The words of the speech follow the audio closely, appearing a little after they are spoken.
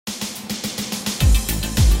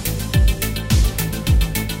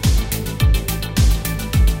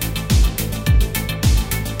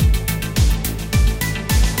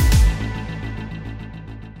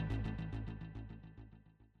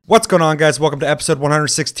What's going on, guys? Welcome to episode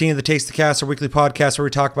 116 of the Taste the Cast, our weekly podcast where we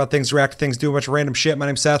talk about things, react to things, do a bunch of random shit. My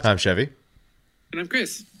name's Seth. I'm Chevy. And I'm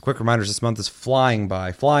Chris. Quick reminders, this month is flying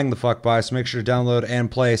the fuck by, so make sure to download and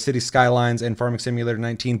play City Skylines and Farming Simulator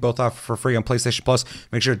 19, both offer for free on PlayStation Plus.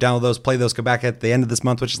 Make sure to download those, play those, come back at the end of this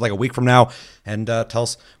month, which is like a week from now, and tell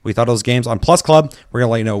us what we thought of those games on Plus Club. We're going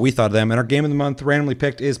to let you know what we thought of them. And our game of the month, randomly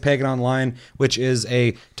picked, is Pagan Online, which is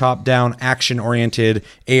a top-down, action-oriented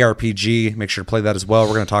ARPG. Make sure to play that as well.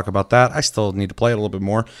 We're going to talk about that. I still need to play it a little bit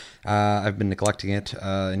more. I've been neglecting it,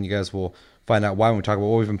 and you guys will find out why when we talk about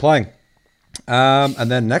what we've been playing.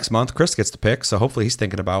 And then next month, Chris gets to pick, so hopefully he's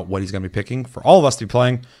thinking about what he's going to be picking for all of us to be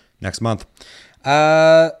playing next month.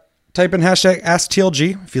 Type in hashtag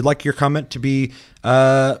AskTLG if you'd like your comment to be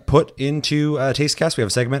put into Tastecast. We have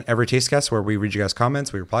a segment every Tastecast where we read you guys'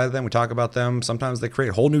 comments, we reply to them, we talk about them. Sometimes they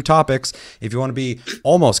create whole new topics. If you want to be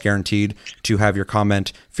almost guaranteed to have your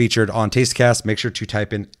comment featured on Tastecast, make sure to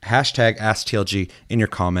type in hashtag AskTLG in your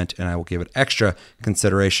comment, and I will give it extra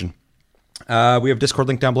consideration. We have a Discord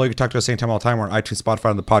link down below. You can talk to us anytime, all the time. We're on iTunes, Spotify,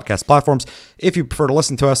 and the podcast platforms if you prefer to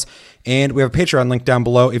listen to us. And we have a Patreon link down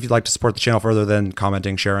below if you'd like to support the channel further than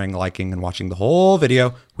commenting, sharing, liking, and watching the whole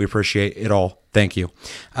video. We appreciate it all. Thank you.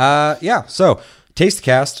 So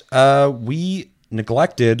Tastecast, we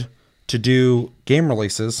neglected to do game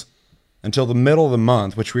releases until the middle of the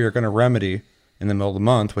month, which we are going to remedy in the middle of the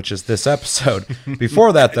month, which is this episode.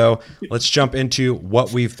 Before that, though, let's jump into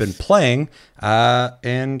what we've been playing.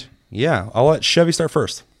 Yeah, I'll let Chevy start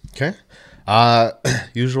first. Okay.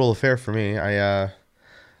 Usual affair for me. I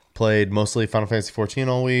played mostly Final Fantasy 14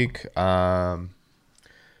 all week.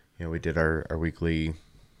 We did our weekly,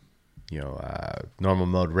 normal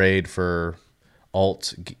mode raid for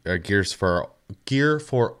gear for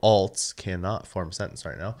alts. Cannot form a sentence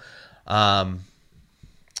right now.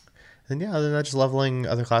 And other than that, just leveling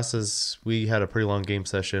other classes. We had a pretty long game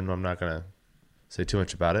session. I'm not gonna say too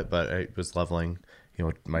much about it, but I was leveling.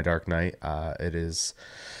 My Dark Knight, it is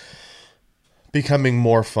becoming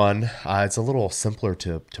more fun. It's a little simpler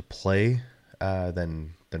to play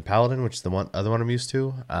than Paladin, which is the other one I'm used to,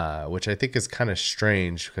 which I think is kind of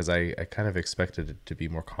strange because I kind of expected it to be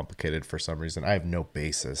more complicated for some reason. I have no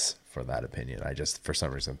basis for that opinion. I just, for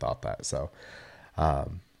some reason, thought that. So, I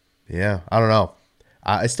don't know.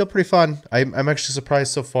 It's still pretty fun. I'm actually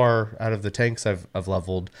surprised so far out of the tanks I've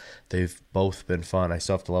leveled. They've both been fun. I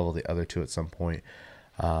still have to level the other two at some point.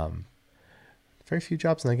 Very few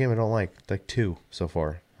jobs in that game I don't like two so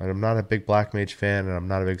far. I'm not a big Black Mage fan, and I'm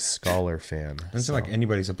not a big Scholar fan. It doesn't seem like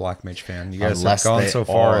anybody's a Black Mage fan. You guys have gone so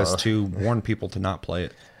far as to warn people to not play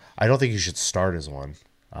it. I don't think you should start as one.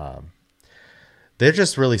 They're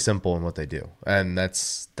just really simple in what they do, and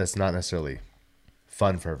that's not necessarily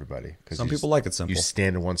fun for everybody. Some people like it simple. You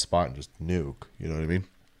stand in one spot and just nuke. You know what I mean?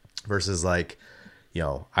 Versus I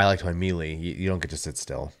like my melee. You don't get to sit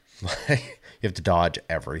still. You have to dodge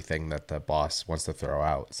everything that the boss wants to throw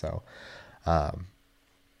out. So,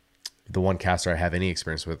 the one caster I have any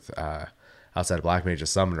experience with outside of Black Mage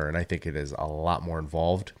is Summoner, and I think it is a lot more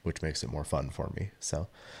involved, which makes it more fun for me. So,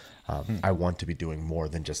 I want to be doing more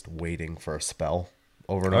than just waiting for a spell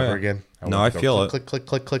over and over again. I feel it. Click, click,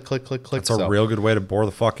 click, click, click, click, click. It's a real good way to bore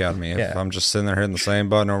the fuck out of me if I'm just sitting there hitting the same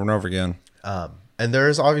button over and over again. And there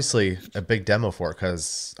is obviously a big demo for it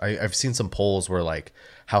because I've seen some polls where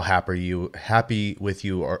how happy with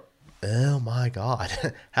you or oh my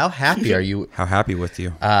god, how happy are you? How happy with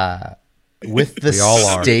you? With the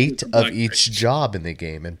state of each job in the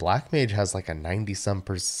game, and Black Mage has like a 90-some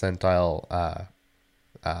percentile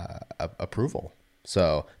approval.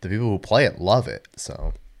 So the people who play it love it.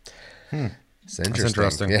 So it's interesting. That's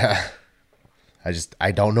interesting. Yeah.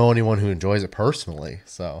 I don't know anyone who enjoys it personally.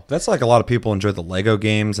 So that's like a lot of people enjoy the Lego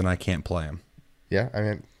games, and I can't play them. Yeah, I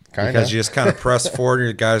mean, kind of. Because you just kind of press forward, and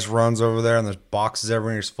your guys runs over there, and there's boxes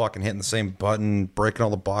everywhere, and you're just fucking hitting the same button, breaking all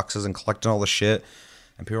the boxes, and collecting all the shit.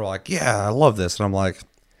 And people are like, "Yeah, I love this," and I'm like,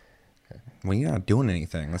 "Well, you're not doing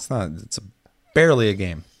anything. It's barely a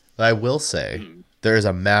game." I will say there is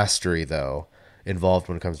a mastery though involved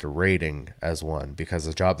when it comes to raiding as one, because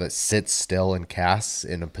a job that sits still and casts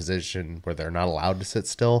in a position where they're not allowed to sit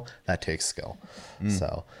still, that takes skill.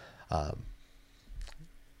 So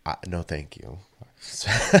no thank you.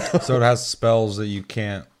 So it has spells that you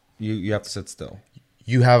can't you have to sit still.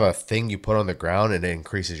 You have a thing you put on the ground and it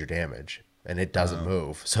increases your damage, and it doesn't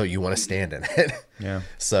move, so you want to stand in it. Yeah.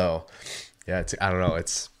 So I don't know,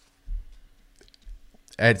 it's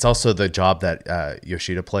also the job that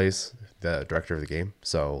Yoshida plays, the director of the game.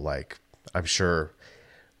 So I'm sure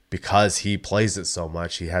because he plays it so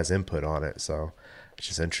much, he has input on it. So it's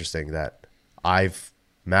just interesting that I've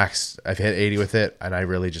I've hit 80 with it, and I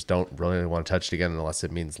really just don't really want to touch it again unless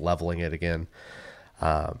it means leveling it again.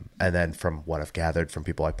 And then from what I've gathered from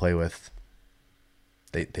people I play with,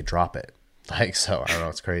 they drop it. Like, so I don't know,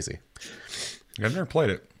 it's crazy. I've never played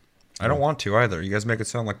it. I don't want to either. You guys make it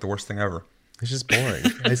sound like the worst thing ever. It's just boring.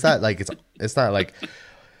 It's not like it's not like,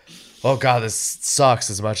 oh god, this sucks,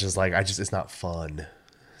 as much as like it's not fun.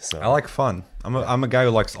 So I like fun. I'm a guy who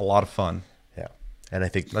likes a lot of fun. yeah, and I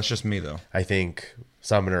think That's just me though. I think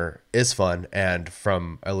Summoner is fun, and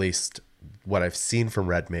from at least what I've seen from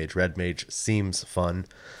Red Mage seems fun.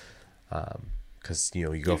 Because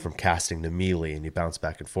you go from casting to melee and you bounce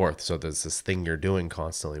back and forth, so there's this thing you're doing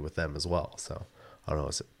constantly with them as well. So I don't know,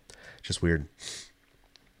 it's just weird.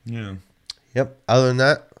 Yeah. Yep. Other than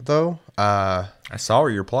that, though, I saw what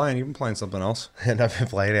you're playing. You've been playing something else. and I've been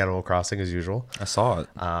playing Animal Crossing as usual. I saw it.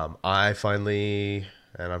 I finally,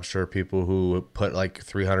 and I'm sure people who put like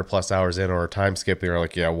 300 plus hours in or time skipping are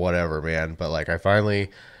like, yeah, whatever, man. But like, I finally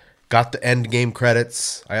got the end game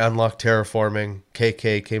credits. I unlocked terraforming.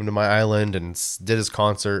 KK came to my island and did his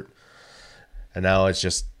concert. And now it's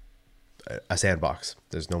just a sandbox.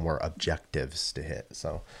 There's no more objectives to hit.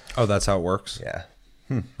 So, Oh, that's how it works? yeah.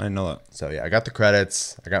 I didn't know that. So, yeah, I got the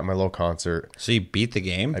credits. I got my little concert. So you beat the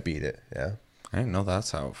game? I beat it. Yeah. I didn't know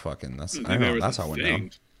that's how fucking... I I think didn't know that that's was how it the went down.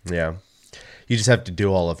 thing. Yeah. You just have to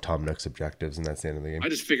do all of Tom Nook's objectives, and that's the end of the game. I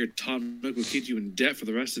just figured Tom Nook would keep you in debt for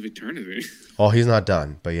the rest of eternity. Oh, he's not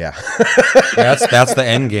done, but yeah. That's the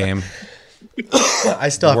end game. I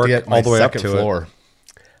still have Work to get my all the way up second to it. floor.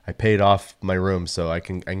 I paid off my room, so I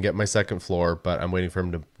can get my second floor, but I'm waiting for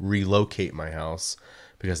him to relocate my house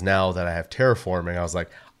because now that I have terraforming, I was like,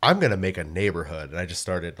 I'm gonna make a neighborhood, and I just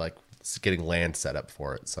started like getting land set up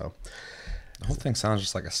for it. So The whole thing sounds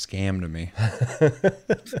just like a scam to me.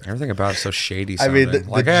 Everything about it's so shady I sounding. mean,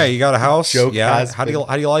 like, hey, you got a house? joke Yeah. has How do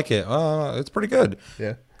you like it? It's pretty good.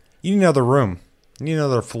 yeah, You need another room. You need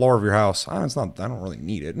another floor of your house. It's not. I don't really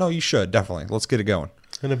need it. No, you should definitely. Let's get it going.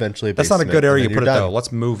 and eventually That's not a basement, good area and to then put it you're though. done.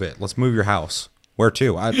 Let's move it. Let's move your house. Where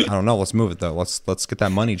to? I don't know. Let's move it though. Let's get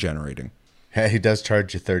that money generating. Yeah, he does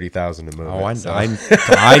charge you $30,000 to move. Oh, it, so.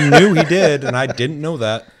 I knew he did, and I didn't know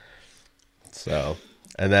that. So,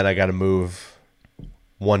 and then I got to move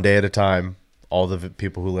one day at a time, all the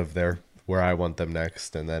people who live there, where I want them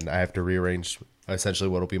next. And then I have to rearrange essentially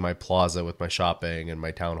what will be my plaza with my shopping and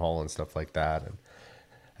my town hall and stuff like that.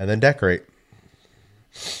 And then decorate.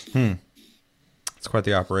 It's quite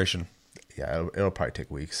the operation. Yeah, it'll probably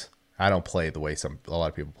take weeks. I don't play the way a lot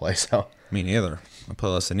of people play. So, Me neither. I play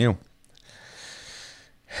less than you.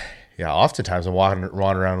 yeah, oftentimes I'm walking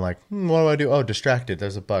around like, what do I do? Oh, distracted.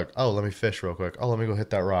 There's a bug. Oh, let me fish real quick. Oh, let me go hit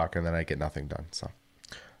that rock. And then I get nothing done. So,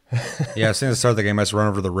 Yeah, as soon as I start the game, I just run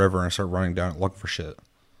over to the river and I start running down looking for shit.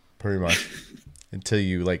 pretty much until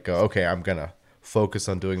you like go, okay, I'm going to focus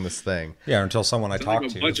on doing this thing. Yeah, until someone I talk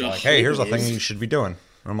like a to bunch is of like, hey, here's a thing hobos. you should be doing.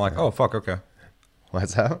 And I'm like, oh, fuck, okay.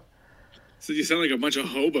 What's that? So you sound like a bunch of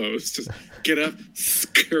hobos. Just get up,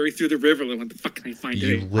 scurry through the river. Like, what the fuck can I find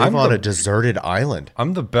You today? live I'm on the- a deserted island.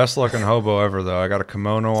 I'm the best looking hobo ever, though. I got a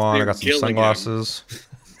kimono on. I You're got some killing sunglasses.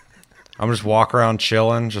 I'm just walking around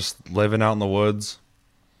chilling, just living out in the woods,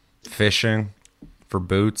 fishing for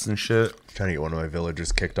boots and shit. Trying to get one of my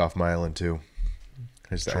villagers kicked off my island too.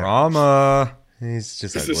 Drama. He's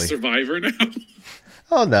just Is this ugly. Survivor now?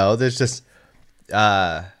 Oh no, there's just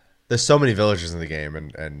there's so many villagers in the game,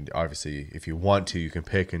 and obviously if you want to, you can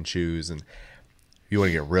pick and choose, and if you want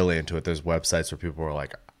to get really into it, there's websites where people are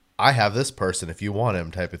like, I have this person if you want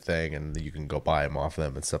him type of thing, and you can go buy him off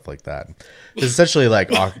them and stuff like that. It's essentially like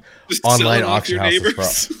Just online selling off auction your houses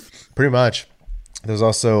neighbors. pretty much. There's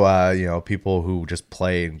also people who just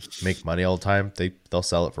play and make money all the time. They'll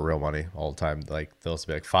sell it for real money all the time. Like they'll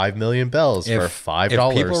be like 5 million bells for $5. If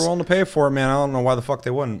people are willing to pay for it, man, I don't know why the fuck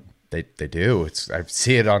they wouldn't. They do. I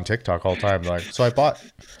see it on TikTok all the time. They're like, so I bought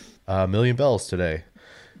 1 million bells today.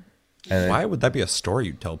 And Why would that be a story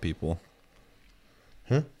you'd tell people?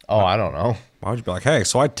 oh, I don't know. Why would you be like, hey,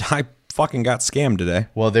 so I fucking got scammed today?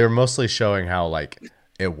 Well, they were mostly showing how like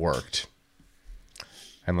it worked.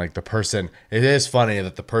 And like the person, it is funny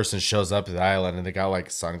that the person shows up to the island and they got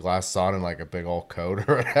like sunglasses on and like a big old coat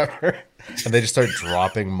or whatever. And they just start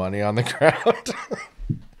dropping money on the ground.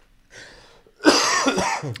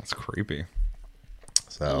 That's creepy. A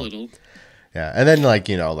So little. yeah. And then like,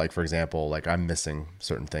 like for example, like I'm missing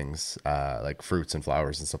certain things, like fruits and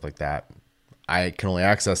flowers and stuff like that. I can only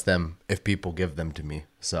access them if people give them to me.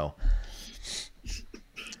 So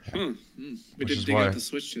We Which did is dig why- out the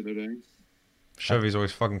Switch the other day. Chevy's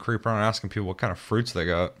always fucking creeping around asking people what kind of fruits they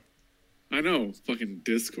got. I know. Fucking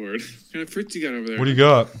Discord. What kind of fruits you got over there? What do you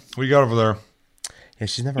got? What do you got over there? yeah,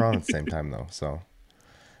 she's never on at the same time though. So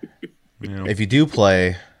If you do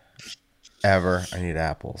play ever, I need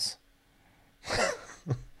apples.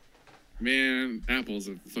 Man, apples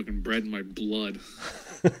are fucking bred in my blood.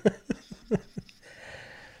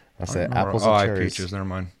 I'll say Remember- apples oh, and I cherries. peaches. Never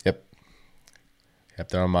mind. Yep,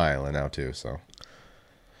 they're on my island now too. So,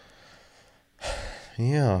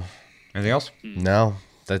 yeah. Anything else? No,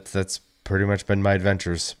 that's pretty much been my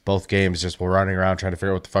adventures. Both games, just running around trying to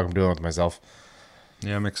figure out what the fuck I'm doing with myself.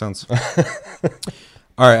 Yeah, makes sense.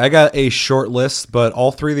 All right, I got a short list, but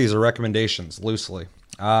all three of these are recommendations, loosely.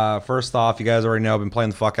 First off, you guys already know I've been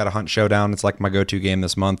playing the fuck out of Hunt Showdown. It's like my go-to game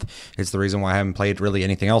this month. It's the reason why I haven't played really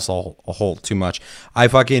anything else a whole too much. I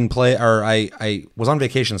was on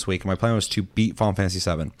vacation this week, and my plan was to beat Final Fantasy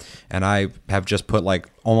VII, and I have just put like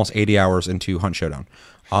almost 80 hours into Hunt Showdown.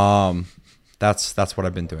 That's what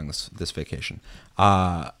I've been doing this vacation.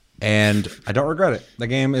 And I don't regret it. The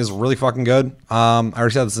game is really fucking good. I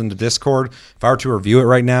already said this in the Discord. If I were to review it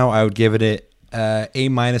right now, I would give it A-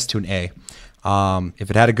 to an A.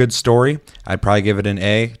 If it had a good story, I'd probably give it an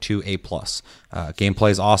A to A+.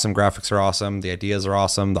 Gameplay is awesome. Graphics are awesome. The ideas are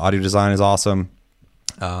awesome. The audio design is awesome.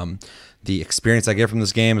 The experience I get from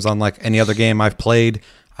this game is unlike any other game I've played.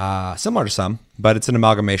 Similar to some, but it's an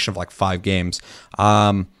amalgamation of like 5 games.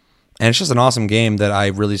 And it's just an awesome game that I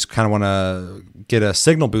really just kind of want to get a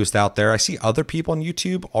signal boost out there. I see other people on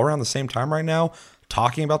YouTube all around the same time right now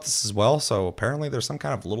talking about this as well. So apparently there's some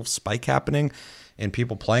kind of little spike happening in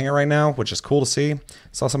people playing it right now, which is cool to see. I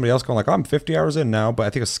saw somebody else going like, oh, I'm 50 hours in now, but I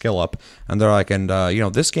think it's skill up. And they're like,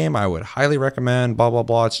 this game I would highly recommend, blah, blah,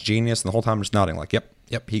 blah. It's genius. And the whole time I'm just nodding like, yep,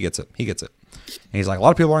 he gets it. And he's like, a lot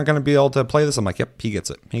of people aren't going to be able to play this. I'm like, yep, he gets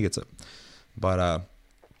it.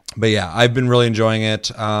 But yeah, I've been really enjoying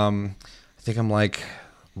it. I think I'm like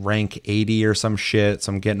rank 80 or some shit,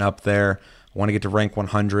 so I'm getting up there. I want to get to rank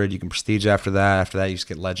 100. You can prestige after that. After that, you just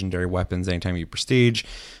get legendary weapons anytime you prestige.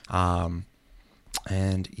 And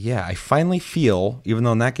yeah, I finally feel, even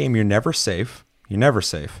though in that game you're never safe, ever.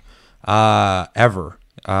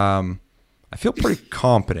 I feel pretty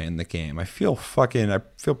competent in the game. I feel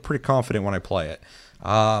pretty confident when I play it.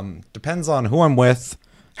 Depends on who I'm with,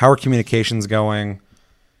 how our communication's going,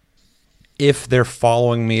 if they're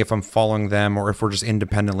following me, if I'm following them, or if we're just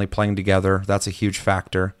independently playing together. That's a huge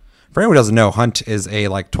factor. For anyone who doesn't know, Hunt is a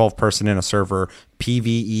 12-person in a server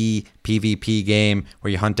PvE, PvP game where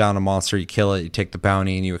you hunt down a monster, you kill it, you take the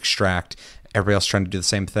bounty, and you extract. Everybody else trying to do the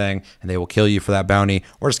same thing, and they will kill you for that bounty,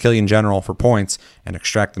 or just kill you in general for points and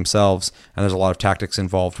extract themselves. And there's a lot of tactics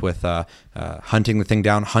involved with hunting the thing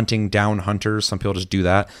down, hunting down hunters. Some people just do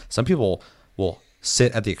that. Some people will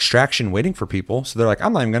sit at the extraction waiting for people. So they're like,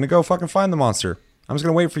 I'm not even going to go fucking find the monster. I'm just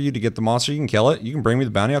going to wait for you to get the monster. You can kill it. You can bring me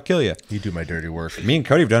the bounty. I'll kill you. You do my dirty work. Me and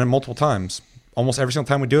Cody have done it multiple times. Almost every single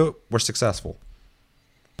time we do it, we're successful.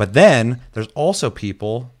 But then there's also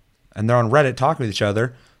people, and they're on Reddit talking with each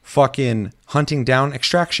other, fucking hunting down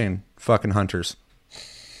extraction fucking hunters.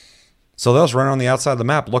 So they'll just run on the outside of the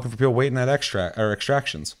map looking for people waiting at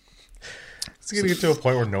extractions. It's going to get to a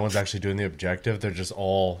point where no one's actually doing the objective. They're just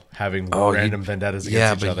all having random vendettas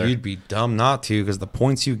against each other. Yeah, but you'd be dumb not to, because the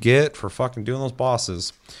points you get for fucking doing those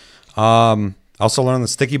bosses. I also learned the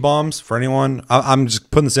sticky bombs for anyone. I'm just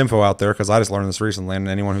putting this info out there because I just learned this recently, and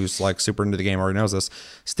anyone who's like super into the game already knows this.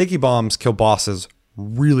 Sticky bombs kill bosses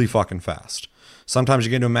really fucking fast. Sometimes you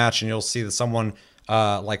get into a match and you'll see that someone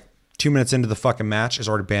 2 minutes into the fucking match is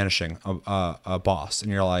already banishing a boss,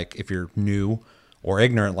 and you're like, if you're new or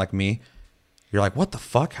ignorant like me, you're like, what the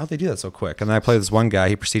fuck? How'd they do that so quick? And then I play this one guy.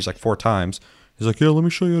 He prestiged like 4 times. He's like, yeah, let me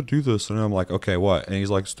show you how to do this. And I'm like, okay, what? And he's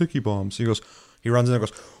like, sticky bombs. He runs in and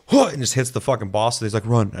goes, huh, and just hits the fucking boss. And he's like,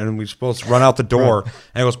 run. And we're supposed to run out the door.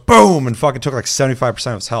 And it goes, boom, and fucking took like 75%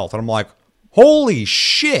 of his health. And I'm like, holy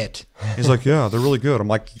shit. He's like, yeah, they're really good. I'm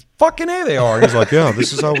like, fucking A, they are. And he's like, yeah,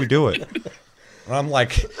 this is how we do it. And I'm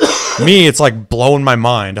like, it's like blowing my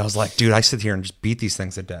mind. I was like, dude, I sit here and just beat these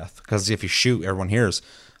things to death. Because if you shoot, everyone hears.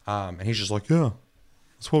 And he's just like, yeah,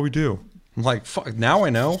 that's what we do. I'm like, fuck, now I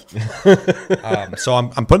know. So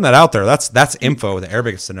I'm putting that out there. That's info that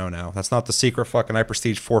everybody gets to know now. That's not the secret fucking I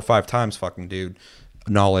prestige 4 or 5 times fucking dude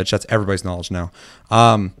knowledge. That's everybody's knowledge now.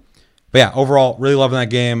 But yeah, overall, really loving that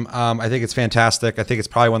game. I think it's fantastic. I think it's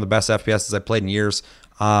probably one of the best FPSs I've played in years.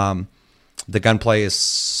 The gunplay is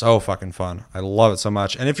so fucking fun. I love it so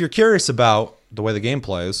much. And if you're curious about the way the game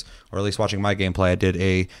plays, or at least watching my gameplay, I did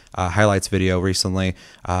a highlights video recently.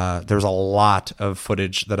 There was a lot of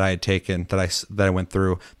footage that I had taken that I went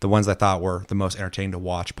through, the ones I thought were the most entertaining to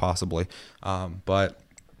watch possibly. But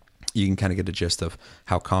you can kind of get a gist of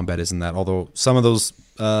how combat is in that. Although some of those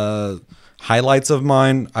highlights of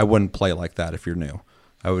mine, I wouldn't play like that if you're new.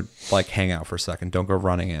 I would like hang out for a second. Don't go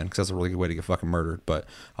running in because that's a really good way to get fucking murdered. But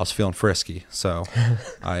I was feeling frisky, so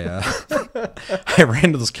I I ran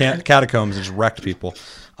into those catacombs and just wrecked people.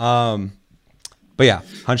 But yeah,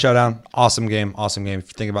 Hunt Showdown, awesome game, awesome game. If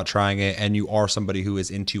you think about trying it and you are somebody who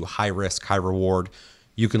is into high risk, high reward,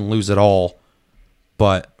 you can lose it all,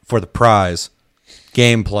 but for the prize,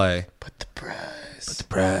 gameplay. But the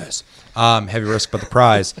prize. Heavy risk, but the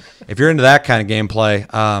prize. If you're into that kind of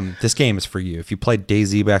gameplay, this game is for you. If you played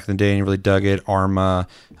DayZ back in the day and you really dug it, Arma,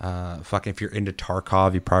 fucking if you're into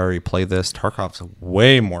Tarkov, you probably already play this. Tarkov's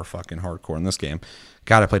way more fucking hardcore in this game.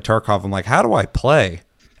 God, I played Tarkov. I'm like, how do I play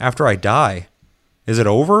after I die? Is it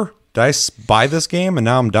over? Did I buy this game and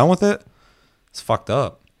now I'm done with it? It's fucked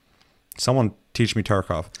up. Someone teach me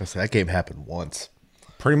Tarkov. So that game happened once.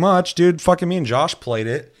 Pretty much, dude. Fucking me and Josh played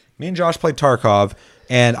it. Me and Josh played Tarkov,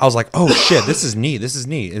 and I was like, "Oh shit, this is neat. This is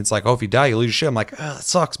neat." And it's like, "Oh, if you die, you lose your shit." I'm like, "Oh, that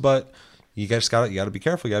sucks," but you guys got to be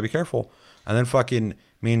careful. You got to be careful. And then fucking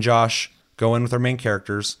me and Josh go in with our main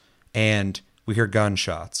characters, and we hear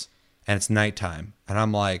gunshots, and it's nighttime, and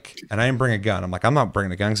I'm like, and I didn't bring a gun. I'm like, I'm not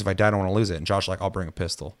bringing a gun because if I die, I don't want to lose it. And Josh like, I'll bring a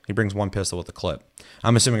pistol. He brings one pistol with a clip.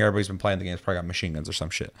 I'm assuming everybody's been playing the game. It's probably got machine guns or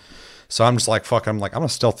some shit. So I'm just like, fuck. I'm like, I'm gonna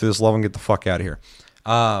stealth through this level and get the fuck out of here.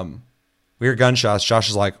 We hear gunshots. Josh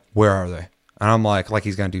is like, where are they? And I'm like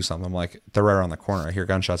he's going to do something. I'm like, they're right around the corner. I hear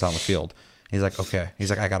gunshots out in the field. He's like, okay. He's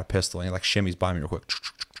like, I got a pistol. And he like shimmies by me real quick.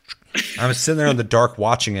 I'm sitting there in the dark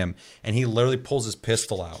watching him. And he literally pulls his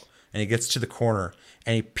pistol out. And he gets to the corner.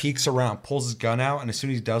 And he peeks around, pulls his gun out. And as soon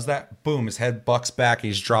as he does that, boom, his head bucks back. And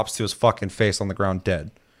he just drops to his fucking face on the ground dead.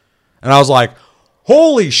 And I was like,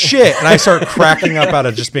 holy shit. And I start cracking up out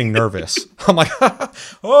of just being nervous. I'm like,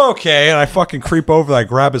 okay. And I fucking creep over. I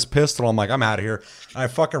grab his pistol. I'm like, I'm out of here. And I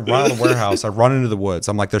fucking run out of the warehouse. I run into the woods.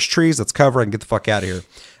 I'm like, there's trees. Let's cover. I can get the fuck out of here.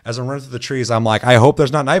 As I'm running through the trees, I'm like, I hope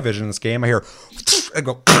there's not night vision in this game. I hear, I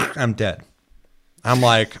go, I'm dead. I'm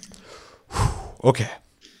like, okay.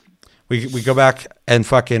 We go back and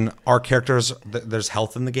fucking our characters, there's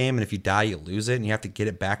health in the game. And if you die, you lose it. And you have to get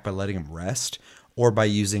it back by letting him rest. Or by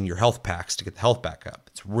using your health packs to get the health back up.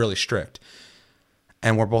 It's really strict.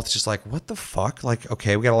 And we're both just like, what the fuck? Like,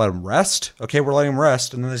 okay, we got to let him rest. Okay, we're letting him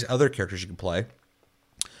rest. And then there's other characters you can play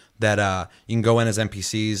that you can go in as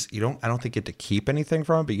NPCs. I don't think you get to keep anything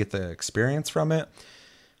from it, but you get the experience from it.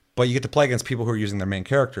 But you get to play against people who are using their main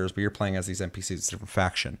characters, but you're playing as these NPCs. It's a different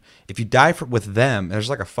faction. If you die with them, there's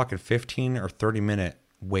like a fucking 15 or 30 minute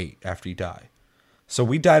wait after you die. So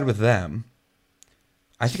we died with them.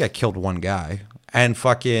 I think I killed one guy. And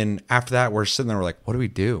fucking after that, we're sitting there, we're like, what do we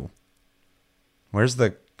do? How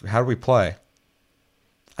do we play?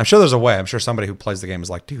 I'm sure there's a way. I'm sure somebody who plays the game is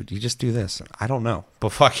like, dude, you just do this. I don't know. But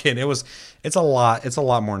fucking, it's a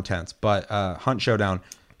lot more intense. But Hunt Showdown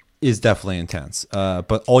is definitely intense.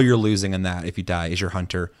 But all you're losing in that, if you die, is your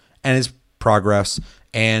hunter and his progress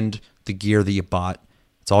and the gear that you bought.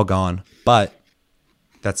 It's all gone. But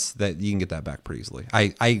that you can get that back pretty easily.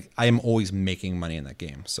 I am always making money in that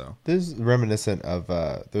game. So this is reminiscent of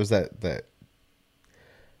there was that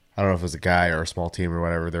I don't know if it was a guy or a small team or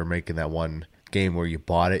whatever. They're making that one game where you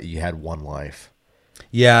bought it, you had one life.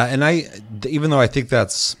 Yeah, and even though I think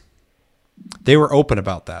they were open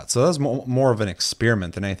about that, so that was more of an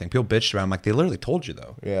experiment than anything. People bitched about it. I'm like, they literally told you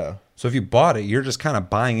though. Yeah. So if you bought it, you're just kind of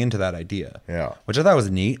buying into that idea. Yeah. Which I thought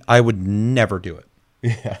was neat. I would never do it.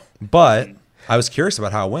 Yeah. But I was curious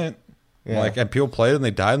about how it went. Yeah. Like, and people played it and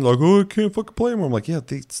they died and they're like, oh, I can't fucking play anymore. I'm like, yeah,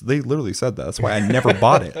 they literally said that. That's why I never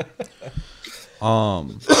bought it.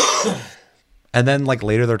 And then like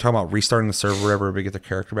later they're talking about restarting the server or whatever to get their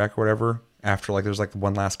character back or whatever. After like there's like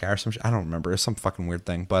one last guy or some shit. I don't remember. It's some fucking weird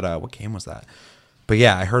thing. But what game was that? But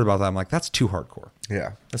yeah, I heard about that. I'm like, that's too hardcore.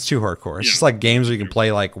 Yeah. That's too hardcore. It's just like games where you can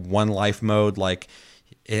play like one life mode, like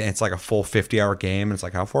it's like a full 50-hour game. And it's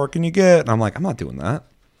like, how far can you get? And I'm like, I'm not doing that.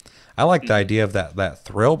 I like the idea of that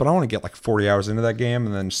thrill, but I want to get like 40 hours into that game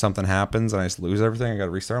and then something happens and I just lose everything. I got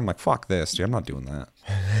to restart. I'm like, fuck this, dude. I'm not doing that.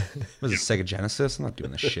 Was it Sega Genesis? I'm not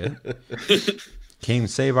doing this shit. Can't even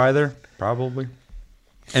save either, probably.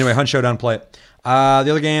 Anyway, Hunt Showdown, play it. The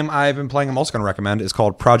other game I've been playing, I'm also going to recommend, is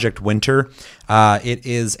called Project Winter. It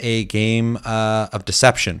is a game of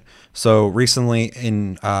deception. So recently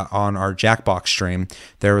on our Jackbox stream,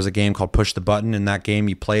 there was a game called Push the Button. In that game,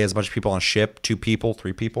 you play as a bunch of people on a ship, 2 people,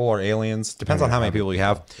 3 people, or aliens. Depends on how many people you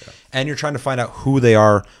have. Yeah. And you're trying to find out who they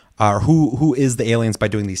are, who is the aliens by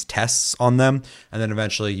doing these tests on them. And then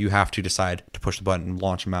eventually you have to decide to push the button and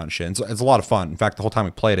launch them out and shit. And so it's a lot of fun. In fact, the whole time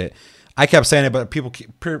we played it, I kept saying it, but people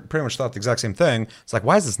pretty much thought the exact same thing. It's like,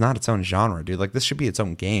 why is this not its own genre, dude? Like, this should be its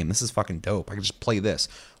own game. This is fucking dope. I can just play this.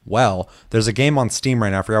 Well, there's a game on Steam right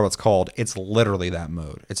now. I forgot what it's called. It's literally that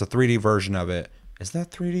mode. It's a 3D version of it. Is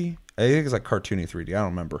that 3D? I think it's like cartoony 3D. I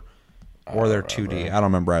don't remember. Or they're 2D. I don't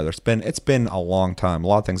remember either. It's been a long time. A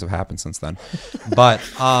lot of things have happened since then. But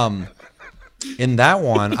in that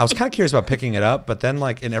one, I was kind of curious about picking it up, but then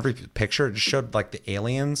like in every picture, it just showed like the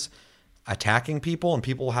aliens attacking people, and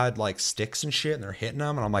people had like sticks and shit, and they're hitting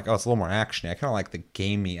them, and I'm like, oh, it's a little more actiony. I kind of like the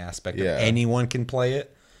gamey aspect of anyone can play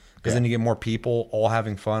it, because then you get more people all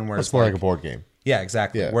having fun. Whereas It's more like a board game. Yeah,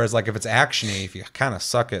 exactly. Yeah. Whereas like if it's actiony, if you kind of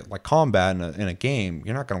suck at like combat in a game,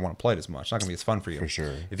 you're not going to want to play it as much. It's not going to be as fun for you. For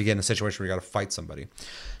sure. If you get in a situation where you got to fight somebody.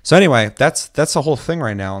 So anyway, that's the whole thing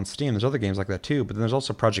right now on Steam. There's other games like that too, but then there's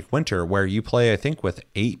also Project Winter, where you play, I think, with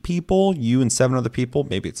 8 people, you and 7 other people.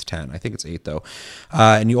 Maybe it's 10. I think it's 8 though.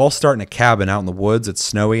 And you all start in a cabin out in the woods. It's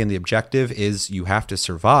snowy, and the objective is you have to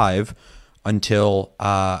survive until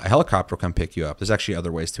a helicopter will come pick you up. There's actually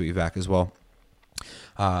other ways to evac as well.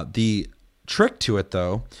 The trick to it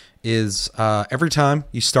though is every time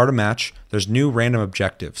you start a match, there's new random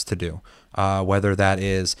objectives to do. Whether that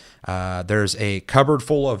is there's a cupboard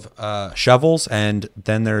full of shovels, and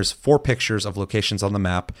then there's 4 pictures of locations on the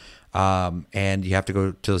map, and you have to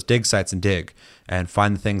go to those dig sites and dig and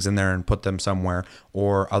find the things in there and put them somewhere.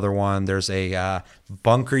 Or other one, there's a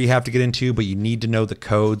bunker you have to get into, but you need to know the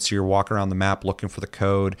code, so you're walking around the map looking for the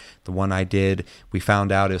code. The one I did, we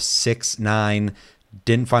found out is 6, 9.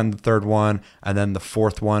 Didn't find the third one, and then the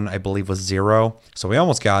 4th one I believe was 0. So we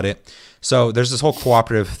almost got it. So there's this whole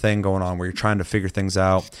cooperative thing going on where you're trying to figure things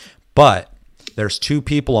out, but there's 2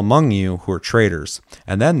 people among you who are traitors,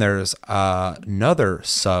 and then there's another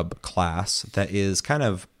subclass that is kind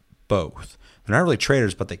of both. They're not really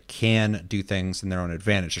traitors, but they can do things in their own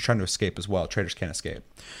advantage. They're trying to escape as well. Traitors can't escape.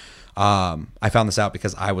 I found this out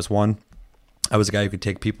because I was one. I was a guy who could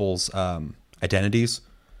take people's identities.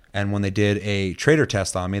 And when they did a traitor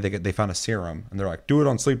test on me, they found a serum, and they're like, "Do it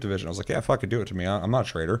on Sleep Division." I was like, "Yeah, fuck it, do it to me. I'm not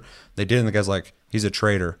a traitor." They did, and the guy's like, "He's a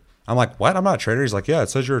traitor." I'm like, "What? I'm not a traitor." He's like, "Yeah, it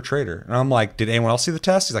says you're a traitor." And I'm like, "Did anyone else see the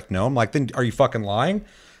test?" He's like, "No." I'm like, "Then are you fucking lying?"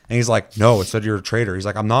 And he's like, "No, it said you're a traitor." He's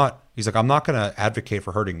like, "I'm not." He's like, "I'm not gonna advocate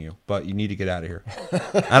for hurting you, but you need to get out of here."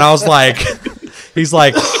 And I was like, he's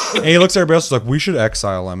like, and he looks at everybody else, he's like, "We should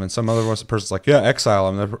exile him." And some other person's like, "Yeah, exile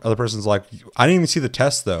him." And the other person's like, "I didn't even see the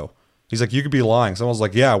test though." He's like, "You could be lying." Someone's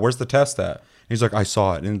like, "Yeah, where's the test at?" And he's like, "I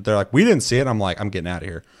saw it." And they're like, "We didn't see it." I'm like, "I'm getting out of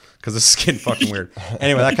here because this is getting fucking weird."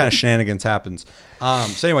 Anyway, that kind of shenanigans happens.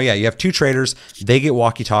 So anyway, yeah, you have 2 traitors. They get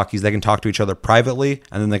walkie-talkies. They can talk to each other privately,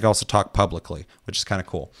 and then they can also talk publicly, which is kind of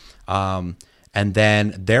cool. And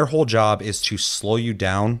then their whole job is to slow you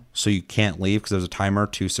down so you can't leave, because there's a timer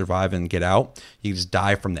to survive and get out. You can just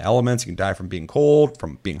die from the elements. You can die from being cold,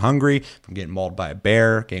 from being hungry, from getting mauled by a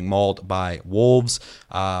bear, getting mauled by wolves.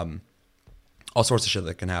 All sorts of shit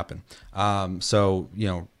that can happen. So, you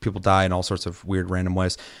know, people die in all sorts of weird random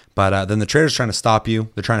ways. But then the traitor's trying to stop you.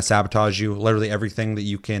 They're trying to sabotage you. Literally everything that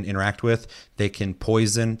you can interact with. They can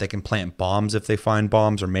poison. They can plant bombs if they find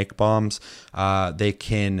bombs or make bombs. They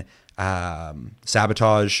can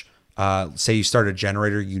sabotage. Say you start a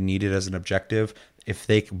generator, you need it as an objective. If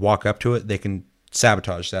they walk up to it, they can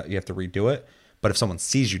sabotage that. You have to redo it. But if someone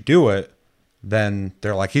sees you do it, then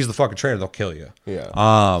they're like, "He's the fucking traitor." They'll kill you. Yeah.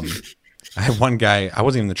 I had one guy, I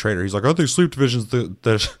wasn't even the traitor. He's like, "I think Sleep Division's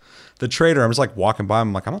the traitor." I'm just like walking by him.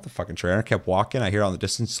 I'm like, "I'm not the fucking traitor." I kept walking. I hear it on the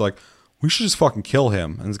distance. He's like, "We should just fucking kill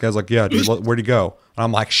him." And this guy's like, "Yeah, dude, where'd he go?" And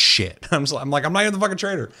I'm like, "Shit." I'm like, "I'm not even the fucking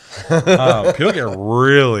traitor." People get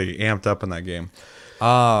really amped up in that game.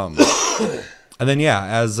 And then yeah,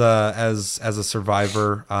 as a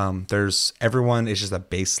survivor, there's everyone is just a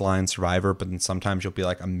baseline survivor, but then sometimes you'll be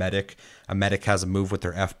like a medic. A medic has a move with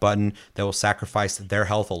their F button that will sacrifice their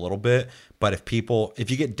health a little bit. But if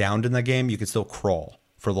you get downed in the game, you can still crawl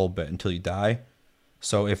for a little bit until you die.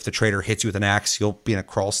 So if the traitor hits you with an axe, you'll be in a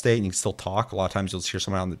crawl state and you can still talk. A lot of times you'll hear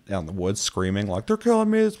someone out in the woods screaming like, "They're killing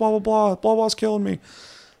me, it's blah blah blah, blah blah's killing me."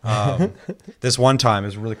 This one time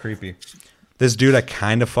is really creepy. This dude I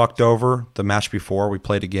kind of fucked over the match before we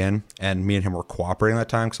played again, and me and him were cooperating that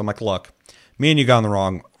time. So I'm like, "Look, me and you got off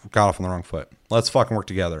on the wrong foot. Let's fucking work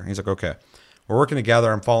together." And he's like, "Okay." We're working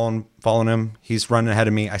together. I'm following him. He's running ahead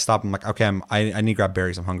of me. I stop him. I'm like, "Okay, I need to grab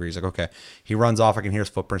berries. I'm hungry." He's like, "Okay." He runs off. I can hear his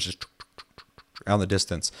footprints just out in the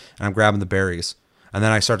distance, and I'm grabbing the berries. And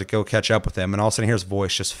then I start to go catch up with him, and all of a sudden I hear his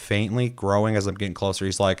voice just faintly growing as I'm getting closer.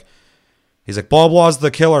 He's like, "Blah blah's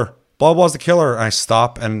the killer. Blah blah's the killer." And I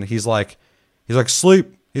stop, and he's like,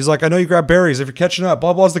 "Sleep." He's like, "I know you grab berries. If you're catching up,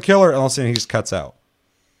 blah blah's the killer." And all of a sudden he just cuts out.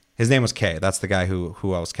 His name was Kay. That's the guy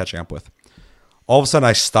who I was catching up with. All of a sudden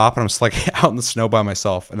I stop, and I'm just like out in the snow by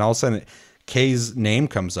myself. And all of a sudden Kay's name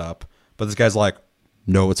comes up, but this guy's like,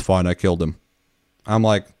 "No, it's fine. I killed him." I'm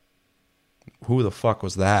like, "Who the fuck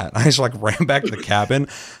was that?" I just like ran back to the cabin.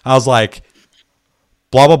 I was like,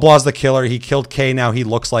 blah blah blah's the killer. He killed K. Now he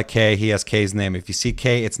looks like K. He has K's name. If you see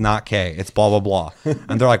K, it's not K. It's blah blah blah.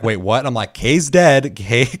 And they're like, wait, what? And I'm like, K's dead.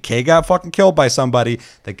 K got fucking killed by somebody.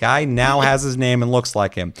 The guy now has his name and looks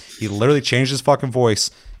like him. He literally changed his fucking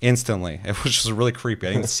voice instantly. It was just really creepy. I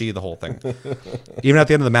didn't even see the whole thing. Even at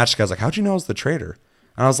the end of the match, the guy's like, how'd you know it was the traitor?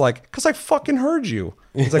 And I was like, because I fucking heard you.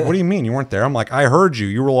 He's like, what do you mean? You weren't there? I'm like, I heard you.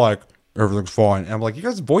 You were like, everything's fine. And I'm like, you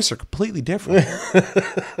guys' voices are completely different.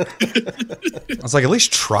 I was like, at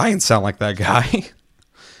least try and sound like that guy.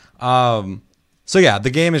 So yeah, the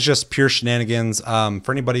game is just pure shenanigans.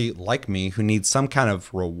 For anybody like me who needs some kind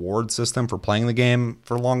of reward system for playing the game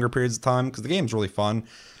for longer periods of time, because the game's really fun.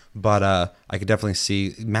 But I could definitely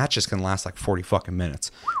see matches can last like 40 fucking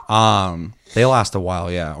minutes. They last a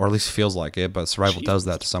while, yeah, or at least feels like it. But survival does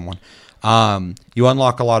that to someone. You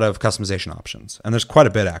unlock a lot of customization options, and there's quite a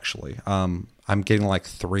bit actually. I'm getting like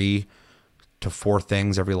 3 to 4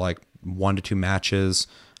 things every like 1 to 2 matches,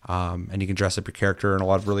 and you can dress up your character in a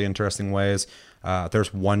lot of really interesting ways.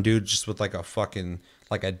 There's one dude just with like a fucking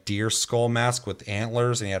like a deer skull mask with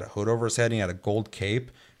antlers, and he had a hood over his head, and he had a gold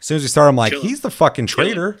cape. As soon as we start, I'm like, he's the fucking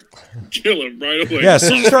traitor. Kill him right away. Yeah, as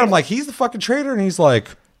soon as we start, I'm like, he's the fucking traitor. And he's like,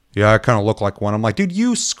 yeah, I kind of look like one. I'm like, dude,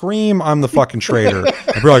 you scream I'm the fucking traitor.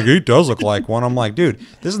 And we're like, he does look like one. I'm like, dude,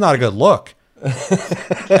 this is not a good look.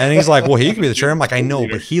 And he's like, well, he could be the traitor. I'm like, I know,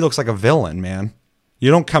 but he looks like a villain, man. You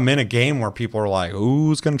don't come in a game where people are like,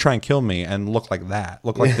 who's going to try and kill me and look like that,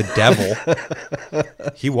 look like the devil.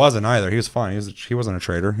 He wasn't either. He was fine. He wasn't a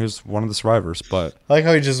traitor. He was one of the survivors. But I like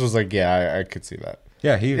how he just was like, yeah, I could see that.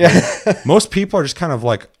 Yeah, most people are just kind of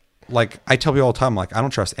like I tell people all the time, like, I don't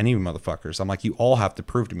trust any of you motherfuckers. I'm like, you all have to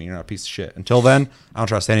prove to me you're not a piece of shit. Until then, I don't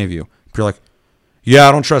trust any of you. You're like, yeah,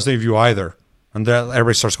 I don't trust any of you either. And then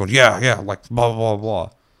everybody starts going, yeah, like blah, blah, blah.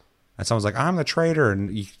 And someone's like, I'm the traitor.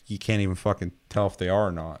 And you can't even fucking tell if they are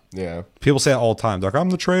or not. Yeah. People say it all the time. They're like, I'm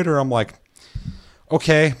the traitor. I'm like,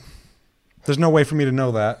 okay, there's no way for me to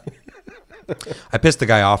know that. I pissed the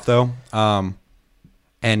guy off though.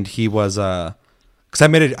 And he was, because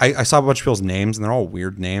I saw a bunch of people's names, and they're all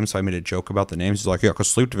weird names, so I made a joke about the names. He's like, yeah, because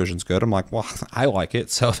Sleep Division's good. I'm like, well, I like it,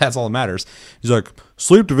 so that's all that matters. He's like,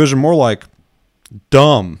 Sleep Division, more like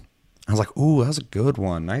dumb. I was like, ooh, that was a good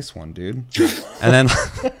one. Nice one, dude. And then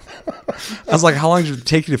I was like, how long did it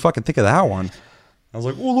take you to fucking think of that one? I was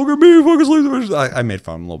like, oh, look at me, fucking Sleep Division. I made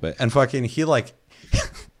fun of him a little bit. And fucking, he like...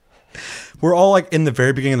 We're all like in the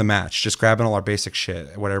very beginning of the match, just grabbing all our basic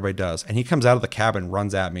shit, what everybody does. And he comes out of the cabin,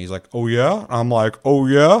 runs at me. He's like, oh yeah? I'm like, oh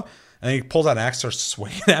yeah? And he pulls out an axe, starts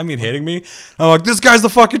swinging at me and hitting me. I'm like, this guy's the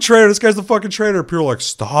fucking traitor. This guy's the fucking traitor. People are like,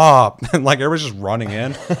 stop. And like everybody's just running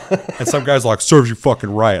in. And some guy's like, serves you fucking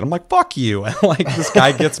right. I'm like, fuck you. And like this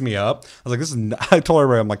guy gets me up. I was like, this is I told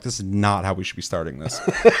everybody, I'm like, this is not how we should be starting this.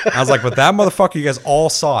 I was like, but that motherfucker you guys all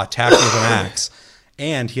saw attack me with an axe.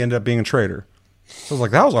 And he ended up being a traitor. So I was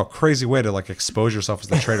like, that was a crazy way to like expose yourself as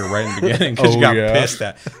the traitor right in the beginning because you got pissed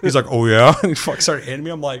at. He's like, oh yeah, and he fucking started hitting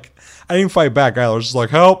me. I'm like, I didn't fight back either. I was just like,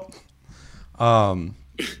 help.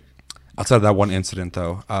 Outside of that one incident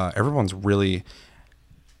though, everyone's really,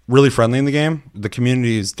 really friendly in the game. The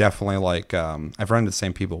community is definitely like, I've run into the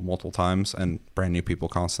same people multiple times and brand new people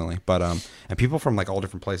constantly, but and people from like all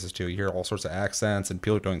different places too. You hear all sorts of accents and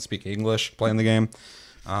people who don't speak English playing the game.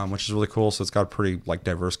 Which is really cool. So it's got a pretty like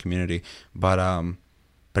diverse community, but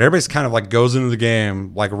everybody's kind of like goes into the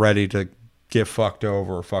game like ready to get fucked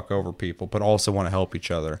over or fuck over people, but also want to help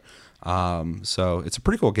each other. So it's a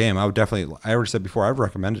pretty cool game. I would definitely, I already said before, I've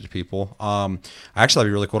recommended it to people. Actually,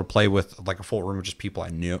 that'd be really cool to play with like a full room of just people I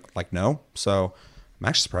know. So I'm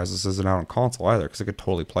actually surprised this isn't out on console either, because it could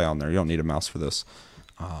totally play on there. You don't need a mouse for this.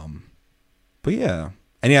 But yeah.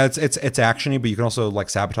 And yeah, it's actiony, but you can also like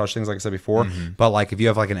sabotage things, like I said before. Mm-hmm. But like if you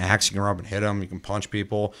have like an axe, you can run up and hit them. You can punch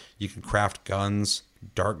people. You can craft guns,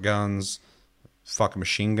 dart guns, fucking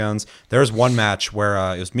machine guns. There was one match where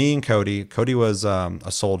it was me and Cody. Cody was a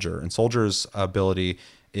soldier, and soldier's ability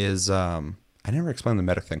is I never explained the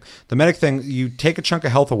medic thing. The medic thing, you take a chunk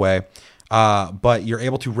of health away. But you're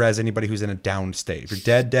able to res anybody who's in a down state. If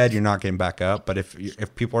you're dead, you're not getting back up. But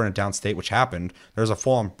if people are in a down state, which happened, there's a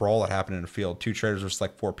full-on brawl that happened in the field. 2 traders versus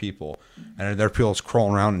like 4 people, and there are people just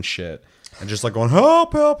crawling around and shit, and just like going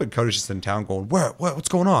help, help. And Cody's just in town going, what's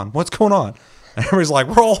going on? What's going on? And everybody's like,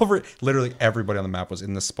 we're all over it. Literally everybody on the map was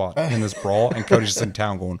in this spot in this brawl, and Cody's just in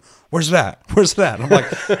town going, where's that? Where's that? And I'm like,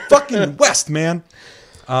 fucking west, man.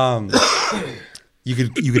 You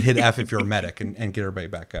could hit F if you're a medic and get everybody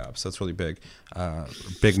back up. So it's really big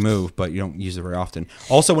move, but you don't use it very often.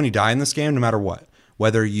 Also, when you die in this game, no matter what,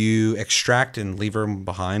 whether you extract and leave them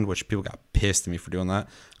behind, which people got pissed at me for doing that.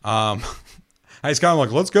 I just kind of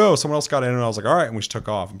like, let's go. Someone else got in, and I was like, all right, and we just took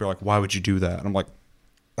off. And they're like, why would you do that? And I'm like,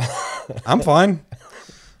 I'm fine.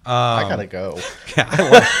 I gotta go.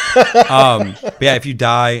 But yeah, if you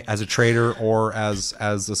die as a trader or as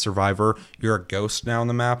a survivor, you're a ghost now on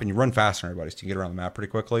the map, and you run faster than everybody, so you get around the map pretty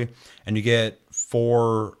quickly. And you get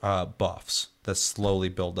 4 buffs that slowly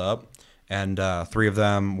build up, and 3 of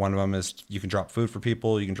them. One of them is you can drop food for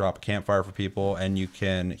people, you can drop a campfire for people, and you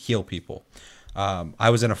can heal people. I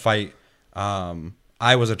was in a fight.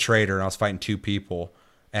 I was a trader, and I was fighting 2 people.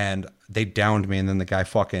 And they downed me, and then the guy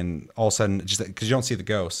fucking all of a sudden, just because you don't see the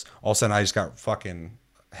ghosts, all of a sudden I just got fucking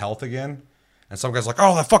health again. And some guy's like,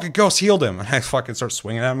 "Oh, that fucking ghost healed him," and I fucking start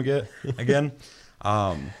swinging at him again.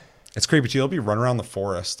 It's creepy too. You'll be running around the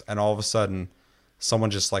forest, and all of a sudden,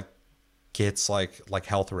 someone just like gets like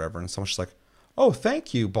health or whatever, and someone's just like, "Oh,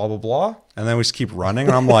 thank you, blah blah blah," and then we just keep running,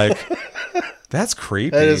 and I'm like. That's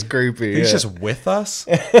creepy. That is creepy. He's just with us.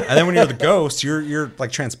 And then when you're the ghost, you're like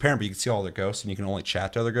transparent, but you can see all the ghosts, and you can only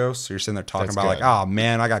chat to other ghosts. So you're sitting there talking That's about good. like, "Oh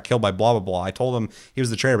man, I got killed by blah blah blah." I told him he was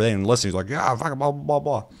the traitor, but they didn't listen. He's like, "Yeah, fucking blah blah blah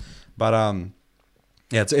blah." But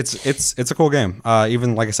yeah, it's a cool game.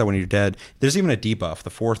 Even like I said, when you're dead, there's even a debuff.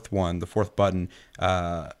 The fourth button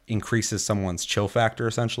increases someone's chill factor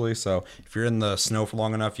essentially. So if you're in the snow for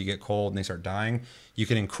long enough, you get cold and they start dying. You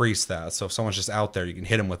can increase that. So if someone's just out there, you can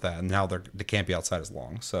hit them with that, and now they can't be outside as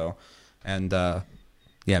long. So, and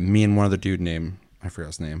yeah, me and one other dude named, I forgot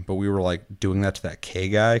his name, but we were like doing that to that K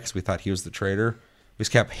guy because we thought he was the traitor. We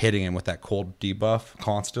just kept hitting him with that cold debuff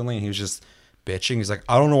constantly, and he was just bitching. He's like,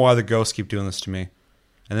 "I don't know why the ghosts keep doing this to me."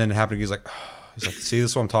 And then it happened. He's like, "See,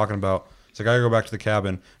 this is what I'm talking about." He's like, "I gotta go back to the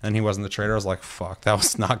cabin." And he wasn't the traitor. I was like, "Fuck, that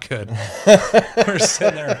was not good." We're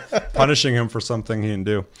sitting there punishing him for something he didn't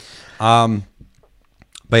do.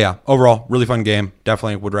 But yeah, overall, really fun game.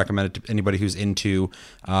 Definitely would recommend it to anybody who's into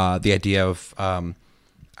the idea of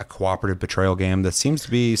a cooperative betrayal game. That seems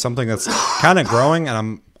to be something that's kind of growing,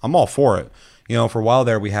 and I'm all for it. You know, for a while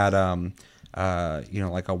there, we had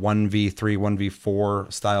like a 1v3,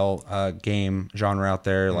 1v4 style game genre out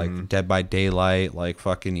there, like Dead by Daylight, like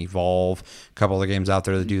fucking Evolve, a couple other games out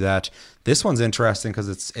there that do that. This one's interesting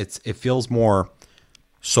because it feels more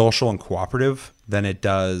social and cooperative than it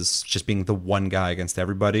does just being the one guy against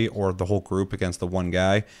everybody or the whole group against the one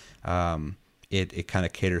guy. It kind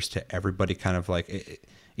of caters to everybody, kind of like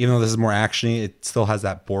even though this is more actiony, it still has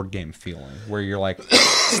that board game feeling where you're like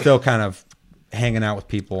still kind of hanging out with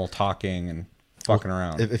people, talking and fucking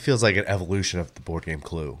around. It feels like an evolution of the board game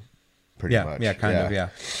Clue, pretty much. Yeah, kind of, yeah.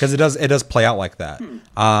 Because it does play out like that.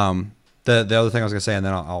 The other thing I was gonna say, and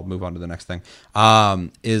then I'll move on to the next thing,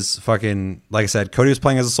 is fucking, like I said, Cody was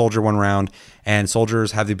playing as a soldier one round, and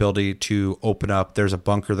soldiers have the ability to open up. There's a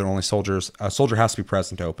bunker that only a soldier has to be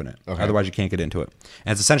present to open it. Okay. Otherwise you can't get into it.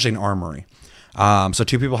 And it's essentially an armory. So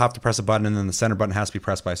 2 people have to press a button, and then the center button has to be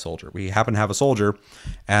pressed by a soldier. We happen to have a soldier,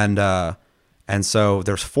 and so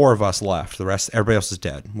there's 4 of us left. The rest, everybody else is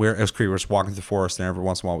dead. It was creepy. We're just walking through the forest, and every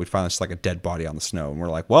once in a while we find just like a dead body on the snow, and we're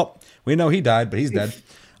like, "Well, we know he died, but he's dead."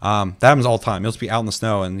 That happens all the time. You'll just be out in the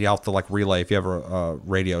snow, and you have to like relay if you have a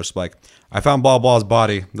radio. Just like, "I found blah blah's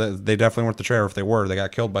body. They definitely weren't the traitor. If they were, they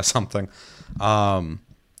got killed by something." So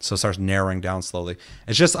it starts narrowing down slowly.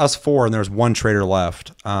 It's just us 4, and there's 1 traitor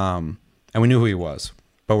left. And we knew who he was,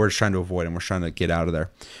 but we're just trying to avoid him. We're trying to get out of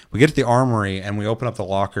there. We get to the armory, and we open up the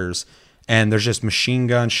lockers, and there's just machine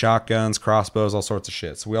guns, shotguns, crossbows, all sorts of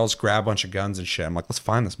shit. So we all just grab a bunch of guns and shit. I'm like, "Let's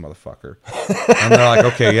find this motherfucker." And they're like,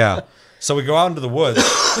 "Okay, yeah." So we go out into the woods,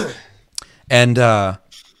 and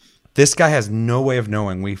this guy has no way of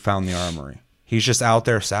knowing we found the armory. He's just out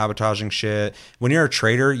there sabotaging shit. When you're a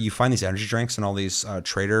trader, you find these energy drinks in all these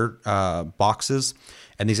trader boxes,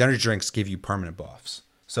 and these energy drinks give you permanent buffs.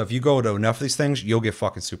 So if you go to enough of these things, you'll get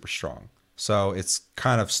fucking super strong. So it's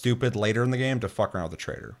kind of stupid later in the game to fuck around with the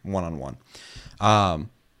trader one-on-one.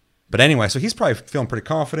 But anyway, so he's probably feeling pretty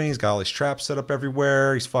confident. He's got all these traps set up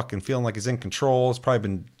everywhere. He's fucking feeling like he's in control. He's probably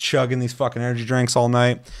been chugging these fucking energy drinks all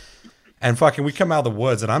night. And fucking, we come out of the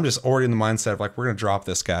woods, and I'm just already in the mindset of like, we're gonna drop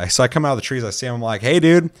this guy. So I come out of the trees, I see him, I'm like, "Hey,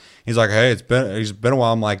 dude." He's like, "Hey, he's been a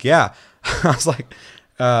while." I'm like, "Yeah." I was like,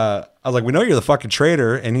 "We know you're the fucking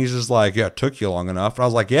traitor." And he's just like, "Yeah, it took you long enough." And I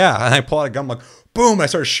was like, "Yeah." And I pull out a gun, I'm like, boom, and I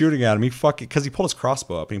started shooting at him. He fucking, because he pulled his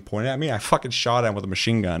crossbow up and he pointed at me. I fucking shot at him with a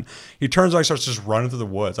machine gun. He turns around and starts just running through the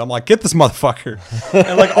woods. I'm like, "Get this motherfucker."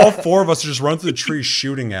 And like all 4 of us are just running through the trees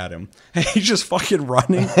shooting at him. And he's just fucking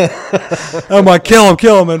running. And I'm like, kill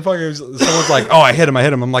him. And fucking someone's like, "Oh, I hit him.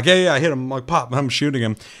 I'm like, yeah, I hit him." I'm like, pop, I'm shooting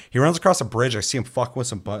him. He runs across a bridge. I see him fucking with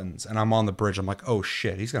some buttons, and I'm on the bridge. I'm like, "Oh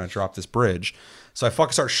shit, he's going to drop this bridge." So I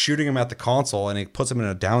fucking start shooting him at the console, and he puts him in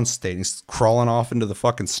a down state. And he's crawling off into the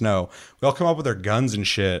fucking snow. We all come up with our guns and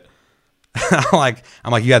shit. I'm like,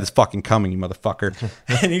 "You had this fucking coming, you motherfucker."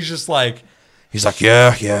 And he's just like, He's like,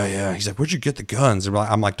 yeah. He's like, where'd you get the guns? And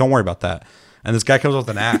I'm like, don't worry about that. And this guy comes with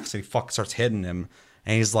an axe and he starts hitting him.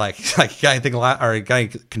 And he's like, you got anything, or you got any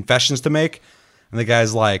confessions to make? And the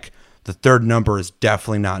guy's like, the third number is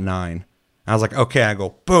definitely not 9. And I was like, okay. And I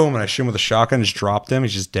go, boom. And I shoot him with a shotgun, just dropped him.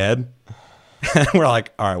 He's just dead. And we're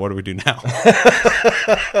like, all right, what do we do now?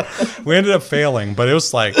 We ended up failing, but it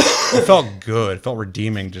was like, it felt good. It felt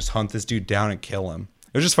redeeming. Just hunt this dude down and kill him.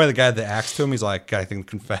 It was just funny. The guy had the axe to him. He's like, got anything to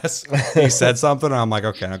confess? He said something. And I'm like,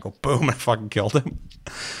 okay. And I go, boom. And I fucking killed him.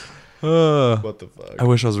 What the fuck? I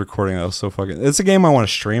wish I was recording. That was so fucking. It's a game I want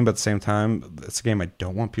to stream, but at the same time, it's a game I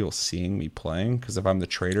don't want people seeing me playing. Because if I'm the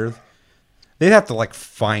trader, they'd have to like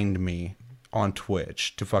find me on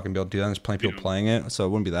Twitch to fucking be able to do that. There's plenty of people playing it, so it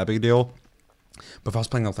wouldn't be that big a deal. But if I was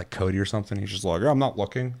playing with like Cody or something, he's just like, oh, I'm not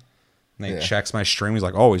looking. And he checks my stream. He's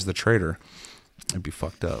like, oh, he's the trader. It'd be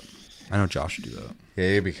fucked up. I know Josh would do that. Yeah,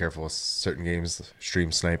 you be careful with certain games,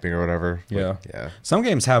 stream sniping or whatever. Yeah. Yeah. Some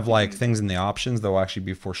games have like things in the options that will actually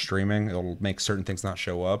be for streaming. It'll make certain things not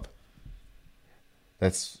show up.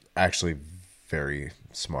 That's actually very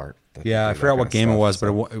smart. Yeah, I forgot what game it was,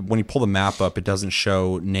 but when you pull the map up, it doesn't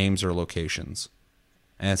show names or locations.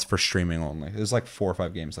 And it's for streaming only. There's like 4 or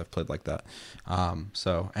 5 games I've played like that.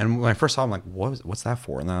 And when I first saw it, I'm like, what's that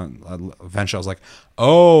for? And then eventually I was like,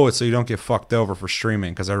 oh, it's so you don't get fucked over for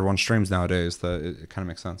streaming, because everyone streams nowadays. It kind of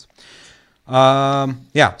makes sense.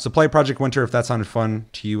 So play Project Winter if that sounded fun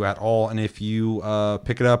to you at all. And if you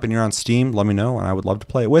pick it up and you're on Steam, let me know, and I would love to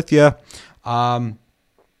play it with you.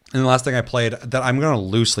 And the last thing I played that I'm going to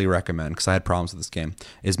loosely recommend, because I had problems with this game,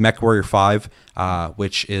 is MechWarrior 5,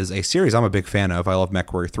 which is a series I'm a big fan of. I love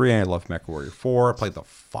MechWarrior 3, I love MechWarrior 4. I played the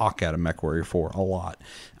fuck out of MechWarrior 4 a lot.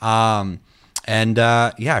 I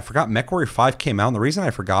forgot MechWarrior 5 came out. And the reason I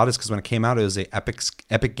forgot is because when it came out, it was a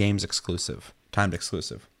Epic Games exclusive, timed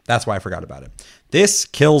exclusive. That's why I forgot about it. This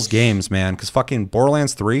kills games, man, because fucking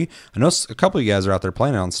Borderlands 3, I know a couple of you guys are out there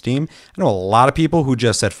playing it on Steam. I know a lot of people who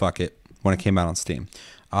just said fuck it when it came out on Steam.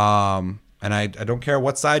 And I don't care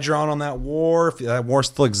what side you're on that war, if that war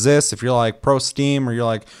still exists, if you're like pro Steam or you're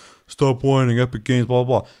like, stop whining, Epic Games, blah,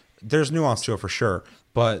 blah, blah. There's nuance to it for sure.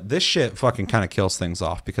 But this shit fucking kind of kills things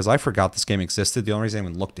off, because I forgot this game existed. The only reason I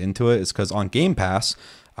even looked into it is because on Game Pass,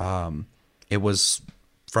 it was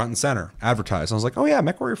front and center, advertised. I was like, oh yeah,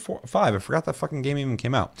 MechWarrior 5. I forgot that fucking game even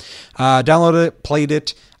came out. Downloaded it, played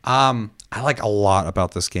it. I like a lot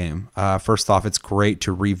about this game. First off, it's great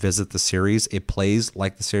to revisit the series. It plays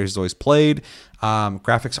like the series has always played.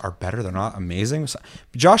 Graphics are better. They're not amazing.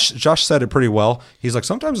 Josh said it pretty well. He's like,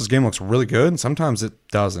 sometimes this game looks really good and sometimes it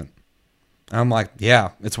doesn't. And I'm like,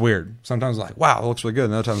 yeah, it's weird. Sometimes I'm like, wow, it looks really good.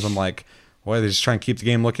 And other times I'm like, why are they just trying to keep the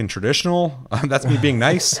game looking traditional? That's me being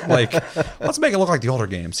nice. Like, let's make it look like the older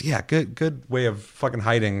games. Yeah, good way of fucking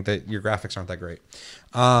hiding that your graphics aren't that great.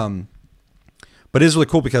 But it is really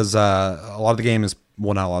cool because a lot of the game is,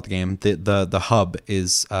 well, not a lot of the game, the hub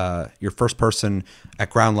is your first person at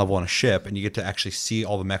ground level on a ship, and you get to actually see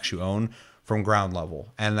all the mechs you own from ground level.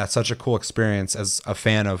 And that's such a cool experience as a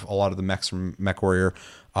fan of a lot of the mechs from MechWarrior,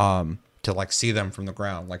 to like see them from the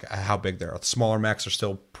ground, like how big they are. The smaller mechs are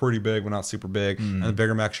still pretty big, but not super big. And the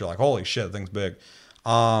bigger mechs, you're like, holy shit, the thing's big.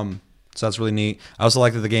 So that's really neat. I also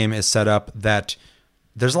like that the game is set up that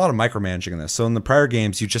there's a lot of micromanaging in this. So in the prior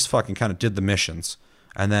games, you just fucking kind of did the missions,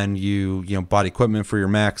 and then you bought equipment for your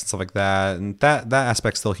mechs and stuff like that, and that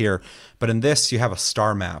aspect's still here. But in this, you have a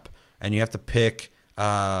star map, and you have to pick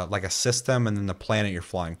like a system and then the planet you're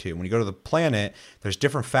flying to. When you go to the planet, there's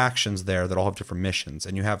different factions there that all have different missions,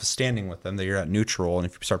 and you have a standing with them that you're at neutral. And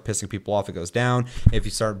if you start pissing people off, it goes down. If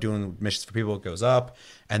you start doing missions for people, it goes up.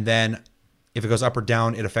 And then if it goes up or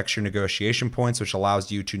down, it affects your negotiation points, which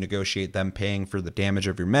allows you to negotiate them paying for the damage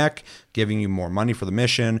of your mech, giving you more money for the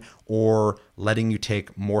mission, or letting you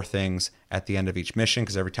take more things at the end of each mission,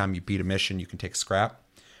 because every time you beat a mission, you can take scrap.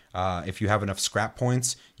 If you have enough scrap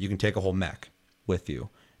points, you can take a whole mech with you.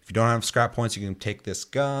 If you don't have scrap points, you can take this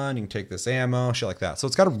gun, you can take this ammo, shit like that. So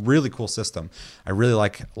it's got a really cool system. I really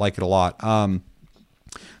like it a lot.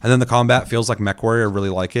 And then the combat feels like MechWarrior. I really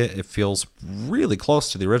like it. It feels really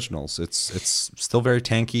close to the originals. It's still very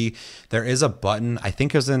tanky. There is a button, I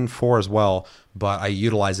think it was in 4 as well, but I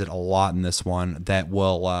utilize it a lot in this one, that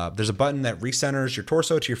will, there's a button that recenters your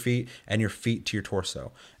torso to your feet and your feet to your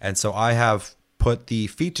torso. And so I have put the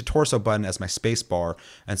feet to torso button as my space bar.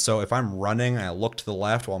 And so if I'm running and I look to the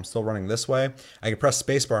left while I'm still running this way, I can press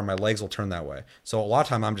space bar and my legs will turn that way. So a lot of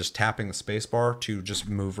time I'm just tapping the space bar to just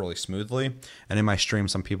move really smoothly. And in my stream,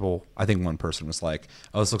 some people, I think one person was like,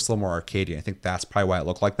 oh, this looks a little more arcadey. I think that's probably why it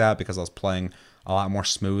looked like that, because I was playing a lot more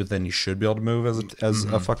smooth than you should be able to move as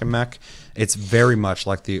a fucking mech. It's very much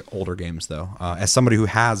like the older games though. As somebody who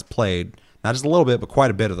has played not just a little bit, but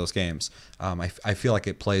quite a bit of those games. I feel like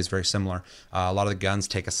it plays very similar. A lot of the guns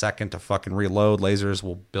take a second to fucking reload. Lasers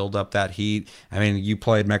will build up that heat. I mean, you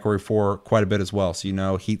played MechWarrior 4 quite a bit as well, so you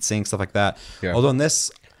know heat sinks, stuff like that. Yeah. Although in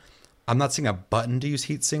this, I'm not seeing a button to use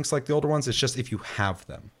heat sinks like the older ones. It's just if you have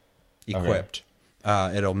them equipped,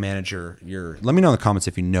 it'll manage your. Let me know in the comments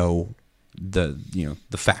if you know the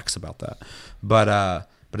facts about that. But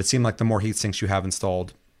it seemed like the more heat sinks you have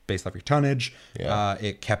installed based off your tonnage,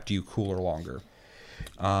 it kept you cooler longer.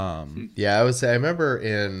 Yeah, I would say I remember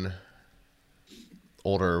in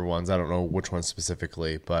older ones, I don't know which ones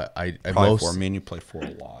specifically, but I Probably 4. You played 4 a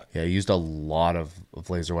lot. Yeah, I used a lot of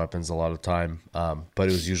laser weapons a lot of time, but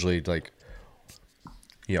it was usually like,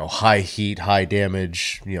 high heat, high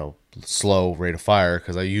damage, slow rate of fire,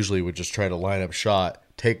 because I usually would just try to line up shot,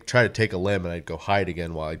 try to take a limb, and I'd go hide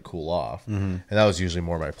again while I'd cool off. And that was usually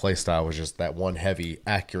more my play style, was just that one heavy,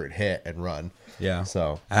 accurate hit and run. Yeah.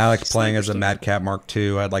 So I like playing as a Madcat Mark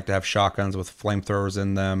II. I'd like to have shotguns with flamethrowers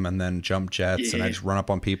in them and then jump jets, and I just run up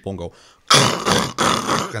on people and go,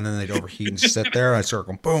 and then they'd overheat and sit there, and I start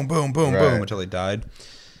going boom, boom, boom, boom until they died.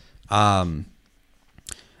 And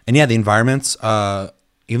yeah, the environments,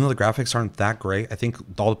 even though the graphics aren't that great, I think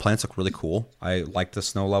all the plants look really cool. I like the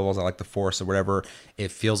snow levels. I like the forest or whatever. It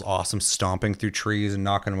feels awesome stomping through trees and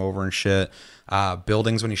knocking them over and shit.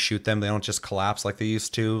 Buildings, when you shoot them, they don't just collapse like they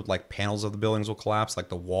used to. Like panels of the buildings will collapse. Like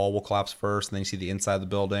the wall will collapse first, and then you see the inside of the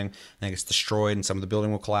building, and then it gets destroyed, and some of the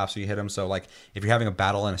building will collapse when you hit them. So like if you're having a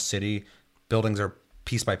battle in a city, buildings are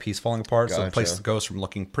piece by piece falling apart. So the place goes from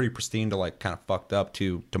looking pretty pristine to like kind of fucked up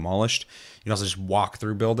to demolished. You can also just walk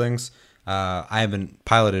through buildings. I haven't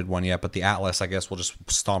piloted one yet, but the Atlas, I guess, will just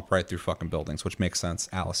stomp right through fucking buildings, which makes sense.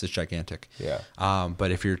 Atlas is gigantic. Yeah.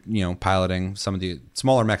 But if you're, piloting some of the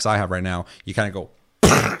smaller mechs I have right now, you kind of go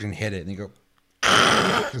and hit it, and you go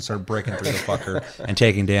and start breaking through the fucker and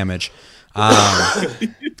taking damage.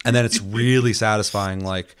 And then it's really satisfying.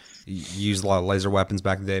 Like, you used a lot of laser weapons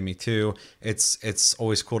back in the day, me too. It's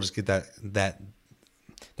always cool to just get that.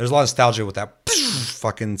 There's a lot of nostalgia with that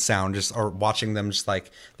fucking sound, or watching them just like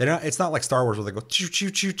it's not like Star Wars where they go choo choo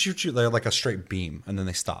choo choo choo. They're like a straight beam and then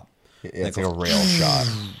they stop. It's like a rail shot.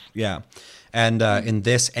 Yeah. And in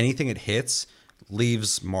this, anything it hits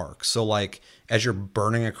leaves marks. So like as you're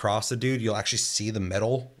burning across a dude, you'll actually see the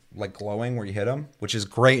metal like glowing where you hit them, which is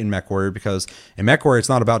great in MechWarrior, because in MechWarrior it's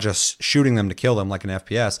not about just shooting them to kill them like an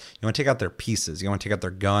FPS. You want to take out their pieces. You want to take out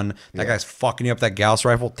their gun. That guy's fucking you up that Gauss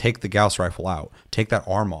rifle. Take the Gauss rifle out. Take that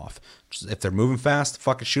arm off. Just, if they're moving fast,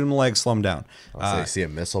 fucking shoot them in the legs, slow them down. See a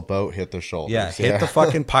missile boat hit their shoulders. Yeah, hit the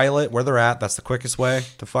fucking pilot where they're at. That's the quickest way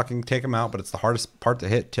to fucking take them out, but it's the hardest part to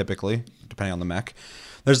hit typically, depending on the mech.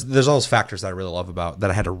 There's all those factors that I really love about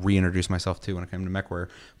that I had to reintroduce myself to when it came to MechWarrior.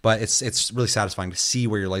 But it's really satisfying to see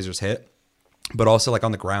where your lasers hit. But also like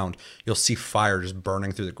on the ground, you'll see fire just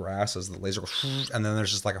burning through the grass as the laser goes, and then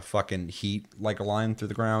there's just like a fucking heat like a line through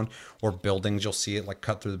the ground. Or buildings, you'll see it like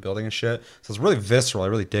cut through the building and shit. So it's really visceral. I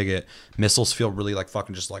really dig it. Missiles feel really like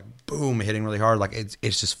fucking just like boom, hitting really hard. Like it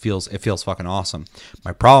just feels fucking awesome.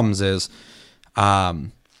 My problems is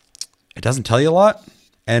it doesn't tell you a lot.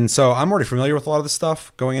 And so I'm already familiar with a lot of this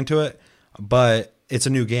stuff going into it, but it's a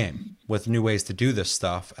new game with new ways to do this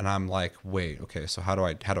stuff. And I'm like, wait, okay, so how do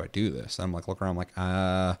I do this? And I'm like, look around,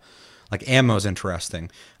 like ammo's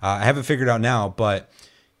interesting. I haven't figured out now, but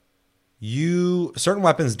certain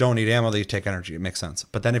weapons don't need ammo. They take energy. It makes sense.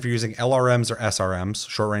 But then if you're using LRMs or SRMs,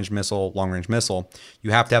 short range missile, long range missile,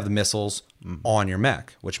 you have to have the missiles on your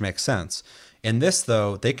mech, which makes sense. In this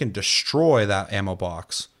though, they can destroy that ammo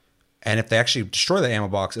box. And if they actually destroy the ammo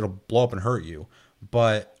box, it'll blow up and hurt you.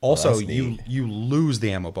 But also, you lose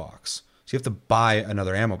the ammo box. So you have to buy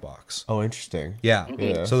another ammo box. Oh, interesting. Yeah.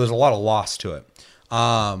 So there's a lot of loss to it.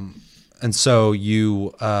 And so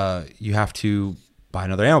you have to buy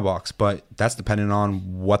another ammo box. But that's dependent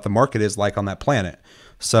on what the market is like on that planet.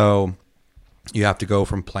 So you have to go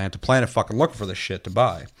from planet to planet fucking looking for this shit to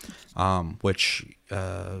buy. Which,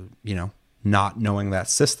 not knowing that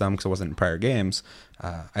system, because it wasn't in prior games,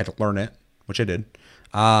 I had to learn it, which I did.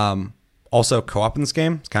 Also, co-op in this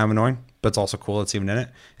game is kind of annoying, but it's also cool it's even in it.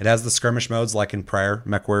 It has the skirmish modes like in prior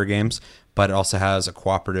MechWarrior games, but it also has a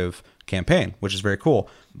cooperative campaign, which is very cool.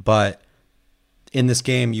 But in this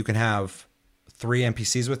game, you can have 3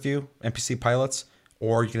 NPCs with you, NPC pilots,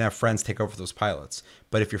 or you can have friends take over those pilots.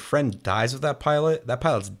 But if your friend dies with that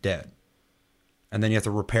pilot's dead. And then you have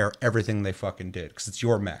to repair everything they fucking did, because it's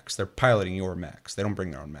your mechs. They're piloting your mechs. They don't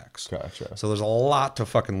bring their own mechs. Gotcha. So there's a lot to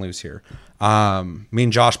fucking lose here. Me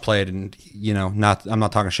and Josh played, and I'm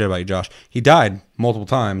not talking shit about you, Josh. He died multiple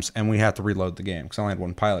times, and we had to reload the game because I only had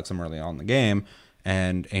one pilot some early on in the game,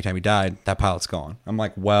 And anytime he died, that pilot's gone. I'm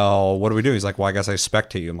like, well, what do we do? He's like, well, I guess I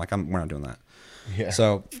spectate you. I'm like, we're not doing that. Yeah.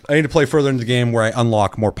 So I need to play further into the game where I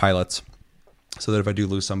unlock more pilots so that if I do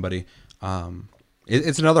lose somebody,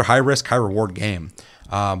 it's another high risk, high reward game.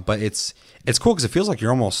 But it's cool because it feels like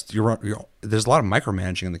you're there's a lot of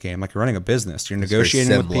micromanaging in the game. Like you're running a business. You're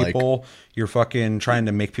negotiating with Sim-like. people. You're fucking trying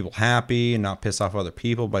to make people happy and not piss off other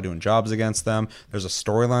people by doing jobs against them. There's a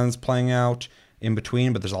storyline that's playing out in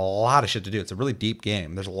between, but there's a lot of shit to do. It's a really deep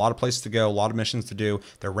game. There's a lot of places to go, a lot of missions to do.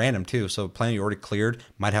 They're random too. So planet you already cleared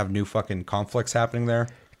might have new fucking conflicts happening there.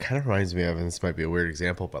 Kind of reminds me of, and this might be a weird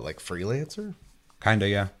example, but like Freelancer, Kinda,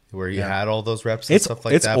 yeah. where you had all those reps and It's stuff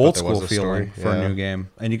like that. old but there was school a story. feeling for a new game,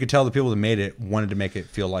 and you could tell the people that made it wanted to make it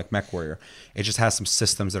feel like MechWarrior. It just has some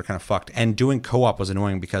systems that are kind of fucked, and doing co-op was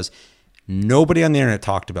annoying because nobody on the internet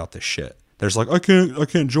talked about this shit. There's like, I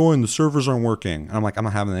can't join, the servers aren't working, and I'm like, I'm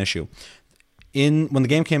not having an issue. When the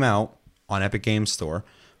game came out on Epic Games Store,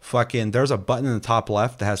 there's a button in the top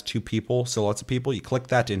left that has 2 people, silhouettes of people. You click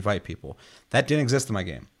that to invite people. That didn't exist in my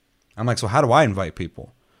game. I'm like, so how do I invite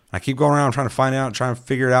people? I keep going around trying to find out, trying to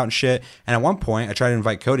figure it out and shit. And at one point, I tried to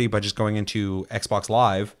invite Cody by just going into Xbox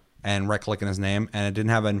Live and right-clicking his name, and it didn't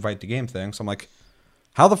have an invite to game thing. So I'm like,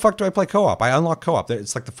 how the fuck do I play co-op? I unlock co-op.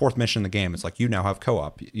 It's like the 4th mission in the game. It's like, you now have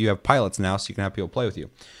co-op. You have pilots now, so you can have people play with you.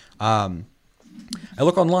 I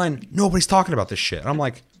look online, nobody's talking about this shit. And I'm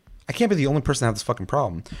like, I can't be the only person to have this fucking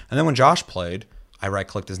problem. And then when Josh played, I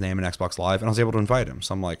right-clicked his name in Xbox Live, and I was able to invite him.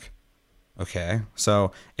 So I'm like, okay.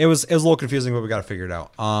 So it was a little confusing, but we got to figure it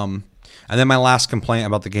out. And then my last complaint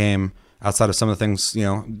about the game, outside of some of the things,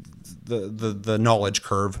 the knowledge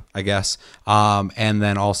curve, I guess, and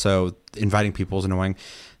then also inviting people is annoying.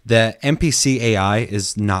 The NPC AI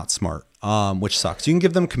is not smart, which sucks. You can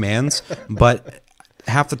give them commands, but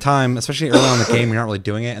half the time, especially early on in the game, you're not really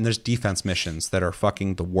doing it. And there's defense missions that are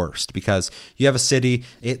fucking the worst because you have a city,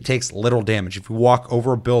 it takes little damage. If you walk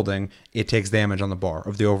over a building, it takes damage on the bar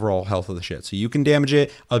of the overall health of the shit. So you can damage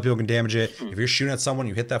it, other people can damage it. If you're shooting at someone,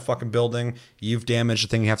 you hit that fucking building, you've damaged the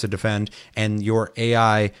thing you have to defend, and your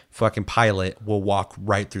AI fucking pilot will walk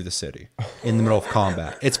right through the city in the middle of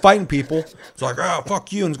combat. It's fighting people. It's like, oh,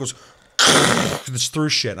 fuck you. And it goes, just through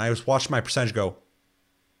shit. And I just watched my percentage go.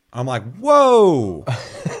 I'm like, whoa,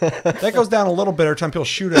 that goes down a little bit every time people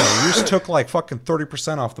shoot at you. You just took like fucking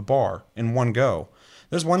 30% off the bar in one go.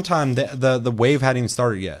 There's one time the wave hadn't even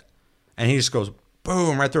started yet. And he just goes,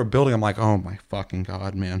 boom, right through a building. I'm like, oh my fucking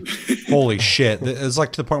God, man. Holy shit. It's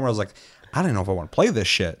like to the point where I was like, I don't know if I want to play this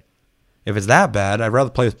shit. If it's that bad, I'd rather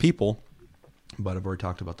play with people. But I've already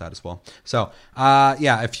talked about that as well. So,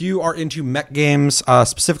 yeah, if you are into mech games,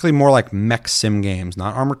 specifically more like mech sim games,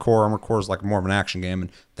 not Armored Core. Armored Core is like more of an action game,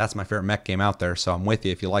 and that's my favorite mech game out there. So I'm with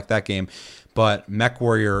you if you like that game. But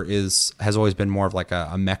MechWarrior has always been more of like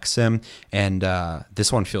a mech sim, and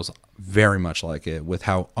this one feels very much like it with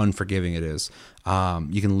how unforgiving it is.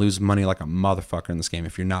 You can lose money like a motherfucker in this game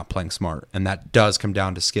if you're not playing smart, and that does come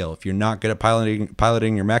down to skill. If you're not good at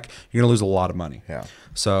piloting your mech, you're gonna lose a lot of money. Yeah.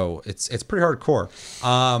 So it's pretty hardcore.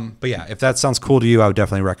 But yeah, if that sounds cool to you, I would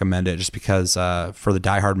definitely recommend it. Just because for the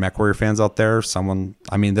diehard MechWarrior fans out there,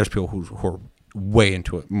 there's people who are way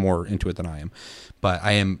into it, more into it than I am. But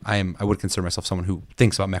I would consider myself someone who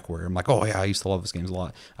thinks about MechWarrior. I'm like, oh yeah, I used to love this game a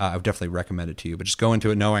lot. I would definitely recommend it to you. But just go into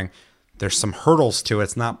it knowing there's some hurdles to it.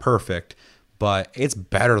 It's not perfect, but it's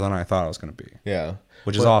better than I thought it was going to be. Yeah.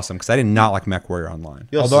 Which is awesome because I did not like MechWarrior Online.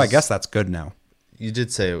 Although I guess that's good now. You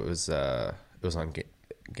did say it was on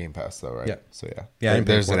Game Pass though, right? Yeah. So yeah. Yeah,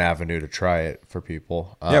 There's an avenue to try it for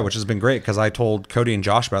people. Yeah, which has been great because I told Cody and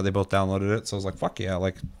Josh about it. They both downloaded it. So I was like, fuck yeah,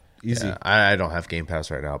 like easy. Yeah, I don't have Game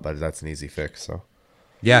Pass right now, but that's an easy fix. So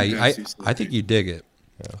yeah, I think you dig it.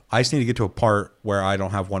 Yeah. I just need to get to a part where I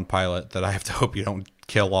don't have one pilot that I have to hope you don't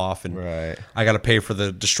kill off, and right. I got to pay for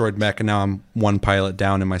the destroyed mech, and now I'm one pilot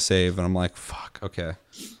down in my save, and I'm like, fuck, okay.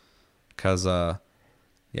 Because,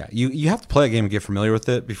 yeah, you have to play a game and get familiar with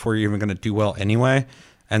it before you're even going to do well anyway.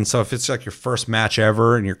 And so if it's like your first match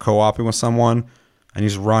ever and you're co-oping with someone and you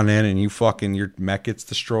just run in and your mech gets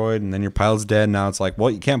destroyed and then your pilot's dead, now it's like, well,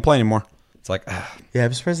 you can't play anymore. It's like, yeah,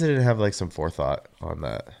 I'm surprised they didn't have like some forethought on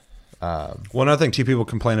that. Well, another thing too people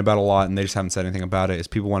complain about a lot, and they just haven't said anything about it, is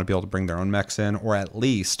people want to be able to bring their own mechs in, or at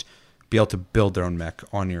least be able to build their own mech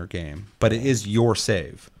on your game. But it is your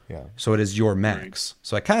save. Yeah. So it is your mechs.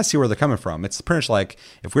 So I kind of see where they're coming from. It's pretty much like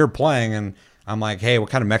if we were playing and I'm like, hey, what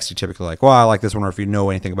kind of mechs do you typically like? Well, I like this one. Or if you know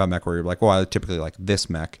anything about mech, where you're like, well, I typically like this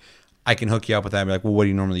mech. I can hook you up with that and be like, well, what do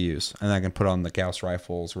you normally use? And I can put on the Gauss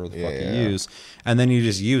rifles or the fuck you use. And then you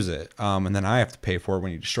just use it. And then I have to pay for it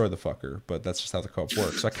when you destroy the fucker. But that's just how the co-op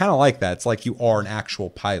works. So I kind of like that. It's like you are an actual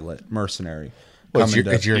pilot, mercenary. Well, come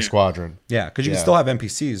into it's your Yeah. squadron. yeah, because you Yeah. can still have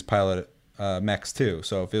NPCs pilot mechs too.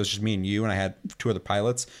 So if it was just me and you, and I had 2 other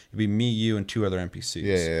pilots, it'd be me, you, and 2 other NPCs.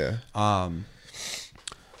 Yeah.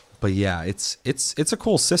 But yeah, it's a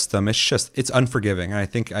cool system. It's just it's unforgiving, and I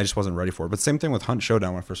think I just wasn't ready for it. But same thing with Hunt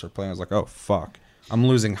Showdown when I first started playing. I was like, oh fuck, I'm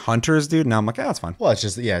losing hunters, dude. Now I'm like, that's fine. Well, it's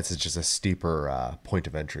just a steeper point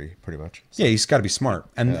of entry, pretty much. So, Yeah, you just got to be smart,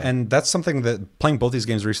 and that's something that playing both these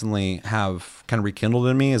games recently have kind of rekindled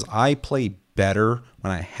in me. Is I play better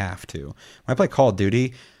when I have to. When I play Call of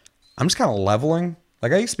Duty, I'm just kind of leveling.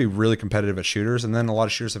 Like I used to be really competitive at shooters, and then a lot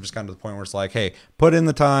of shooters have just gotten to the point where it's like, hey, put in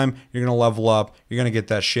the time, you're gonna level up, you're gonna get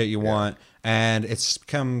that shit you want, and it's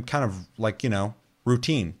become kind of like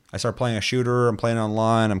routine. I start playing a shooter, I'm playing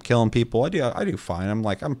online, I'm killing people. I do fine.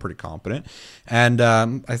 I'm pretty competent, and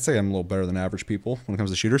I'd say I'm a little better than average people when it comes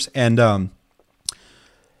to shooters. And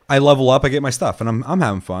I level up, I get my stuff, and I'm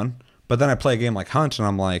having fun. But then I play a game like Hunt, and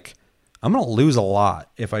I'm like, I'm going to lose a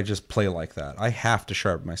lot if I just play like that. I have to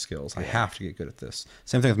sharpen my skills. I have to get good at this.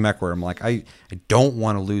 Same thing with mech, where I'm like, I don't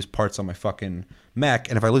want to lose parts on my fucking mech.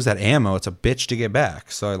 And if I lose that ammo, it's a bitch to get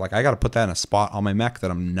back. So I got to put that in a spot on my mech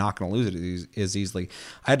that I'm not going to lose it as easily.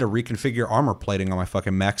 I had to reconfigure armor plating on my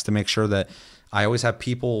fucking mechs to make sure that I always have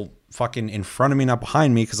people fucking in front of me, not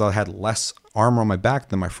behind me, because I had less armor on my back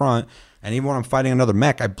than my front. And even when I'm fighting another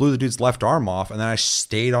mech, I blew the dude's left arm off, and then I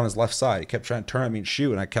stayed on his left side. He kept trying to turn at me and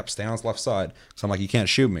shoot, and I kept staying on his left side. So I'm like, you can't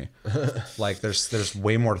shoot me. Like, there's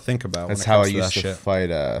way more to think about. that's when it how I comes to used that to shit.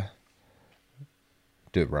 fight.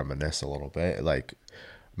 To reminisce a little bit, like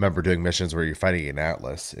remember doing missions where you're fighting an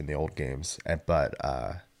Atlas in the old games, but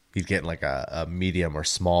you'd get like a medium or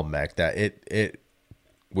small mech that it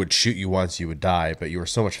would shoot you once, you would die, but you were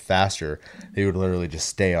so much faster that you would literally just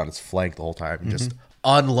stay on its flank the whole time and just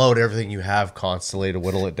unload everything you have constantly to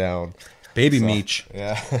whittle it down. Baby Meech.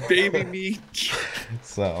 Yeah. Baby me.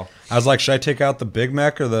 So I was like, should I take out the big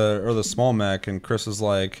mech or the small mech? And Chris was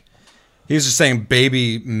like, he was just saying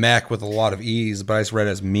baby mech with a lot of ease, but I just read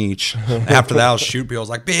it as Meech. After that, I was shooting people. I was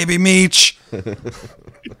like, baby Meech. And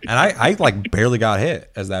I like barely got hit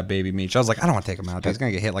as that baby Meech. I was like, I don't want to take him out. He's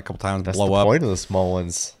going to get hit like a couple times, that's blow the up. point of the small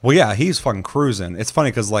ones. Well, yeah, he's fucking cruising. It's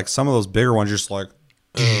funny because like some of those bigger ones, you're just like,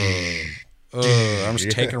 I'm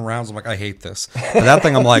just taking rounds. I'm like, I hate this. But that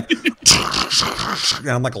thing, I'm like, and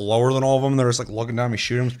I'm like lower than all of them. They're just like looking down at me,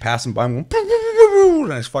 shooting them, passing by, I'm going,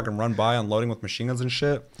 and I just fucking run by, unloading with machine guns and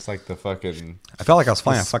shit. It's like the fucking I felt like I was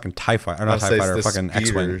flying a fucking TIE fighter, or not I'll TIE say fighter, a it's the fucking X-wing.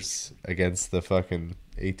 speeders against the fucking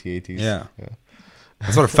AT-ATs. Yeah.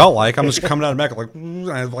 That's what it felt like. I'm just coming out of mech, like,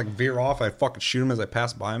 and I like veer off. I fucking shoot him as I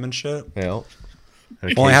pass by him and shit. Yeah.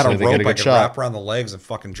 If only I had a Occasionally they rope, get I good could shot. wrap around the legs and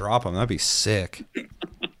fucking drop him. That'd be sick.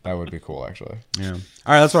 That would be cool, actually. Yeah.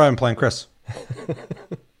 All right, that's what I've been playing, Chris.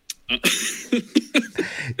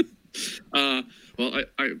 Well,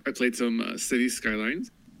 I played some City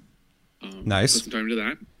Skylines. Nice. Put some time into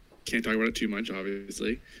that. Can't talk about it too much,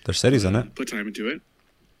 obviously. There's cities in it. Put time into it.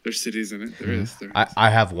 There's cities in it. There is. There is. I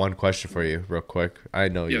have one question for you, real quick. I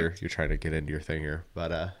know Yeah. you're trying to get into your thing here,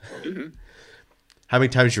 but how many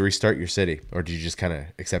times did you restart your city, or did you just kind of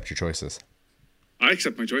accept your choices? I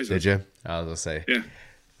accept my choices. Did you? I was gonna say, Yeah.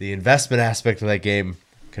 the investment aspect of that game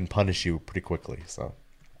can punish you pretty quickly. So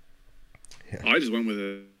I just went with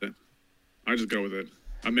it. I just go with it.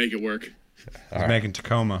 I make it work. He's making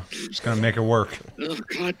Tacoma. Just gonna make it work. Oh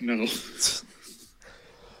God, no.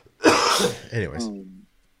 anyways,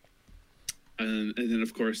 And then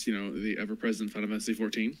of course, the ever-present Final Fantasy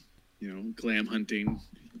 14. Glam hunting,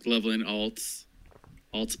 leveling alts,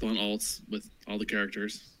 alts upon alts with all the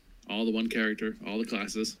characters, all the one character, all the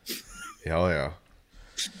classes. oh yeah.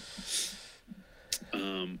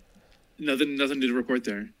 Nothing to report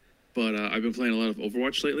there, but I've been playing a lot of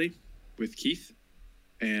Overwatch lately with Keith,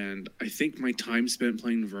 and I think my time spent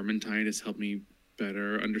playing Vermintide has helped me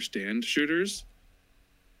better understand shooters.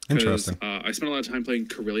 'Cause, Interesting. I spent a lot of time playing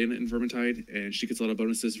Carillion in Vermintide, and she gets a lot of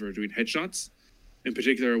bonuses for doing headshots. In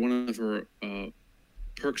particular, one of her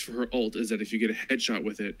perks for her ult is that if you get a headshot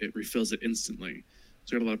with it, it refills it instantly.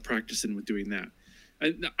 So I got a lot of practice in with doing that.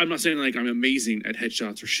 And I'm not saying like I'm amazing at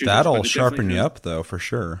headshots or shooters. but That'll it sharpen definitely you has- up, though, for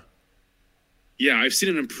sure. Yeah, I've seen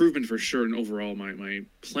an improvement for sure in overall my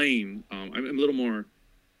playing. I'm a little more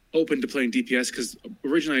open to playing DPS because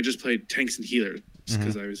originally I just played tanks and healers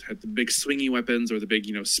because I had the big swingy weapons or the big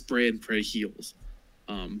spray and pray heals.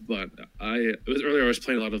 But I was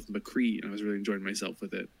playing a lot of McCree and I was really enjoying myself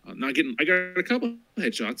with it. I got a couple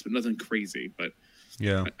headshots, but nothing crazy. But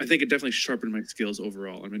Yeah, I think it definitely sharpened my skills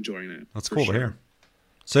overall. I'm enjoying it. that's for cool to sure. hear.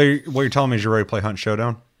 So what you're telling me is you're ready to play Hunt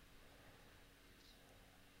Showdown?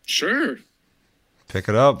 Sure. Pick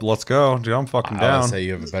it up. Let's go, dude. I'm fucking I would down. say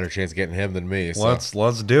you have a better chance of getting him than me. So.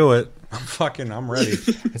 Let's do it. I'm ready.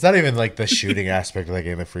 It's not even like the shooting aspect of that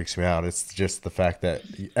game that freaks me out. It's just the fact that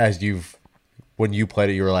when you played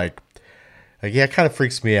it, you were like yeah, it kind of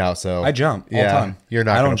freaks me out. So I jump all the time. You're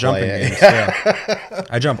not. I gonna don't jump play in it. games. Yeah.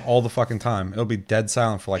 I jump all the fucking time. It'll be dead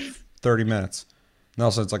silent for like 30 minutes. And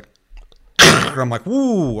also it's like, I'm like,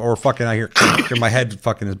 woo, or fucking I hear, and my head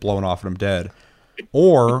fucking is blowing off and I'm dead.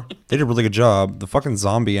 Or they did a really good job. The fucking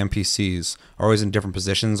zombie NPCs are always in different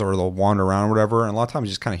positions, or they'll wander around or whatever. And a lot of times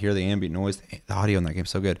you just kind of hear the ambient noise. The audio in that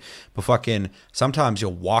game's so good. But fucking sometimes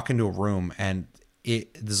you'll walk into a room and the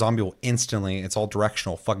zombie will instantly, it's all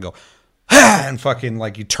directional, fucking go, and fucking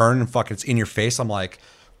like you turn and fucking it's in your face. I'm like,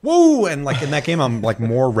 whoa. And like in that game, I'm like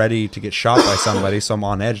more ready to get shot by somebody. So I'm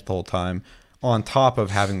on edge the whole time, on top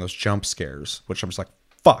of having those jump scares, which I'm just like,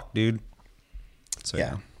 fuck, dude. So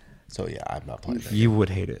yeah. So yeah, I'm not playing that. You would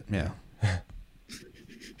hate it, yeah.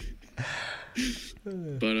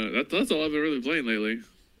 But that's all I've been really playing lately.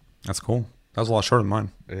 That's cool. That was a lot shorter than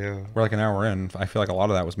mine. Yeah. We're like an hour in. I feel like a lot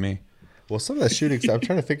of that was me. Well, some of the shooting stuff, I'm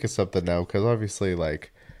trying to think of something now, because obviously,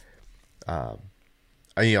 like, I'm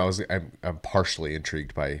partially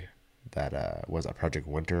intrigued by that. Was that Project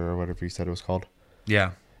Winter or whatever you said it was called?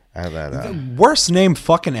 Yeah. And that. Worst name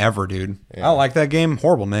fucking ever, dude. Yeah. I like that game.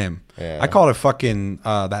 Horrible name. Yeah. I called it fucking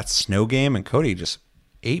that snow game, and Cody just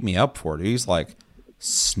ate me up for it. He's like,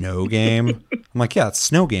 snow game? I'm like, yeah, it's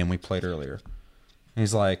snow game we played earlier. And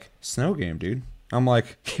he's like, snow game, dude. I'm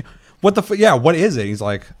like, what the yeah, what is it? He's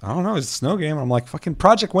like, I don't know, it's a snow game. I'm like, fucking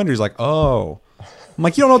Project Winter. He's like, oh. I'm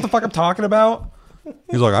like, you don't know what the fuck I'm talking about?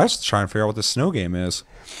 He's like, I was just trying to figure out what this snow game is.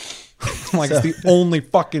 I'm like, it's the only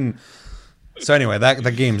fucking. So anyway, that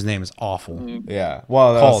game's name is awful. Yeah.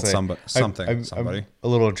 Well, Call it somebody. somebody. I'm a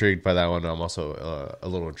little intrigued by that one. I'm also a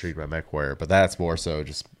little intrigued by MechWarrior, but that's more so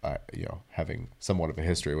just having somewhat of a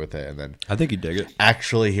history with it, and then I think you dig it.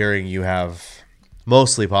 actually hearing you have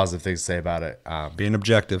mostly positive things to say about it. Being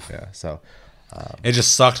objective. Yeah. So. It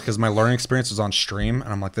just sucked because my learning experience was on stream,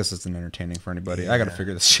 and I'm like, this isn't entertaining for anybody. I got to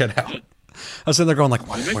figure this shit out. I was sitting there going like,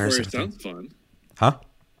 where is MechWarrior it? sounds fun. Huh?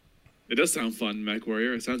 It does sound fun,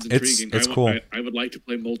 MechWarrior. It sounds intriguing. It's cool. I would like to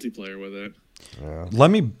play multiplayer with it. Yeah. Let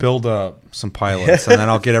me build up some pilots, and then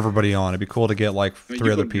I'll get everybody on. It'd be cool to get like You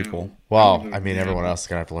 3 other would people. now. Well, I mean, everyone else is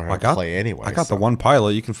gonna have to learn how I to got play anyway. I got the one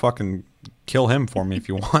pilot. You can fucking kill him for me if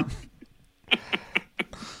you want.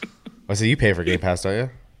 Oh, so you pay for Game Pass, don't you?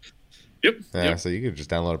 Yep. Yeah. Yep. So you could just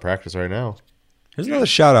download and practice right now. Here's another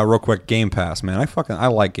shout out real quick. Game Pass, man. I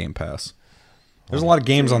like Game Pass. There's a lot of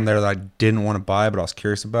games on there that I didn't want to buy, but I was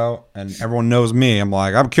curious about. And everyone knows me. I'm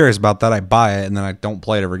like, I'm curious about that. I buy it, and then I don't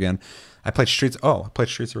play it ever again. I played Streets of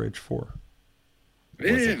Rage 4.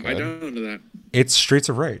 Yeah, it I good? downloaded that. It's Streets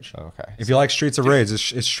of Rage. Okay. If you like Streets of Rage,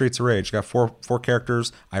 it's Streets of Rage. Got four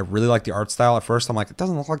characters. I really like the art style. At first, I'm like, it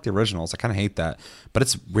doesn't look like the originals. I kind of hate that, but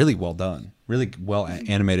it's really well done, really well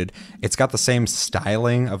animated. It's got the same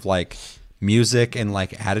styling of like music and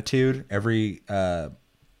like attitude. Every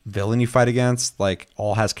villain you fight against like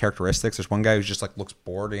all has characteristics. There's one guy who just like looks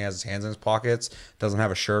bored and he has his hands in his pockets, doesn't have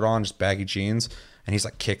a shirt on, just baggy jeans, and he's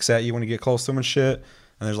like kicks at you when you get close to him and shit.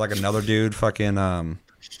 And there's like another dude fucking I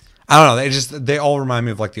don't know. They all remind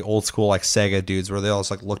me of like the old school like Sega dudes where they all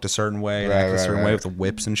just like looked a certain way and act a certain way with the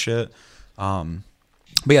whips and shit. But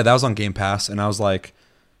yeah, that was on Game Pass, and I was like,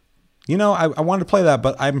 I wanted to play that,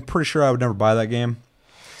 but I'm pretty sure I would never buy that game.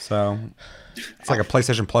 So it's like a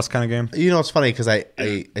PlayStation Plus kind of game. You know, it's funny because I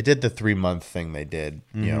did the 3-month thing they did.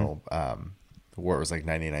 Where it was like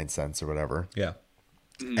 99 cents or whatever. Yeah.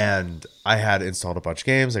 And I had installed a bunch of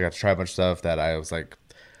games. I got to try a bunch of stuff that I was like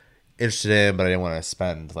interested in, but I didn't want to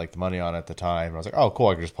spend like the money on at the time. And I was like, oh, cool,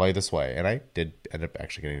 I can just play this way. And I did end up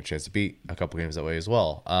actually getting a chance to beat a couple games that way as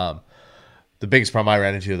well. The biggest problem I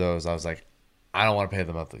ran into, though, is I was like, I don't want to pay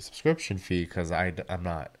the monthly subscription fee because I'm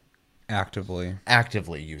not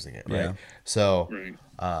Actively using it, right? Yeah. So,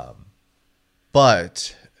 Right.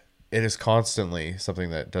 but it is constantly something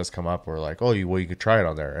that does come up where like, you could try it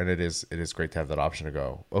on there. And it is great to have that option to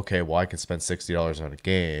go, okay, well, I can spend $60 on a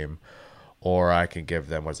game, or I can give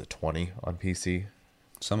them, was it 20 on PC?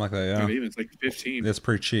 Something like that, yeah. Maybe it's like 15. It's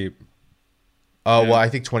pretty cheap. Oh, Yeah. well, I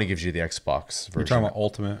think 20 gives you the Xbox version. You're talking about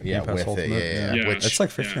Ultimate, Yeah, Game Pass with it, Ultimate. yeah. Yeah. Which, It's like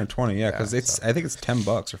 15 or 20, yeah, because I think it's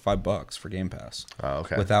 $10 or $5 for Game Pass. oh,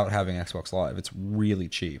 okay. Without having Xbox Live. It's really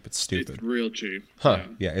cheap. It's stupid. It's real cheap. Huh.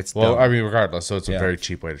 Yeah. Yeah, it's Well, dumb. I mean, regardless, so it's a Yeah. very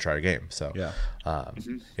cheap way to try a game. So, Yeah.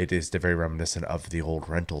 it is very reminiscent of the old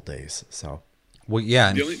rental days. So, Well, yeah,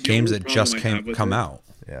 and The only games that problem just I have with come it- out.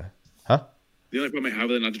 yeah. Huh? The only problem I have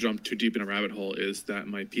with it, not to jump too deep in a rabbit hole, is that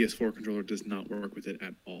my PS4 controller does not work with it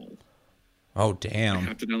at all. Oh I damn.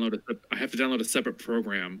 have to download a separate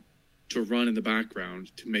program to run in the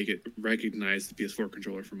background to make it recognize the PS4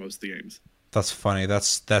 controller for most of the games. That's funny.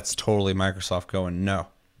 That's totally Microsoft going no.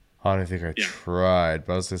 I don't think I Yeah. tried,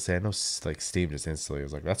 but I was gonna say I know like Steam just instantly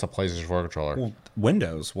was like that's a PlayStation 4 controller. Well,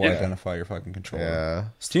 Windows will Yeah. identify your fucking controller. Yeah.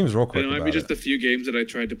 Steam's real quick There might about be just it. a few games that I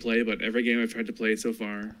tried to play, but every game I've tried to play so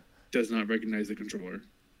far does not recognize the controller.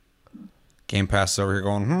 Game Pass is over here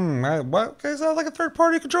going, what is that, like a third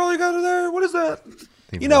party controller you got in there? What is that?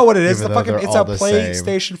 You know what it is? The Even though fucking they're it's a all the same.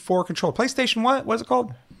 PlayStation 4 controller. PlayStation what? What is it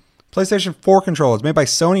called? PlayStation 4 controller. It's made by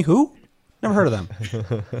Sony. Who? Never heard of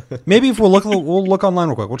them. Maybe if we'll look online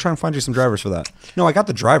real quick. We'll try and find you some drivers for that. No, I got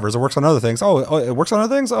the drivers. It works on other things. Oh, it works on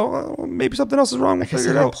other things. Oh, maybe something else is wrong. We'll I guess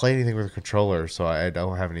figure I it don't out. play anything with a controller, so I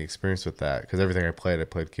don't have any experience with that. Because everything I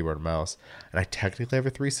played keyboard and mouse, and I technically have a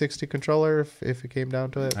 360 controller if it came down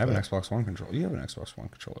to it. I have an but- Xbox One controller. You have an Xbox One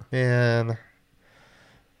controller. Man,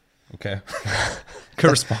 Okay.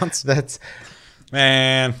 Good response. that's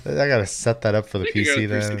Man. I gotta set that up for the I think you got PC a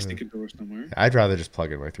 360 then. controller somewhere. I'd rather just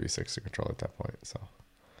plug in my 360 controller at that point. So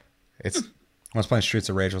it's When I was playing Streets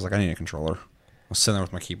of Rage, I was like, I need a controller. I was sitting there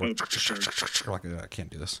with my keyboard. Oh, for sure. Like, I can't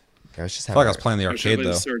do this. I was just I feel like I having was playing the I was trying arcade, to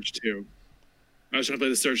play though. the Surge 2. I was trying to play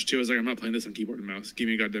the Surge 2. I was like, I'm not playing this on keyboard and mouse. Give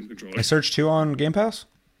me a goddamn controller. I Surge 2 on Game Pass?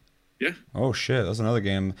 Yeah. Oh, shit. That was another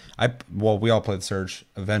game. Well, we all played Surge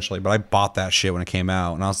eventually, but I bought that shit when it came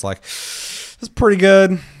out. And I was like, this is pretty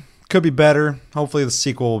good. Could be better. Hopefully the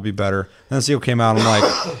sequel will be better. And the sequel came out. I'm like,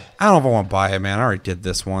 I don't know if I want to buy it, man. I already did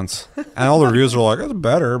this once. And all the reviews were like, it's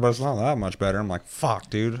better, but it's not that much better. I'm like, fuck,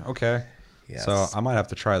 dude. Okay. Yes. So I might have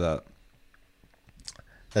to try that.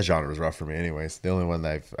 that genre was rough for me. Anyways, the only one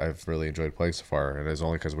that I've really enjoyed playing so far, and it's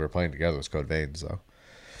only because we were playing together, was Code Vein. So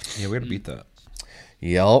Yeah, we got to beat that.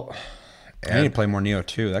 yep. I need to And, play more Neo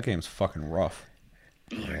 2. That game's fucking rough.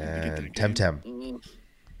 Oh, I need to get and that game. Temtem. Oh.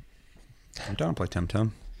 I'm down to play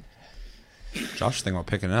Temtem. Josh was thinking about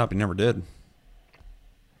picking it up. He never did.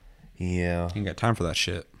 Yeah. He ain't got time for that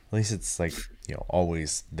shit. At least it's like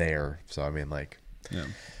always there. So I mean, like, Yeah.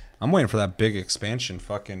 I'm waiting for that big expansion.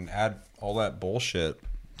 Fucking add all that bullshit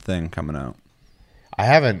thing coming out. I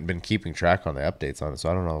haven't been keeping track on the updates on it, so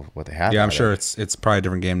I don't know what they have. Yeah, I'm added. sure it's probably a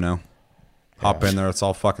different game now. Hop in there. It's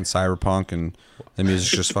all fucking cyberpunk, and the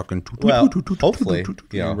music's just fucking. Well, hopefully,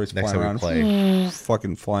 everybody's next flying time we around. play,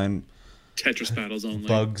 Fucking flying. Tetris battles only.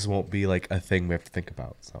 bugs won't be like a thing we have to think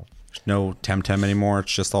about. So There's no Temtem anymore.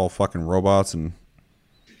 It's just all fucking robots and.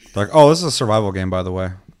 Like, oh, this is a survival game, by the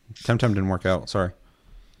way. Temtem didn't work out. Sorry.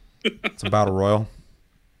 It's a battle royal.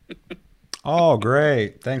 Oh,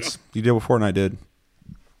 great! Thanks. You did what Fortnite did.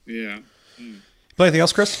 Yeah. Play anything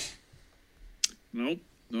else, Chris? No,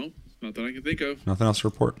 not that I can think of. Nothing else to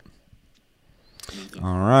report.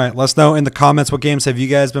 All right. Let us know in the comments what games have you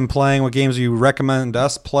guys been playing, what games you recommend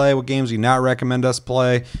us play, what games you not recommend us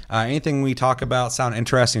play. Anything we talk about sound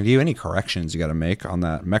interesting to you? Any corrections you got to make on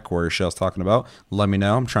that Mech Warrior show I was talking about? Let me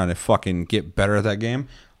know. I'm trying to fucking get better at that game.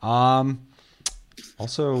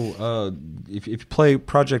 Also, if you play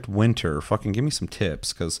Project Winter, fucking give me some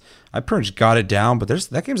tips because I pretty much got it down, but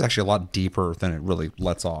that game's actually a lot deeper than it really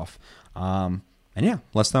lets off. And yeah,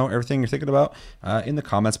 let us know everything you're thinking about in the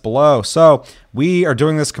comments below. So we are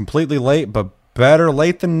doing this completely late, but better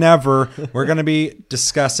late than never. We're going to be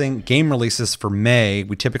discussing game releases for May.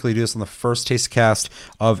 We typically do this on the first Tastecast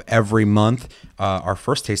of every month. Our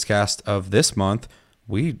first Tastecast of this month,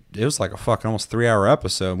 it was like a fucking almost 3-hour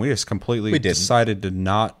episode. And we just completely decided to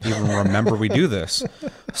not even remember we do this.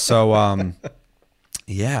 So,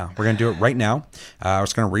 yeah, we're going to do it right now. We're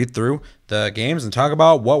just going to read through the games and talk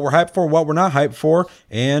about what we're hyped for, what we're not hyped for.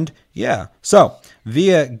 And yeah, so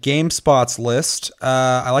via GameSpot's list,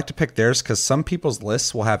 I like to pick theirs because some people's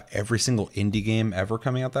lists will have every single indie game ever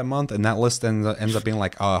coming out that month. And that list ends up being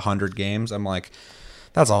like 100 games. I'm like,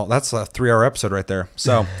 that's all. That's a 3-hour episode right there.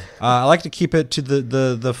 So I like to keep it to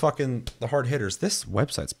the fucking the hard hitters. This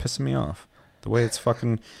website's pissing me off. The way it's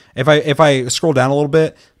fucking. If I scroll down a little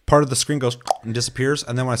bit, part of the screen goes and disappears,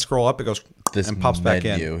 and then when I scroll up, it goes this and pops back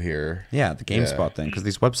in. menu here. Yeah, the GameSpot Yeah. thing, because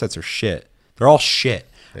these websites are shit. They're all shit.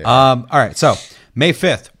 All right, so May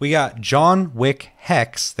 5th, we got John Wick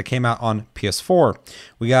Hex that came out on PS4.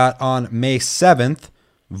 We got on May 7th,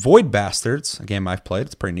 Void Bastards, a game I've played.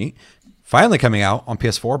 It's pretty neat. Finally coming out on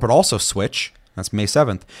PS4, but also Switch. That's May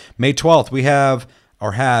 7th. May 12th, we had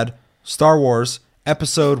Star Wars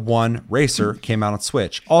Episode 1 Racer came out on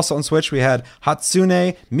Switch. Also on Switch, we had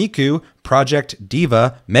Hatsune Miku Project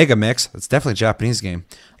Diva Megamix. That's definitely a Japanese game.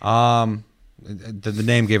 The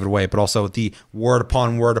name gave it away, but also the word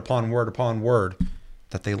upon word upon word upon word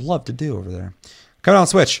that they love to do over there. Coming out on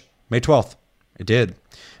Switch, May 12th. It did.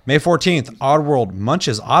 May 14th, Oddworld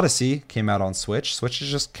Munch's Odyssey came out on Switch. Switch is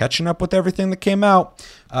just catching up with everything that came out.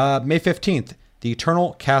 May 15th, The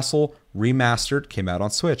Eternal Castle Remastered came out on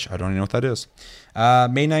Switch. I don't even know what that is.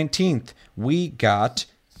 May 19th, we got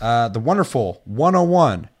The Wonderful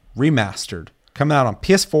 101 Remastered coming out on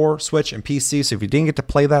PS4, Switch, and PC. So if you didn't get to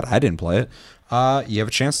play that, I didn't play it. You have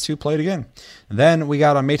a chance to play it again. Then we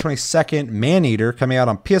got on May 22nd, Maneater coming out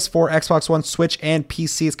on PS4, Xbox One, Switch, and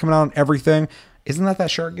PC. It's coming out on everything. Isn't that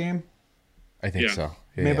shark game? I think so.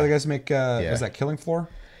 Yeah, Maybe the guys make, was that Killing Floor?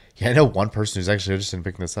 Yeah, I know one person who's actually interested in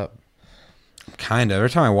picking this up. Kind of. Every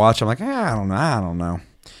time I watch, I'm like, I don't know.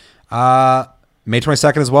 May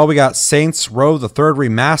 22nd as well, we got Saints Row the Third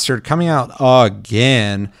Remastered coming out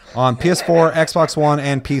again on PS4, Xbox One,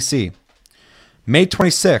 and PC. May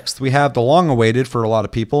 26th, we have the long-awaited for a lot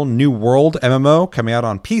of people, New World MMO coming out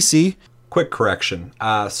on PC. Quick correction.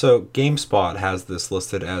 So GameSpot has this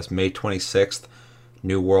listed as May 26th,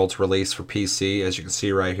 New World's release for PC, as you can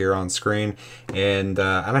see right here on screen. And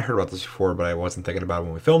I heard about this before, but I wasn't thinking about it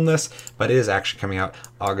when we filmed this. But it is actually coming out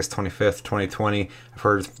August 25th, 2020. I've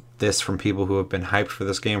heard this from people who have been hyped for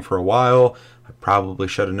this game for a while. I probably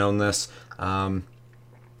should have known this.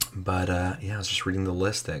 But I was just reading the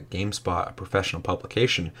list that GameSpot, a professional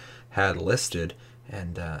publication, had listed.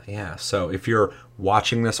 And so if you're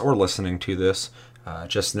watching this or listening to this,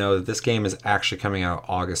 just know that this game is actually coming out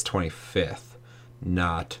August 25th,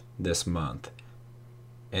 not this month.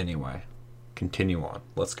 Anyway, continue on.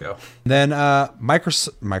 Let's go. Then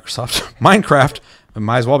Microsoft Minecraft, it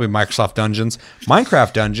might as well be Microsoft Dungeons.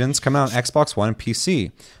 Minecraft Dungeons coming out on Xbox One and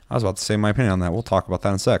PC. I was about to say my opinion on that. We'll talk about that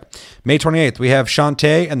in a sec. May 28th, we have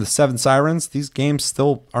Shantae and the Seven Sirens. These games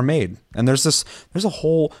still are made. And there's a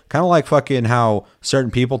whole, kind of like fucking how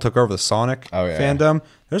certain people took over the Sonic fandom.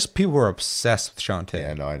 There's people who are obsessed with Shantae.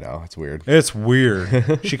 Yeah, no, I know. It's weird. It's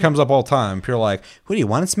weird. She comes up all the time. People are like, who do you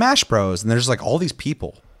want in Smash Bros? And there's like all these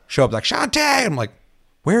people show up like, Shantae! I'm like,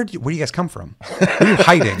 where do you guys come from? Where are you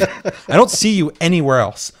hiding? I don't see you anywhere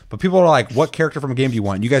else. But people are like, what character from a game do you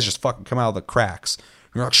want? And you guys just fucking come out of the cracks.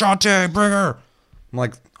 You're like, Shantae, bring her. I'm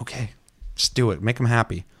like, okay, just do it. Make them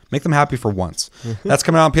happy. Make them happy for once. That's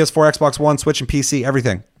coming out on PS4, Xbox One, Switch, and PC.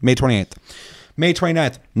 Everything. May 28th. May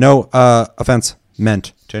 29th. No offense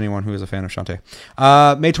meant to anyone who is a fan of Shantae.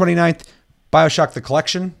 May 29th. Bioshock the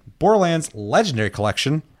Collection. Borderlands Legendary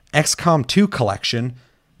Collection. XCOM 2 Collection.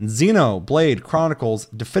 Xenoblade Chronicles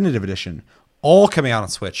Definitive Edition. All coming out on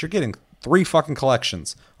Switch. You're getting 3 fucking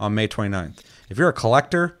collections on May 29th. If you're a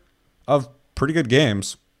collector of pretty good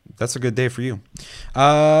games, that's a good day for you.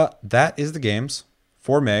 That is the games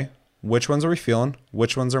for May. Which ones are we feeling?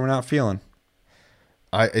 Which ones are we not feeling?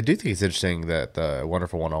 I do think it's interesting that the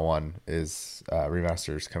Wonderful 101 is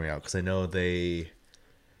remasters coming out, because I know they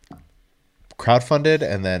crowdfunded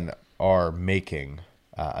and then are making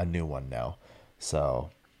a new one now.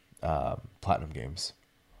 So Platinum Games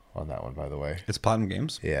on that one, by the way. It's Platinum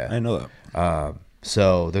Games? Yeah. I didn't know that.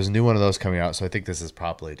 So there's a new one of those coming out. So I think this is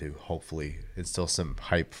probably to hopefully instill some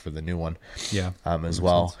hype for the new one. Yeah. As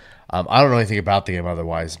well. I don't know anything about the game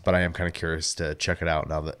otherwise, but I am kind of curious to check it out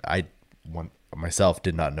now that I myself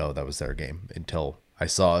did not know that was their game until I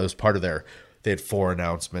saw it was part of their. They had 4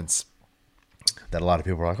 announcements that a lot of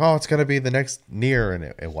people were like, "Oh, it's going to be the next Nier," and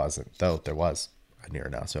it wasn't. Though there was a Nier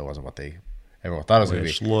announcement, it wasn't what everyone thought it was going to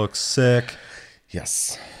be. Which looks sick.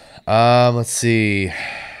 Yes. Let's see.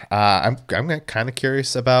 I'm kind of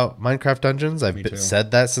curious about Minecraft Dungeons. I've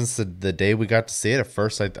said that since the day we got to see it. At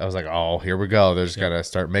first, I was like, "Oh, here we go. They're just gonna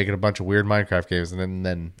start making a bunch of weird Minecraft games." And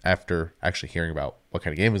then after actually hearing about what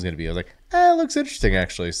kind of game it was going to be, I was like, "It looks interesting,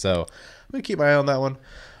 actually." So I'm gonna keep my eye on that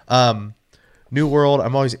one. New World.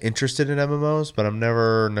 I'm always interested in MMOs, but I'm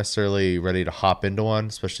never necessarily ready to hop into one,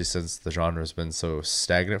 especially since the genre has been so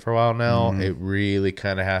stagnant for a while now. It really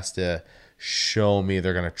kind of has to show me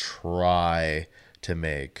they're gonna try to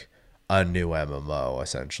make a new MMO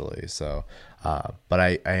essentially. So, but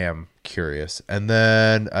I am curious. And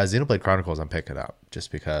then Xenoblade Chronicles I'm picking up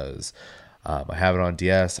just because I have it on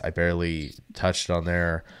DS. I barely touched it on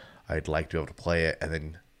there. I'd like to be able to play it, and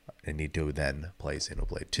then I need to then play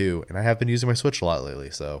Xenoblade 2. And I have been using my Switch a lot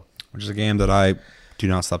lately. So, which is a game that I do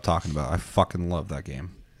not stop talking about. I fucking love that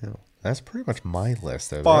game. That's pretty much my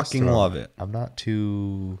list there. Fucking love it. I'm not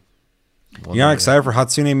too... You're not excited for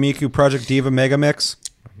Hatsune Miku Project Diva Mega Mix?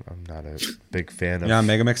 I'm not a big fan of... You're not a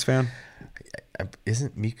Mega Mix fan?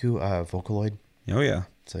 Isn't Miku a Vocaloid? Oh, yeah.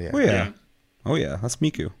 So, yeah. Oh, yeah. Oh, yeah. That's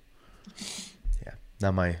Miku. Yeah.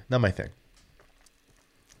 Not my thing.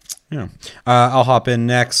 Yeah. I'll hop in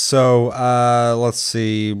next. So let's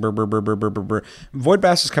see. Void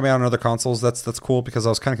Bash is coming out on other consoles. That's cool because I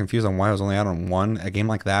was kind of confused on why it was only out on one. A game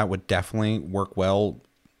like that would definitely work well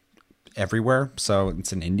everywhere. So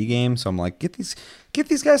it's an indie game. So I'm like, get these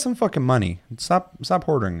guys some fucking money. Stop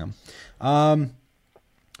hoarding them.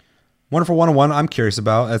 Wonderful 101. I'm curious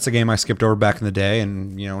about. That's a game I skipped over back in the day,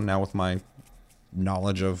 and now with my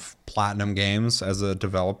knowledge of Platinum Games as a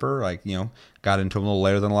developer, got into them a little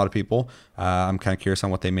later than a lot of people. I'm kind of curious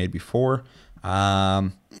on what they made before.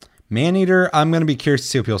 Maneater, I'm going to be curious to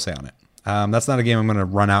see what people say on it. That's not a game I'm going to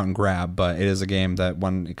run out and grab, but it is a game that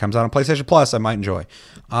when it comes out on PlayStation Plus, I might enjoy.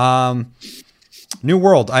 New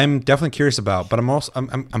World, I'm definitely curious about, but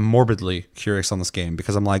I'm morbidly curious on this game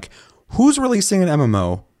because I'm like, who's releasing an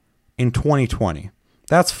MMO in 2020?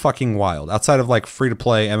 That's fucking wild. Outside of like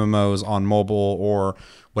free-to-play MMOs on mobile or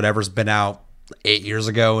whatever's been out 8 years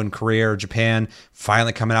ago in Korea or Japan,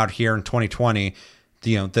 finally coming out here in 2020.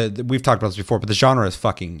 We've talked about this before, but the genre is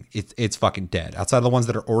it's fucking dead. Outside of the ones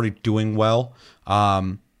that are already doing well,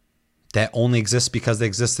 that only exist because they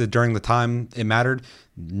existed during the time it mattered.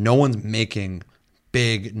 No one's making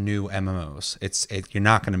big new MMOs. You're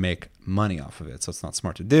not going to make money off of it, so it's not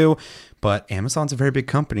smart to do. But Amazon's a very big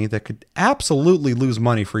company that could absolutely lose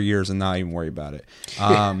money for years and not even worry about it.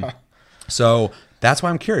 So that's why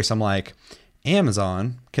I'm curious. I'm like,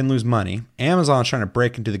 Amazon can lose money. Amazon's trying to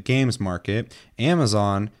break into the games market.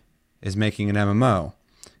 Amazon is making an MMO.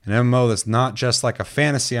 An MMO that's not just like a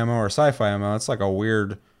fantasy MMO or a sci-fi MMO. It's like a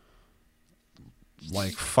weird,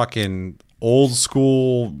 like fucking old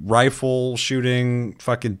school rifle shooting,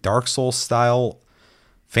 fucking Dark Souls style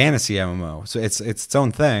fantasy MMO. So it's its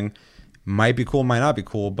own thing. Might be cool, might not be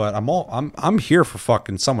cool, but I'm here for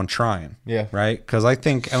fucking someone trying. Yeah. Right? Because I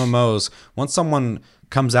think MMOs, once someone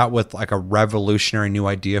comes out with like a revolutionary new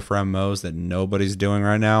idea for MMOs that nobody's doing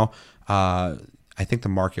right now, I think the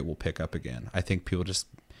market will pick up again. I think people just,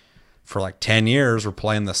 for like 10 years, were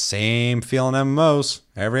playing the same feeling MMOs.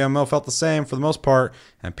 Every MMO felt the same for the most part.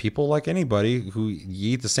 And people, like anybody who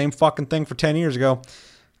you eat the same fucking thing for 10 years ago,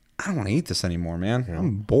 I don't want to eat this anymore, man. Yeah.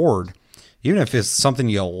 I'm bored. Even if it's something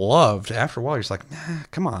you loved, after a while, you're just like, nah,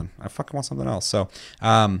 come on. I fucking want something else. So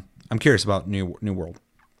I'm curious about New World.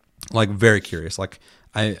 Like, very curious. Like,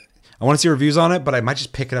 I want to see reviews on it, but I might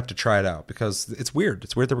just pick it up to try it out because it's weird.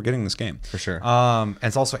 It's weird that we're getting this game. For sure. And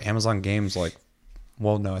it's also Amazon Games, like,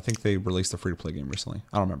 well, no, I think they released a free-to-play game recently.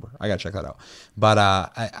 I don't remember. I got to check that out. But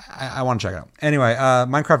I want to check it out. Anyway,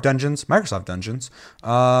 Minecraft Dungeons, Microsoft Dungeons.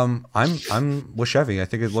 I'm with Chevy. I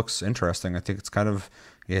think it looks interesting. I think it's kind of,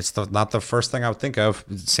 not the first thing I would think of.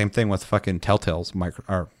 Same thing with fucking Telltale's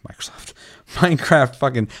Microsoft. Minecraft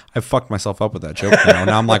fucking, I fucked myself up with that joke now.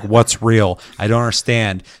 Now I'm like, what's real? I don't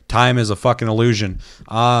understand. Time is a fucking illusion.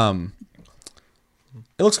 It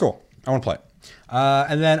looks cool. I want to play it.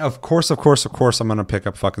 And then, of course, I'm going to pick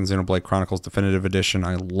up fucking Xenoblade Chronicles Definitive Edition.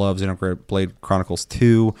 I love Xenoblade Chronicles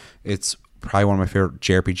 2. It's probably one of my favorite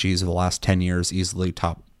JRPGs of the last 10 years, easily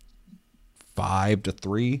top 5 to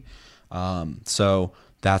 3. So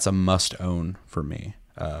that's a must-own for me.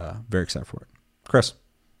 Very excited for it. Chris?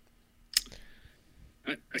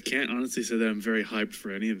 I can't honestly say that I'm very hyped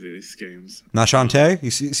for any of these games. Not Shantae?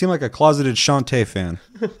 You seem like a closeted Shantae fan.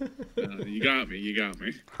 You got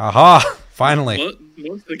me. Haha! Finally.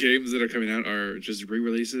 Most of the games that are coming out are just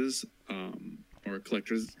re-releases or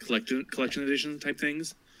collection edition type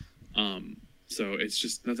things. So it's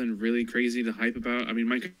just nothing really crazy to hype about. I mean,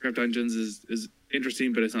 Minecraft Dungeons is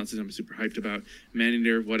interesting, but it's not something I'm super hyped about.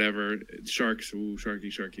 Maneater, whatever. Sharks, ooh,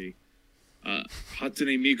 sharky.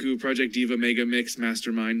 Hatsune Miku, Project Diva, Mega Mix,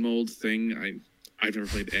 Mastermind Mold thing. I've never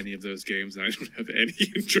played any of those games, and I don't have any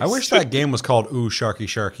interest. I wish that game was called Ooh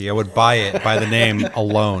Sharky. I would buy it by the name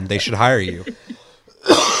alone. They should hire you.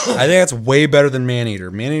 I think that's way better than Maneater.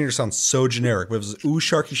 Maneater sounds so generic. But if it was Ooh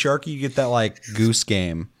Sharky, you get that like Goose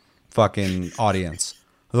Game fucking audience.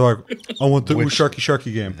 They're like, I want the Ooh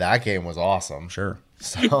Sharky game. That game was awesome. Sure.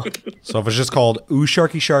 So if it's just called Ooh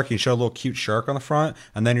Sharky and show a little cute shark on the front,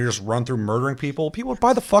 and then you just run through murdering people would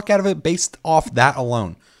buy the fuck out of it based off that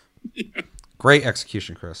alone. Yeah. Great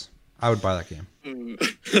execution, Chris. I would buy that game.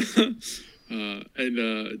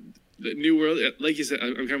 The New World, like you said,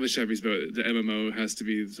 I'm kind of with Chevy's boat. The MMO has to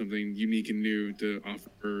be something unique and new to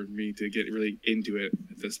offer me to get really into it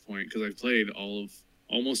at this point, because I've played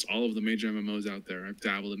almost all of the major MMOs out there. I've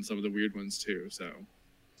dabbled in some of the weird ones too, so.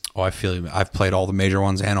 Oh, I feel you. I've played all the major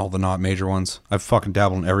ones and all the not major ones. I've fucking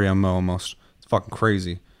dabbled in every MMO almost. It's fucking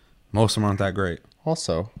crazy. Most of them aren't that great.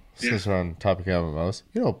 Also, since we're on topic of MMOs,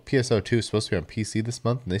 PSO2 is supposed to be on PC this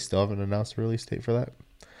month, and they still haven't announced a release date for that.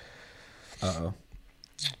 Uh-oh.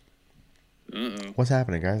 Uh-oh. What's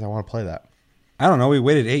happening, guys? I want to play that. I don't know. We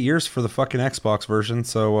waited 8 years for the fucking Xbox version,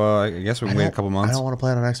 so I guess we can wait a couple I months. don't want to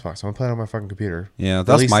play it on Xbox. I want to play it on my fucking computer. Yeah,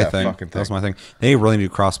 that's Release my that thing. fucking That's my thing. They really need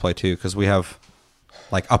crossplay too, because we have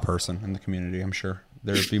like a person in the community. I'm sure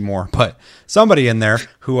there'd be more, but somebody in there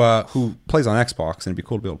who plays on Xbox, and it'd be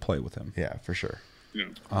cool to be able to play with him. Yeah, for sure.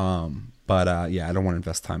 Yeah. But yeah, I don't want to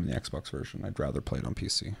invest time in the Xbox version. I'd rather play it on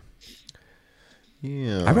PC.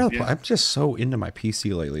 Yeah. I'd rather play, I'm just so into my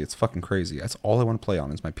PC lately. It's fucking crazy. That's all I want to play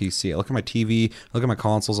on is my PC. I look at my TV, look at my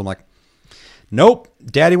consoles. I'm like, nope,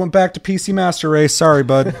 Daddy went back to PC Master Race. Sorry,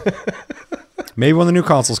 bud. Maybe when the new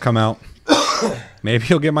consoles come out, maybe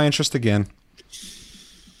he'll get my interest again.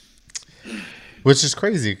 Which is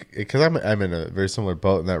crazy because I'm in a very similar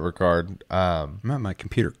boat in that regard. I'm at my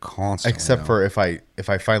computer constantly. Except now. for if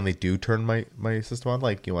I finally do turn my system on,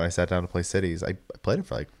 like when I sat down to play Cities, I played it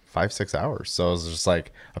for like 5-6 hours. So I was just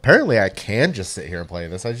like, apparently I can just sit here and play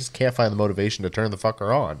this. I just can't find the motivation to turn the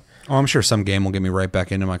fucker on. Oh, I'm sure some game will get me right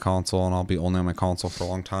back into my console, and I'll be only on my console for a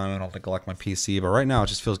long time, and I'll neglect my PC. But right now, it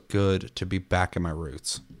just feels good to be back in my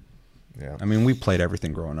roots. Yeah. I mean, we played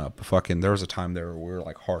everything growing up. But fucking, there was a time there where we were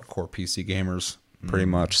like hardcore PC gamers, pretty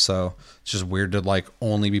much. So it's just weird to like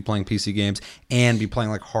only be playing PC games and be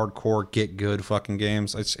playing like hardcore, get good fucking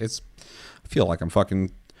games. I feel like I'm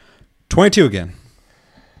fucking 22 again.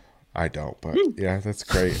 I don't, but yeah, that's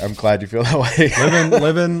great. I'm glad you feel that way.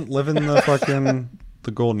 living the fucking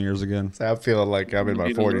the golden years again. I'm feeling like I'm in my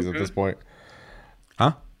Vida 40s Loca? at this point.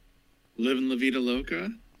 Huh? Living La Vida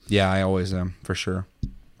Loca. Yeah, I always am, for sure.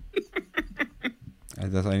 I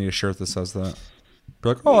need a shirt that says that. Be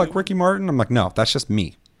like, oh, like Ricky Martin? I'm like, no, that's just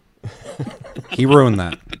me. He ruined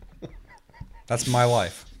that. That's my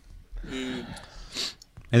life. Anything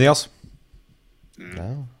else?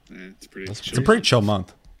 No. It's pretty. It's a pretty chill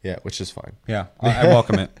month. Yeah, which is fine. Yeah, I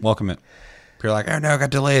welcome it. Welcome it. You're like, oh no, I got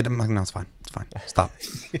delayed. I'm like, no, it's fine. It's fine. Stop.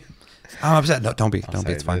 I'm upset. No, don't be. Don't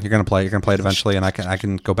be. It's fine. You're gonna play. You're gonna play it eventually, and I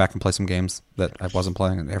can go back and play some games that I wasn't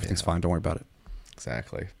playing, and everything's fine. Don't worry about it.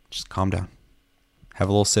 Exactly. Just calm down. Have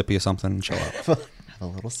a little sippy of something and chill out. Have a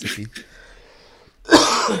little sippy.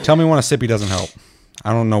 Tell me when a sippy doesn't help.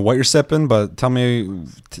 I don't know what you're sipping, but tell me,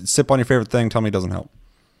 sip on your favorite thing. Tell me it doesn't help.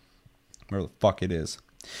 Whatever the fuck it is.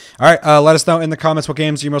 All right, let us know in the comments what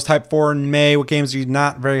games you're most hyped for in May. What games are you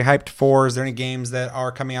not very hyped for? Is there any games that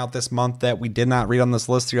are coming out this month that we did not read on this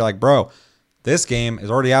list? You're like, bro, this game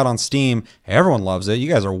is already out on Steam. Everyone loves it. You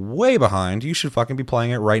guys are way behind. You should fucking be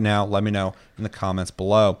playing it right now. Let me know in the comments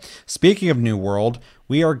below. Speaking of New World,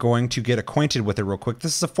 we are going to get acquainted with it real quick.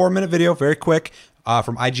 This is a 4-minute video, very quick,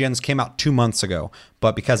 from IGN's, came out 2 months ago.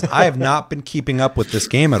 But because I have not been keeping up with this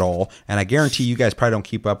game at all, and I guarantee you guys probably don't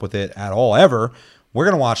keep up with it at all ever, we're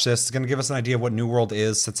going to watch this. It's going to give us an idea of what New World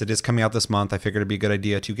is. Since it is coming out this month, I figured it'd be a good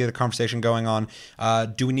idea to get a conversation going on.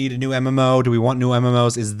 Do we need a new MMO? Do we want new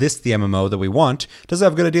MMOs? Is this the MMO that we want? Does it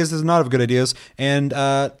have good ideas? Does it not have good ideas? And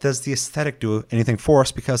does the aesthetic do anything for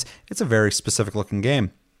us? Because it's a very specific looking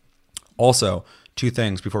game. Also, 2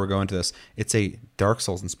 things before we go into this. It's a Dark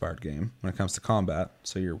Souls inspired game when it comes to combat.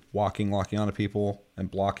 So you're walking, locking onto people, and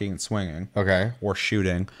blocking and swinging. Okay. Or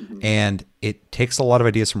shooting. And it takes a lot of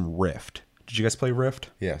ideas from Rift. Did you guys play Rift?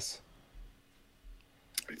 Yes.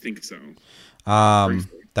 I think so.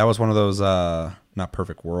 That was one of those not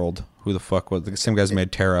Perfect World. Who the fuck was the same guys who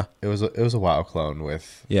made Terra? It was a WoW clone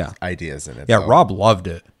with ideas in it. Yeah, though. Rob loved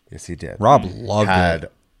it. Yes, he did. Rob loved Had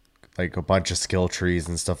it. like a bunch of skill trees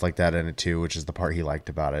and stuff like that in it too, which is the part he liked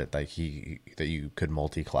about it. Like that you could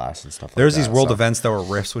multi-class and stuff. There's like that. these world events that were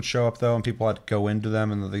rifts would show up though, and people had to go into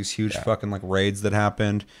them, and these huge fucking like raids that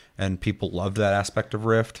happened, and people loved that aspect of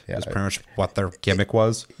Rift. It was pretty much what their gimmick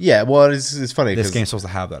was. Yeah, well, it's funny. This game's supposed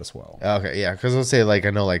to have that as well. Okay, yeah, because I'll say like I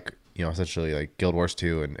know like essentially like Guild Wars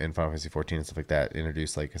 2 and Final Fantasy 14 and stuff like that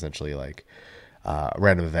introduced like essentially like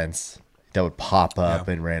random events that would pop up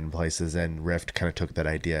in random places, and Rift kind of took that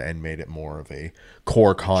idea and made it more of a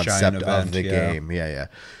core concept event, of the game. Yeah.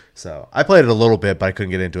 So I played it a little bit, but I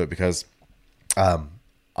couldn't get into it because,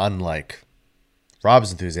 unlike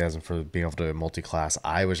Rob's enthusiasm for being able to multi-class,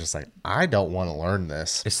 I was just like, I don't want to learn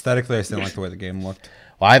this. Aesthetically, I just didn't like the way the game looked.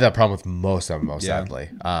 Well, I had that problem with most MMOs, sadly.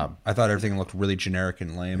 I thought everything looked really generic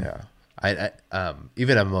and lame. Yeah. I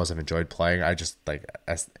even MMOs I've enjoyed playing. I just like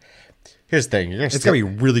here's the thing. It's gonna be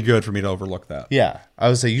really good for me to overlook that. Yeah, I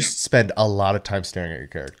would say you spend a lot of time staring at your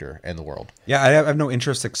character and the world. Yeah, I have no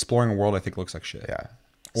interest exploring a world I think looks like shit. Yeah,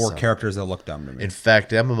 Or characters that look dumb to me. in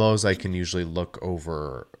fact, MMOs I can usually look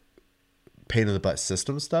over pain in the butt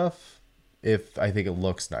system stuff if I think it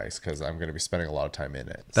looks nice because I'm going to be spending a lot of time in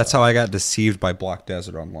it. That's how I got deceived by Black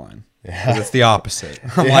Desert Online. Yeah. It's the opposite.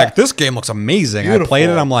 I'm like, this game looks amazing. Beautiful. I played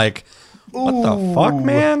it. I'm like, What the fuck,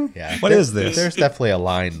 man? Yeah. What is this? There's definitely a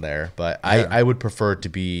line there, but I would prefer it to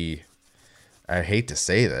be. I hate to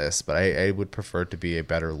say this, but I would prefer it to be a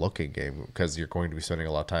better looking game because you're going to be spending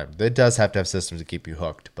a lot of time. It does have to have systems to keep you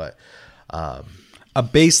hooked, but a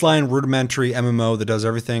baseline rudimentary MMO that does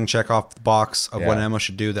everything, check off the box of what an MMO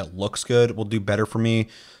should do that looks good will do better for me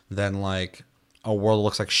than like a world that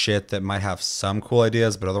looks like shit that might have some cool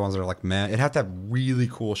ideas, but other ones are like, man, it have to have really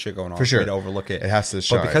cool shit going on for sure to overlook it. It has to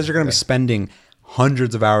shine. But because you're going to be spending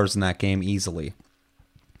hundreds of hours in that game easily.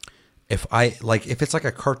 If it's like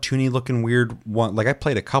a cartoony looking weird one, like I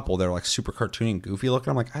played a couple that are like super cartoony and goofy looking.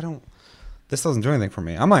 I'm like, this doesn't do anything for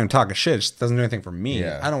me. I'm not even talking shit. It just doesn't do anything for me.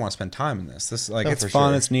 Yeah. I don't want to spend time in this. This like it's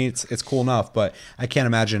fun, it's neat, it's cool enough, but I can't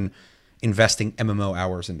imagine investing MMO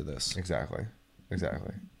hours into this. Exactly.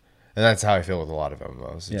 And that's how I feel with a lot of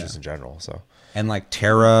MMOs, just in general. So. And like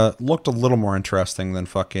Terra looked a little more interesting than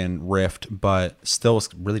fucking Rift, but still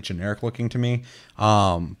was really generic looking to me.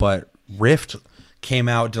 But Rift came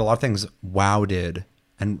out, did a lot of things WoW did,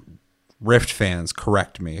 and Rift fans,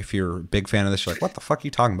 correct me if you're a big fan of this. You're like, what the fuck are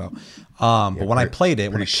you talking about? But when I played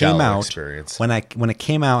it, when it came out, when it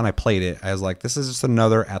came out and I played it, I was like, this is just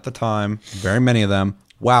another, at the time, very many of them,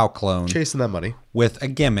 WoW clone, chasing that money with a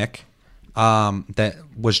gimmick that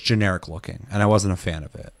was generic looking, and I wasn't a fan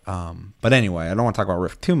of it. But anyway, I don't want to talk about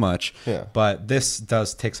Rift too much. Yeah. But this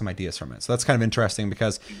does take some ideas from it, so that's kind of interesting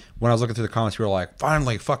because when I was looking through the comments, we were like,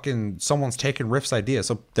 finally, fucking someone's taking Rift's idea.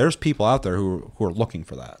 So there's people out there who are looking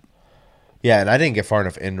for that. Yeah, and I didn't get far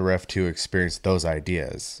enough into Rift to experience those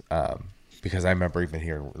ideas because I remember even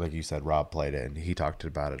hearing, like you said, Rob played it and he talked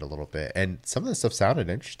about it a little bit, and some of the stuff sounded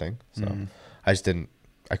interesting. So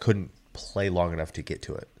I couldn't play long enough to get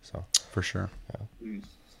to it. So for sure. Yeah. You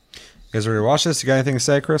guys ready to watch this? You got anything to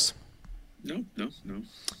say, Chris? No.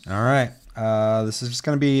 All right. This is just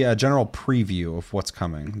going to be a general preview of what's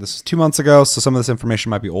coming. This is 2 months ago, so some of this information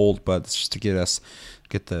might be old, but it's just to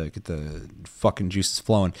get the fucking juices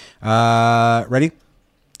flowing. Ready?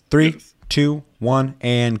 3, 2, 1,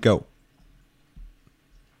 and go.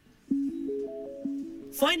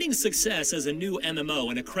 Finding success as a new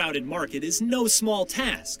MMO in a crowded market is no small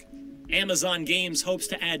task. Amazon Games hopes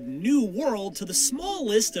to add New World to the small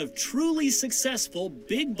list of truly successful,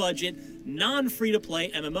 big-budget,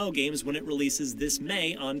 non-free-to-play MMO games when it releases this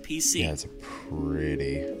May on PC. Yeah, it's a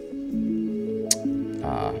pretty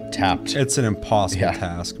tapped. It's an impossible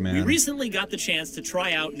task, man. We recently got the chance to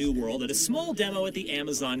try out New World at a small demo at the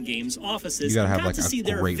Amazon Games offices and got to see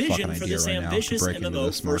their vision for this ambitious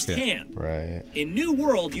MMO firsthand. Right. In New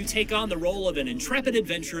World, you take on the role of an intrepid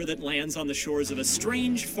adventurer that lands on the shores of a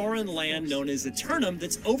strange foreign land known as Eternum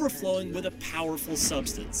that's overflowing with a powerful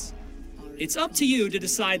substance. It's up to you to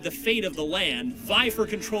decide the fate of the land, vie for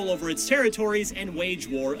control over its territories, and wage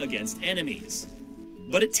war against enemies.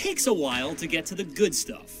 But it takes a while to get to the good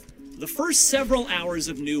stuff. The first several hours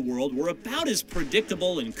of New World were about as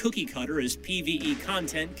predictable and cookie-cutter as PvE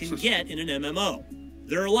content can get in an MMO.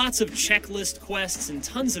 There are lots of checklist quests and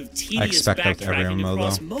tons of tedious backtracking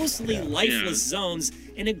across mostly lifeless zones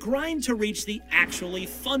and a grind to reach the actually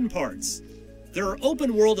fun parts. There are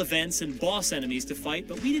open-world events and boss enemies to fight,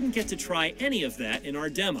 but we didn't get to try any of that in our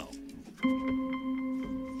demo.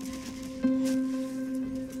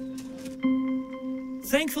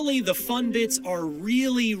 Thankfully, the fun bits are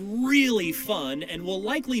really, really fun and will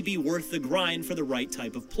likely be worth the grind for the right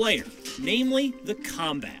type of player, namely the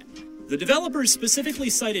combat. The developers specifically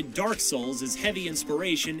cited Dark Souls as heavy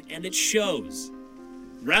inspiration, and it shows.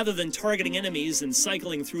 Rather than targeting enemies and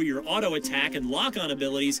cycling through your auto attack and lock-on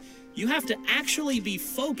abilities, you have to actually be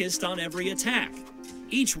focused on every attack.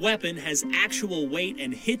 Each weapon has actual weight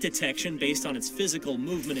and hit detection based on its physical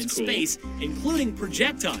movement in space, including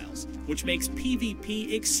projectiles, which makes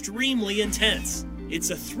PvP extremely intense. It's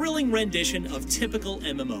a thrilling rendition of typical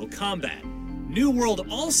MMO combat. New World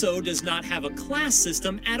also does not have a class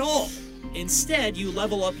system at all. Instead, you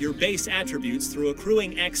level up your base attributes through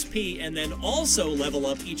accruing XP and then also level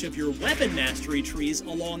up each of your weapon mastery trees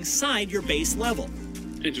alongside your base level.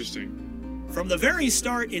 Interesting. From the very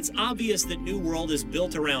start, it's obvious that New World is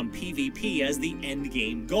built around PvP as the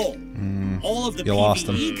endgame goal. All of the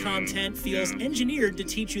PvE content feels engineered to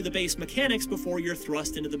teach you the base mechanics before you're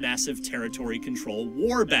thrust into the massive territory control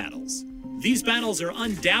war battles. These battles are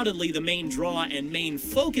undoubtedly the main draw and main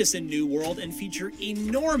focus in New World and feature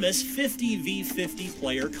enormous 50v50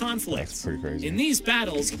 player conflicts. That's pretty crazy. In these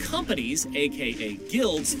battles, companies, aka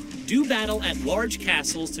guilds, do battle at large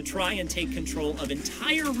castles to try and take control of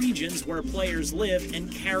entire regions where players live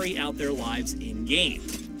and carry out their lives in-game.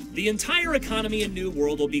 The entire economy in New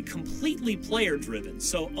World will be completely player-driven,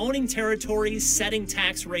 so owning territories, setting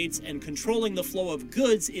tax rates, and controlling the flow of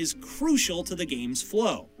goods is crucial to the game's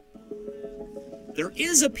flow. There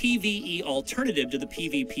is a PvE alternative to the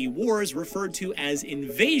PvP wars referred to as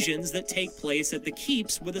invasions that take place at the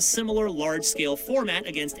keeps with a similar large-scale format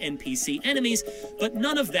against NPC enemies, but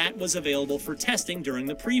none of that was available for testing during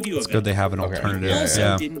the preview It's event. good they have an alternative. We also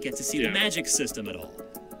Yeah. didn't get to see the magic system at all.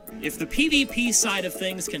 If the PvP side of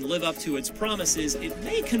things can live up to its promises, it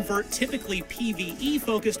may convert typically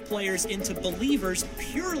PvE-focused players into believers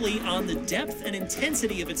purely on the depth and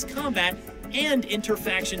intensity of its combat and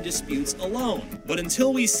interfaction disputes alone. But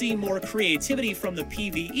until we see more creativity from the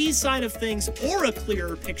PvE side of things or a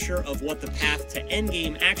clearer picture of what the path to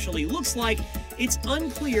endgame actually looks like, it's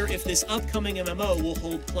unclear if this upcoming MMO will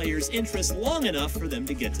hold players' interest long enough for them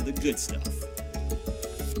to get to the good stuff.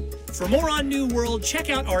 For more on New World, check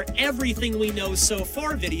out our Everything We Know So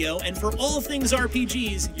Far video, and for all things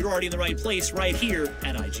RPGs, you're already in the right place right here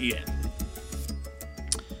at IGN.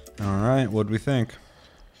 All right, what do we think?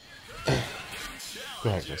 Go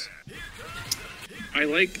ahead, Chris. I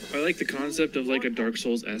like the concept of like a Dark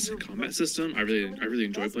Souls-esque combat system. I really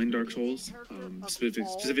enjoy playing Dark Souls,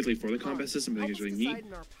 specifically for the combat system. I think it's really neat.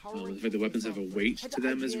 The fact the weapons have a weight to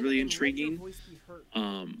them is really intriguing.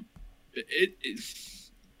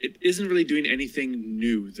 It isn't really doing anything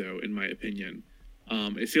new though, in my opinion.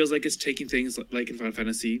 It feels like it's taking things like in Final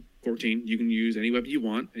Fantasy 14, you can use any weapon you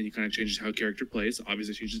want, and you kind of changes how a character plays.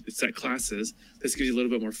 Obviously, it changes its set classes. This gives you a little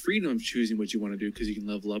bit more freedom of choosing what you want to do because you can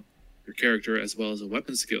level up your character as well as the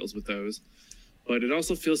weapon skills with those. But it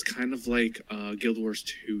also feels kind of like Guild Wars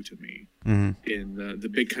 2 to me, in the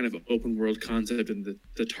big kind of open world concept and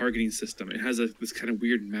the targeting system. It has this kind of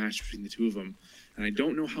weird match between the two of them, and I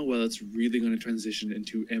don't know how well it's really going to transition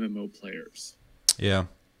into MMO players. Yeah.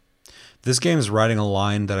 This game is riding a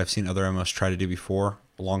line that I've seen other MMOs try to do before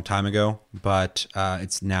a long time ago, but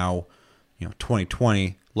it's now,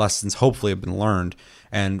 2020. Lessons hopefully have been learned,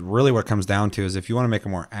 and really what it comes down to is if you want to make a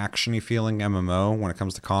more actiony feeling MMO when it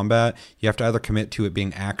comes to combat, you have to either commit to it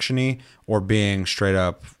being actiony or being straight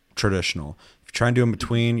up traditional. If you try and do in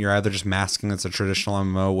between, you're either just masking it's a traditional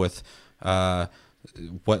MMO with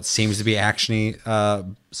what seems to be actiony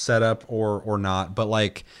setup or not, but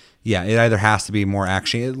like. Yeah, it either has to be more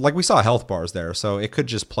action. Like we saw health bars there, so it could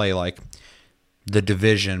just play like the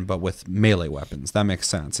Division, but with melee weapons. That makes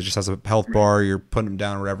sense. It just has a health bar, you're putting them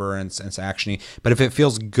down or whatever, and it's actiony. But if it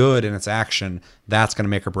feels good in its action, that's going to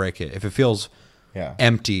make or break it. If it feels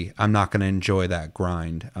empty, I'm not going to enjoy that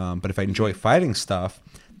grind. But if I enjoy fighting stuff,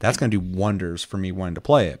 that's going to do wonders for me wanting to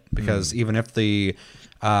play it. Because even if the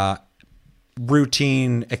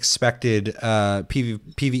routine expected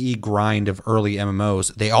PvE grind of early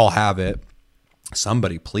MMOs, they all have it.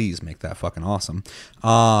 Somebody please make that fucking awesome.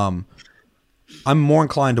 I'm more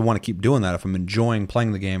inclined to want to keep doing that if I'm enjoying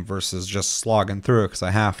playing the game versus just slogging through it because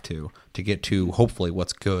I have to get to hopefully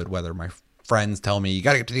what's good, whether my friends tell me you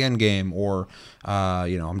got to get to the end game or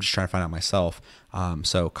I'm just trying to find out myself.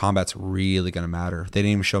 So combat's really going to matter. They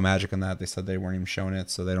didn't even show magic in that. They said they weren't even showing it,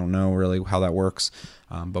 so they don't know really how that works.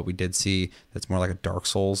 But we did see that's more like a Dark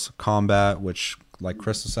Souls combat, which, like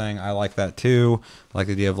Chris was saying, I like that too. I like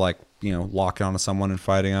the idea of locking onto someone and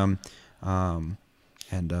fighting them,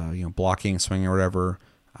 and blocking, swinging, or whatever.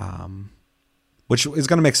 Which is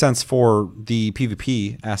going to make sense for the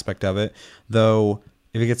PvP aspect of it, though.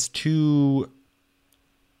 If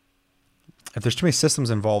there's too many systems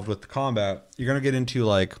involved with the combat, you're going to get into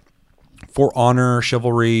like For Honor,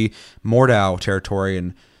 Chivalry, Mordhau territory,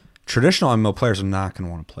 and traditional MMO players are not going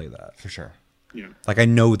to want to play that. For sure. Yeah. Like, I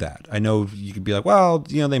know that. I know you could be like, well,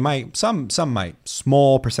 they might, some might,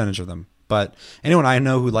 small percentage of them. But anyone I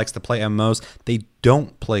know who likes to play MMOs, they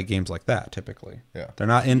don't play games like that typically. Yeah. They're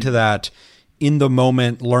not into that in the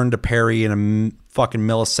moment, learn to parry in a fucking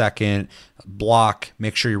millisecond, block,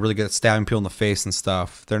 make sure you're really good at stabbing people in the face and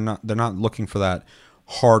stuff. They're not looking for that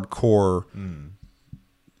hardcore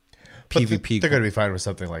PvP. They're going to be fine with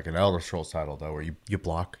something like an Elder Scrolls title though, where you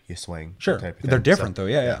block, you swing. Sure, type of they're thing. different though.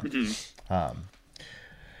 Yeah.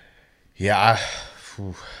 I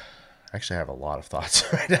actually have a lot of thoughts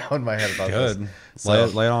right now in my head about this. Good. So,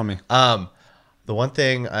 Lay it on me. the one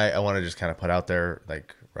thing I want to just kind of put out there,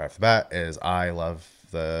 like right off the bat, is I love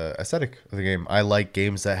the aesthetic of the game. I like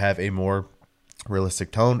games that have a more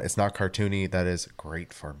realistic tone. It's not cartoony. That is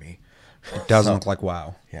great for me. It doesn't look like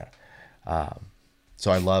WoW. Yeah.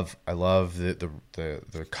 So I love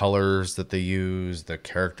the colors that they use, the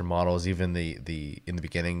character models, even the in the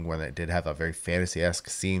beginning when it did have a very fantasy-esque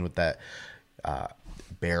scene with that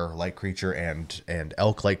bear-like creature and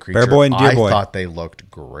elk-like creature. Bear boy and deer boy. I thought they looked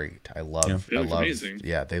great. They looked amazing.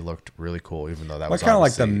 Yeah, they looked really cool, even though that I was kind of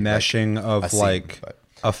like the obviously, meshing of a scene, like but-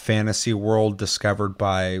 a fantasy world discovered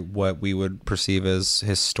by what we would perceive as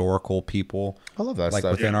historical people. I love that like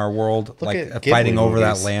stuff. within Yeah. our world, Look like at Ghibli fighting over that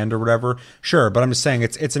movies. land or whatever. Sure, but I'm just saying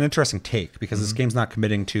it's an interesting take because this game's not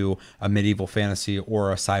committing to a medieval fantasy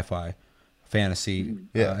or a sci-fi fantasy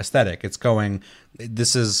Yeah. aesthetic. It's going.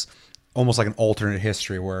 This is almost like an alternate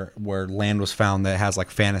history where land was found that has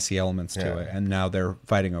like fantasy elements to Yeah. it, and now they're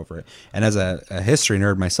fighting over it. And as a history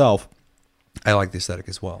nerd myself, I like the aesthetic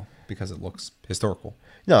as well because it looks historical.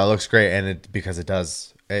 No, it looks great, and because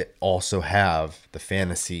it also have the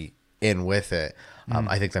fantasy in with it.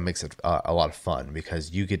 I think that makes it a lot of fun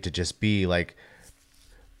because you get to just be like,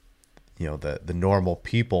 the normal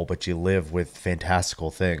people, but you live with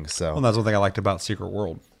fantastical things. So Well, that's one thing I liked about Secret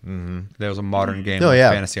World. Mm-hmm. There was a modern game No, with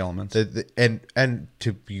yeah. fantasy elements. and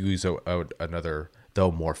to use another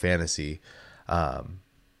though more fantasy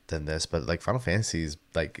than this, but like Final Fantasies,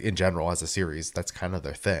 like in general as a series, that's kind of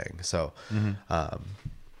their thing. So,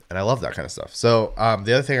 and I love that kind of stuff. So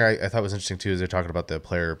the other thing I thought was interesting too is they're talking about the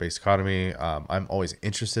player-based economy. I'm always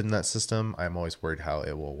interested in that system. I'm always worried how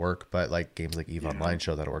it will work, but like games like EVE Online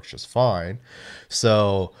show that it works just fine.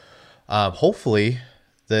 So hopefully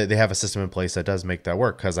they have a system in place that does make that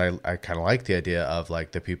work, because I kind of like the idea of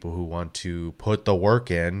like the people who want to put the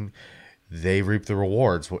work in, they reap the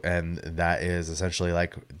rewards, and that is essentially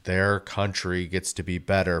like their country gets to be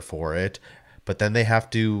better for it, but then they have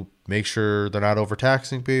to make sure they're not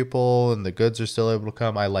overtaxing people and the goods are still able to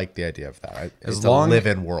come. I like the idea of that. It's a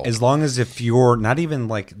live-in world. As long as if you're not even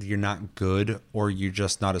like you're not good or you're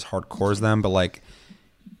just not as hardcore as them, but like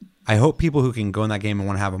I hope people who can go in that game and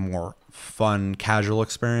want to have a more fun, casual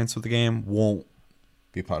experience with the game won't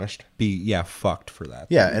be punished. be fucked for that.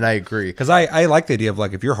 Yeah, and I agree. Because I like the idea of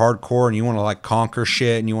like if you're hardcore and you want to like conquer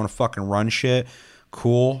shit and you want to fucking run shit,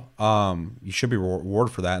 cool. You should be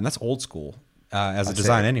rewarded for that, and that's old school as a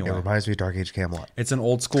design anyway. It reminds me of Dark Age Camelot. It's an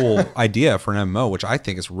old school idea for an MMO, which I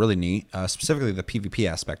think is really neat. Specifically the PvP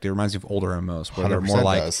aspect. It reminds me of older MMOs where they're more 100%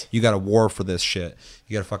 like does. you got to war for this shit.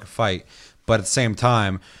 You got to fucking fight. But at the same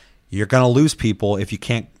time, you're going to lose people if you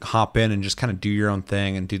can't hop in and just kind of do your own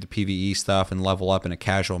thing and do the PvE stuff and level up in a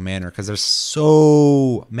casual manner, because there's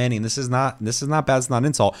so many, and this is not bad, it's not an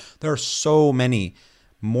insult. There are so many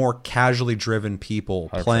more casually driven people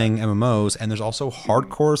playing MMOs, and there's also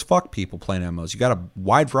hardcore as fuck people playing MMOs. You got a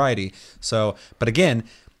wide variety. So, but again,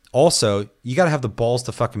 also, you got to have the balls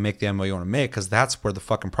to fucking make the MMO you want to make, because that's where the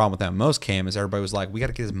fucking problem with MMOs came, is everybody was like, we got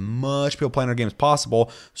to get as much people playing our game as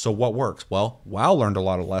possible. So what works? Well, WoW learned a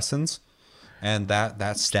lot of lessons, and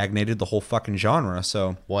that stagnated the whole fucking genre.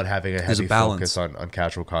 So One, having a There's a heavy balance. focus on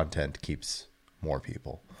casual content keeps more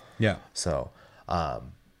people. yeah. So,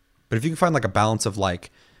 But if you can find like a balance of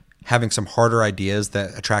like having some harder ideas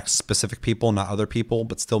that attract specific people, not other people,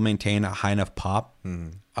 but still maintain a high enough pop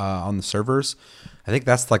on the servers, I think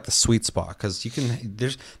that's like the sweet spot, because you can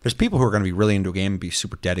there's people who are going to be really into a game and be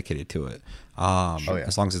super dedicated to it,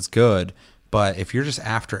 as long as it's good. But if you're just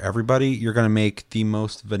after everybody, you're going to make the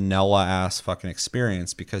most vanilla ass fucking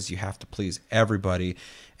experience, because you have to please everybody,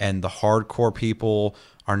 and the hardcore people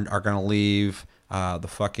are going to leave.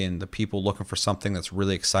 The people looking for something that's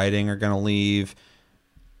really exciting are going to leave.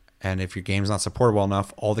 And if your game's not supported well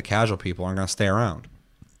enough, all the casual people aren't going to stay around.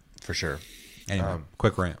 for sure. Anyway,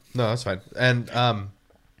 quick rant. No, that's fine.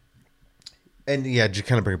 And yeah, just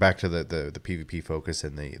kind of bring it back to the PvP focus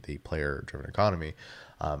and the player driven economy.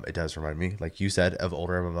 It does remind me, like you said, of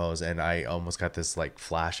older MMOs, and I almost got this like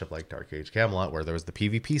flash of like Dark Age Camelot, where there was the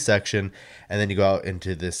PvP section, and then you go out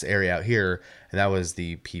into this area out here, and that was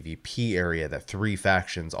the PvP area that 3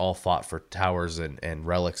 factions all fought for towers and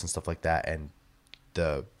relics and stuff like that, and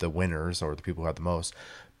the winners, or the people who had the most,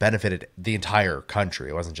 benefited the entire country.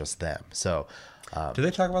 It wasn't just them. So Did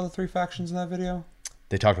they talk about the 3 factions in that video?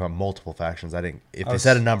 they talked about multiple factions. If they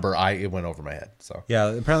said a number, it went over my head. So Yeah,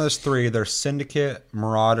 apparently there's 3. There's Syndicate,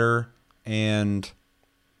 Marauder, and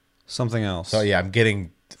something else. yeah, I'm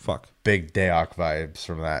getting Fuck. big Daok vibes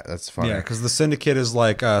from that. That's funny. Yeah, because the Syndicate is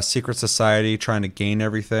like a secret society trying to gain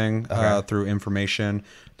everything through information.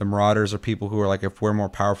 The Marauders are people who are like, if we're more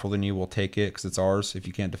powerful than you, we'll take it because it's ours if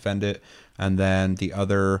you can't defend it. And then the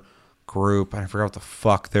other group, I forgot what the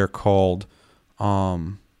fuck they're called.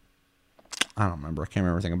 I don't remember. I can't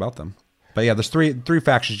remember anything about them. But yeah, there's three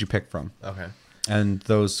factions you pick from. Okay. And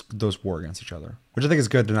those war against each other, which I think is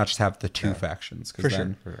good to not just have the 2 factions. For Because sure,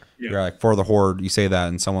 then for sure. you're like, for the Horde, you say that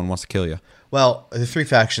and someone wants to kill you. Well, the 3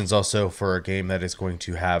 factions also for a game that is going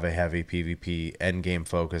to have a heavy PvP endgame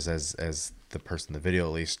focus, as the person in the video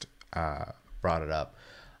at least brought it up,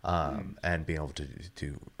 and being able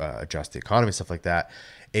to adjust the economy, stuff like that.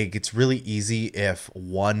 It gets really easy if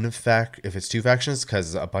it's two factions,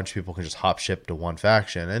 because a bunch of people can just hop ship to one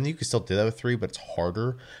faction, and you can still do that with 3, but it's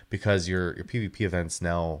harder because your PvP events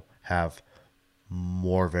now have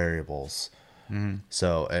more variables.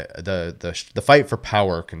 So the fight for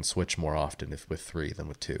power can switch more often with 3 than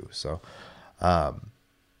with 2. So the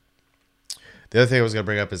other thing I was going to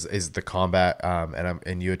bring up is the combat,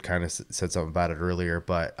 and you had kind of said something about it earlier,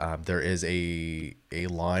 but there is a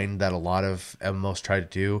line that a lot of MMOs try to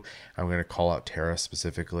do. I'm going to call out Terra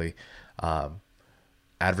specifically,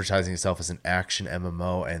 advertising itself as an action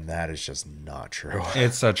MMO, and that is just not true.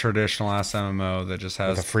 It's a traditional ass MMO that just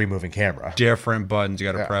has With a free moving camera. different buttons you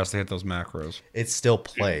got to press to hit those macros. It still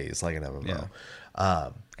plays like an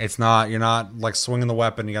MMO. It's not, you're not like swinging the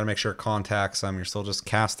weapon. You got to make sure it contacts them. You're still just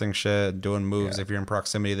casting shit, doing moves. If you're in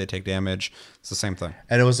proximity, they take damage. It's the same thing.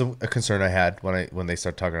 And it was a concern I had when they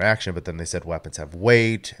started talking action, but then they said weapons have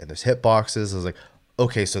weight and there's hitboxes. I was like,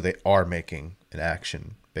 okay, so they are making an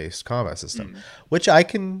action-based combat system, which I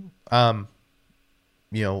can, I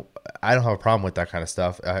don't have a problem with that kind of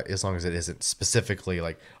stuff, as long as it isn't specifically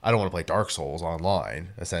like, I don't want to play Dark Souls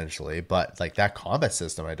online, essentially, but like that combat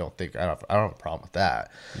system, I don't have a problem with that.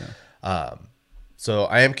 So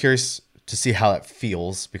I am curious to see how that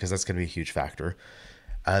feels, because that's going to be a huge factor.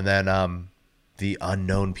 And then the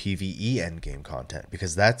unknown PvE endgame content,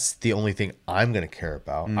 because that's the only thing I'm going to care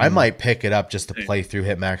about. I might pick it up just to play through,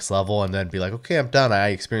 hit max level, and then be like, okay, I'm done. I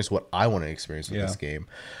experienced what I want to experience with this game.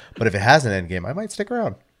 But if it has an endgame, I might stick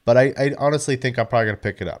around. But I honestly think I'm probably going to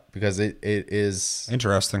pick it up, because it is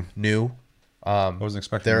Interesting. new. I wasn't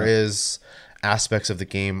expecting There that. is aspects of the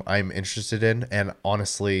game I'm interested in, and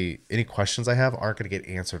honestly, any questions I have aren't going to get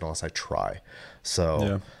answered unless I try.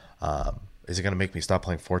 So is it going to make me stop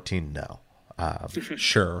playing 14? No.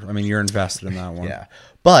 Sure. I mean, you're invested in that one. Yeah,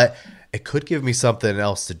 but it could give me something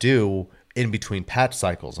else to do in between patch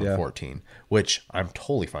cycles on 14, which I'm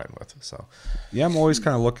totally fine with. So Yeah, I'm always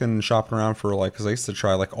kind of looking, shopping around for like, because I used to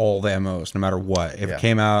try like all the MMOs, no matter what. If it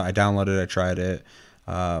came out, I downloaded it, I tried it.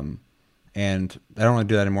 And I don't really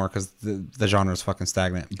do that anymore because the genre is fucking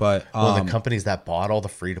stagnant. But the companies that bought all the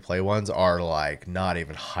free to play ones are like not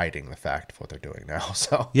even hiding the fact of what they're doing now.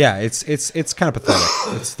 So yeah, it's kind of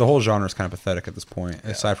pathetic. It's the whole genre is kind of pathetic at this point.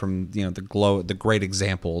 Aside from the great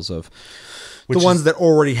examples of the ones that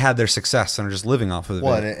already had their success and are just living off of it.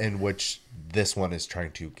 one in which this one is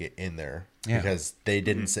trying to get in there because they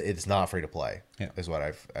didn't say it's not free to play. Is what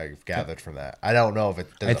I've gathered from that. I don't know if it.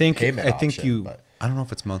 I think option, but I don't know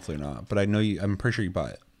if it's monthly or not, but I know you. I'm pretty sure you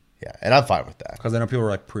buy it. Yeah, and I'm fine with that because I know people are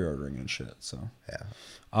like pre-ordering and shit. So yeah,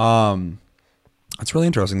 it's really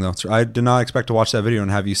interesting though. I did not expect to watch that video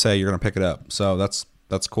and have you say you're gonna pick it up. So that's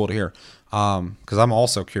cool to hear. Because I'm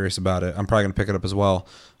also curious about it. I'm probably gonna pick it up as well,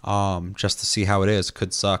 just to see how it is.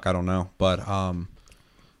 Could suck. I don't know, but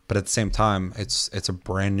at the same time, it's a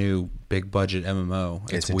brand new big budget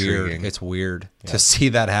MMO. It's weird. Intriguing. It's weird to see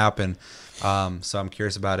that happen. So I'm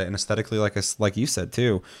curious about it, and aesthetically, like you said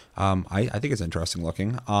too, I think it's interesting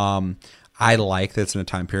looking. I like that it's in a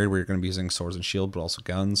time period where you're going to be using swords and shield, but also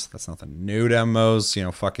guns. That's nothing new to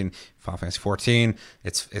MMOs. Fucking Final Fantasy 14.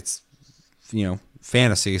 It's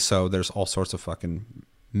fantasy, so there's all sorts of fucking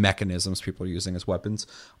mechanisms people are using as weapons.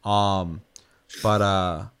 But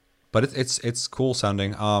it's cool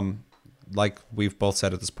sounding. Like we've both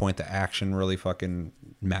said at this point, the action really fucking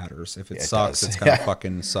matters. If it sucks, it's gonna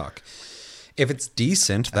fucking suck. If it's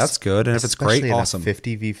decent, that's good, and if it's great, in awesome. A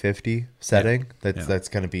 50v50 setting, that's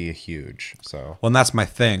going to be a huge. So well, and that's my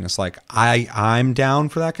thing. It's like I'm down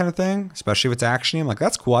for that kind of thing, especially if it's actiony. I'm like,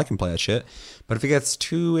 that's cool. I can play that shit. But if it gets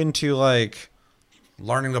too into like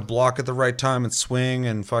learning to block at the right time and swing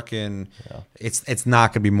and fucking, it's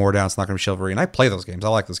not gonna be more down. It's not gonna be chivalry. And I play those games. I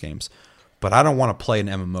like those games. But I don't want to play an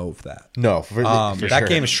MMO for that. No, for that sure.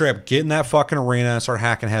 game is straight up. Get in that fucking arena and start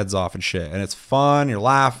hacking heads off and shit. And it's fun. You're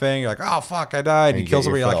laughing. You're like, oh, fuck, I died. And you kill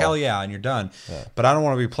somebody. You're like, hell yeah. And you're done. Yeah. But I don't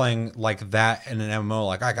want to be playing like that in an MMO.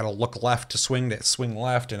 Like, I got to look left to swing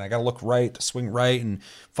left. And I got to look right to swing right. And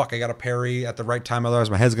fuck, I got to parry at the right time. Otherwise,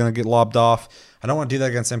 my head's going to get lobbed off. I don't want to do that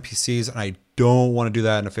against NPCs. And I don't want to do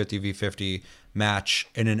that in a 50v50 match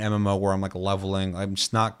in an MMO where I'm like leveling. I'm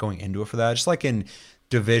just not going into it for that. Just like in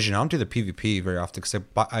Division, I don't do the PvP very often because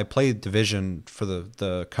I play Division for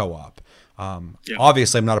the co-op.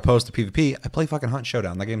 Obviously, I'm not opposed to PvP. I play fucking Hunt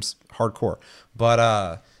Showdown. That game's hardcore. But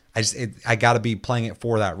I got to be playing it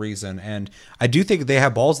for that reason. And I do think they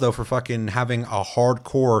have balls, though, for fucking having a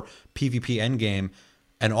hardcore PvP endgame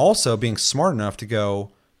and also being smart enough to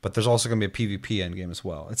go, but there's also going to be a PvP end game as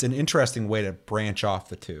well. It's an interesting way to branch off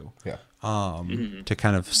the two. Yeah. To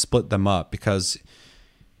kind of split them up, because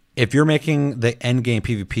if you're making the end game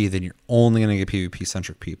PvP, then you're only going to get PvP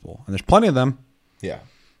centric people, and there's plenty of them. Yeah.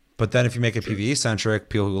 But then if you make it PvE centric,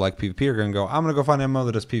 people who like PvP are going to go, I'm going to go find an MMO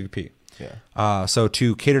that does PvP. Yeah. So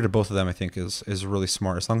to cater to both of them, I think is really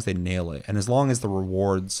smart, as long as they nail it, and as long as the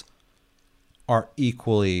rewards are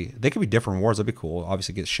equally, they could be different rewards. That'd be cool.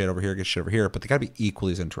 Obviously, get shit over here, but they gotta be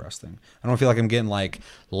equally as interesting. I don't feel like I'm getting like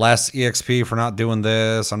less EXP for not doing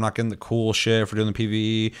this. I'm not getting the cool shit for doing the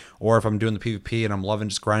PvE, or if I'm doing the PvP and I'm loving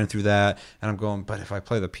just grinding through that, and I'm going, but if I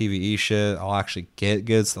play the PvE shit, I'll actually get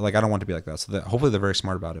good. So, like, I don't want to be like that. So hopefully they're very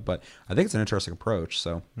smart about it. But I think it's an interesting approach.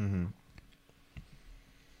 So,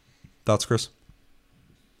 thoughts, Chris?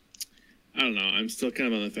 I don't know. I'm still kind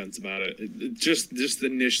of on the fence about it. Just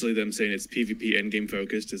initially them saying it's PvP endgame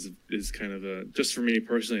focused is kind of a, just for me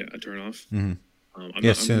personally, a turnoff. Mm-hmm.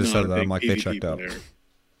 As soon as I said that, I'm like, they checked out.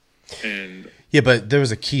 And yeah, but there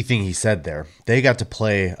was a key thing he said there. They got to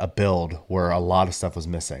play a build where a lot of stuff was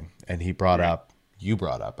missing, and he brought up, you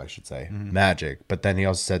brought up, I should say, Magic. But then he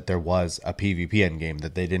also said there was a PvP endgame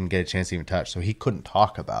that they didn't get a chance to even touch, so he couldn't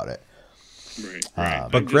talk about it. Right.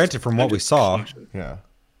 But granted, from what we saw, cautious.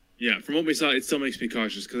 Yeah, from what we saw, it still makes me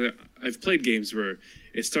cautious, because I've played games where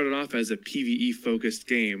it started off as a PvE focused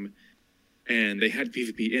game, and they had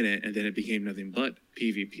PvP in it, and then it became nothing but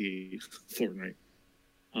PvP Fortnite.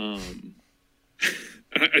 I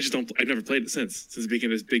just don't. I've never played it since it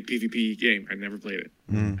became this big PvP game. I never played it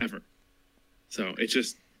ever. So it's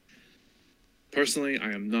just, personally,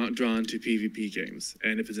 I am not drawn to PvP games,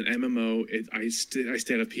 and if it's an MMO, I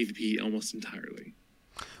stay out of PvP almost entirely.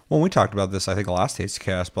 Well, we talked about this, I think, last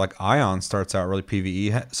Tastecast, but like Ion starts out really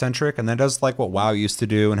PvE centric, and then does like what WoW used to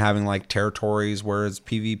do, and having like territories where it's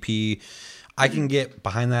PvP. I can get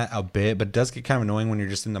behind that a bit, but it does get kind of annoying when you're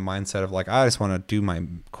just in the mindset of like, I just want to do my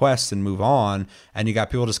quests and move on, and you got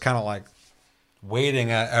people just kind of like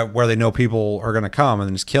waiting at where they know people are going to come and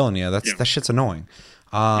then just killing you. That shit's annoying.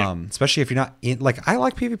 Especially if you're not in, like, I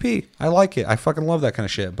like PvP. I like it. I fucking love that kind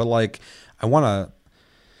of shit. But like, I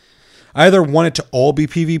either want it to all be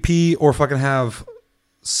PvP or fucking have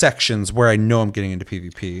sections where I know I'm getting into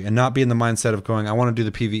PvP, and not be in the mindset of going, I want to do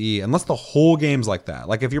the PvE, unless the whole game's like that.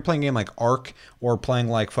 Like if you're playing a game like Ark, or playing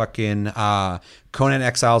like fucking Conan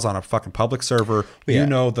Exiles on a fucking public server, you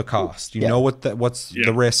know the cost. You know what's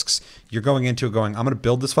the risks. You're going into it going, I'm going to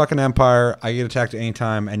build this fucking empire. I get attacked at any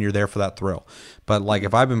time, and you're there for that thrill. But like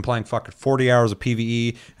if I've been playing fucking 40 hours of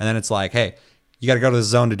PvE, and then it's like, hey, you got to go to the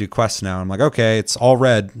zone to do quests now. I'm like, okay, it's all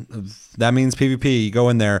red. That means PvP. You go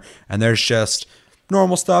in there, and there's just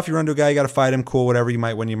normal stuff. You run into a guy, you got to fight him. Cool, whatever. You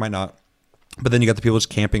might win, you might not. But then you got the people just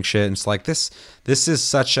camping shit, and it's like, this is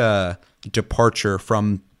such a departure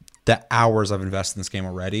from the hours I've invested in this game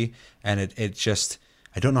already, and it just,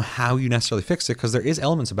 I don't know how you necessarily fix it, because there is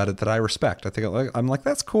elements about it that I respect. I think I'm like,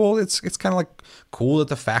 that's cool. It's kind of like cool that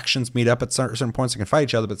the factions meet up at certain points and can fight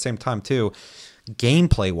each other, but at the same time too,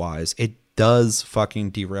 gameplay wise, it does fucking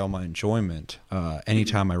derail my enjoyment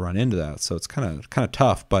anytime I run into that. So it's kind of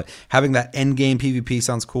tough. But having that end game PvP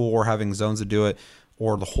sounds cool, or having zones to do it,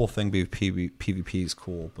 or the whole thing be PvP is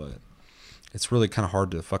cool. But it's really kind of hard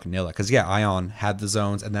to fucking nail that, because Ion had the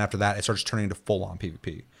zones, and then after that it starts turning into full on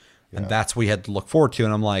PvP, and that's what we had to look forward to.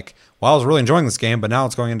 And I'm like, well, I was really enjoying this game, but now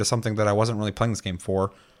it's going into something that I wasn't really playing this game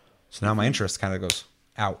for. So now my interest kind of goes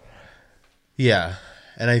out. Yeah,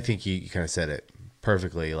 and I think you kind of said it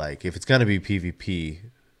perfectly. Like if it's gonna be PvP,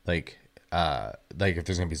 like if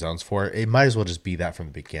there's gonna be zones for it, it might as well just be that from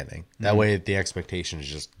the beginning. That way the expectation is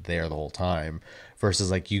just there the whole time,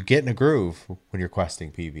 versus like you get in a groove when you're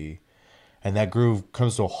questing PvE, and that groove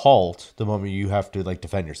comes to a halt the moment you have to like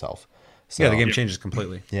defend yourself. So, the game changes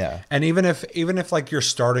completely. Yeah. And even if like your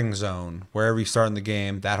starting zone, wherever you start in the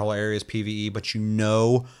game, that whole area is PvE, but you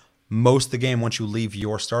know most of the game, once you leave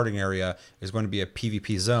your starting area, is going to be a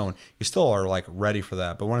PvP zone, you still are like ready for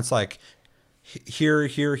that. But when it's like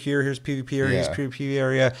here's PvP area, here's PvP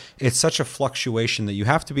area, it's such a fluctuation that you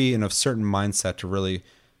have to be in a certain mindset to really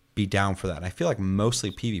be down for that. And I feel like mostly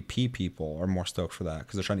PvP people are more stoked for that,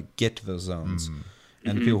 because they're trying to get to those zones.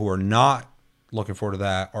 And the people who are not looking forward to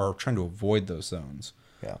that are trying to avoid those zones.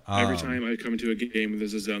 Yeah. Every time I come into a game where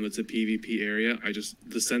there's a zone that's a PvP area,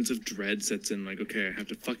 the sense of dread sets in, like, okay, I have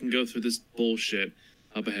to fucking go through this bullshit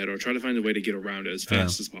up ahead, or try to find a way to get around it as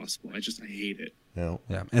fast as possible. I hate it. No.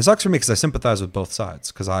 Yeah. And it sucks for me, because I sympathize with both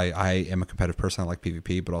sides, because I am a competitive person. I like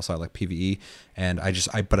PvP, but also I like PvE. And I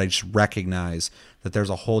just recognize that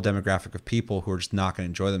there's a whole demographic of people who are just not going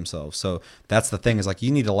to enjoy themselves. So that's the thing, is like,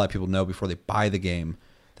 you need to let people know before they buy the game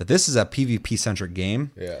that this is a PvP centric game.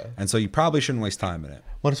 Yeah. And so you probably shouldn't waste time in it.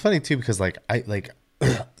 Well, it's funny too because like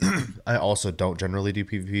I also don't generally do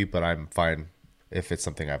PvP, but I'm fine if it's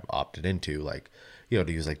something I've opted into, like, you know,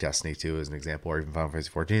 to use like Destiny 2 as an example, or even Final Fantasy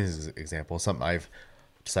 14 as an example. Something I've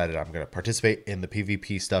decided I'm going to participate in the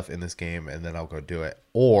PvP stuff in this game, and then I'll go do it.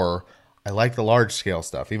 Or I like the large scale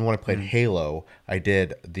stuff. Even when I played Halo, I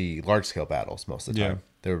did the large scale battles most of the time.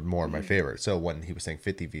 They were more my favorite. So when he was saying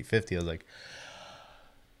 50v50, I was like,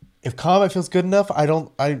 if combat feels good enough, I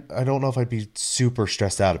don't know if I'd be super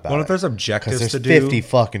stressed out about it. Well, if there's objectives there's to do, 50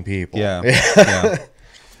 fucking people. yeah. That's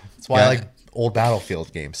why Yeah. I like old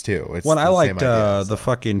Battlefield games too. It's When I the liked same idea, the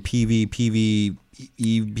fucking PvP,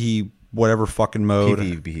 whatever fucking mode.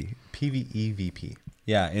 PvEVP.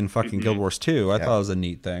 Yeah, in fucking Guild Wars 2. I thought it was a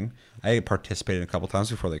neat thing. I participated a couple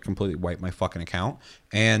times before they completely wiped my fucking account.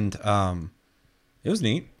 And it was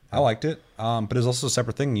neat. I liked it. But it was also a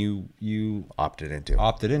separate thing you Opted into.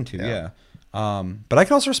 yeah. But I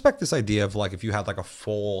can also respect this idea of like if you had like a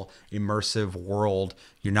full immersive world,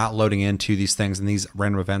 you're not loading into these things and these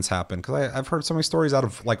random events happen. Because I've heard so many stories out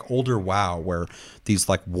of like older WoW where these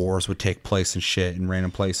like wars would take place and shit in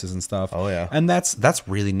random places and stuff. Oh, yeah. And that's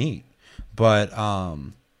really neat. But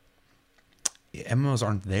MMOs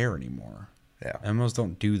aren't there anymore. Yeah. MMOs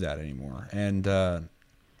don't do that anymore. And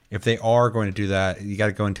if they are going to do that, you got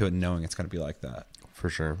to go into it knowing it's going to be like that. For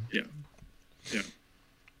sure. Yeah. Yeah.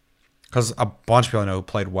 Because a bunch of people I know who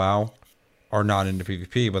played WoW are not into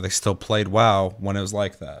PvP, but they still played WoW when it was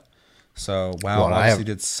like that. So WoW obviously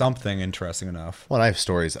did something interesting enough. Well, I have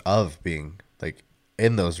stories of being like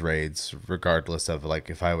in those raids, regardless of like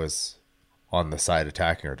if I was on the side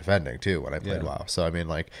attacking or defending too when I played WoW. So I mean,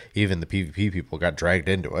 like even the PvP people got dragged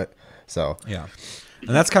into it. So yeah, and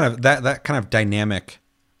that's kind of that kind of dynamic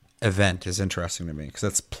event is interesting to me because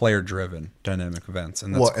it's player driven dynamic events,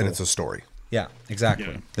 and that's cool. And it's a story. Yeah, exactly.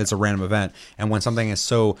 Yeah. It's a random event. And when something is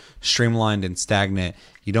so streamlined and stagnant,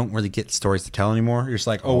 you don't really get stories to tell anymore. You're just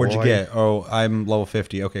like, oh, where'd you get? Oh, I'm level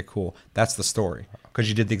 50. Okay, cool. That's the story. Because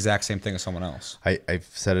you did the exact same thing as someone else. I've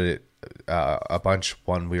said it a bunch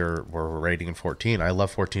when we were raiding in 14. I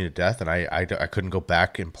love 14 to death, and I couldn't go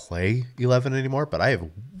back and play 11 anymore, but I have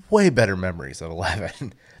way better memories of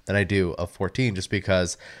 11 than I do of 14 just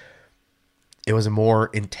because it was a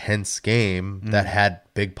more intense game that had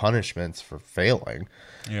big punishments for failing.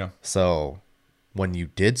 Yeah. So when you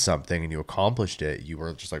did something and you accomplished it, you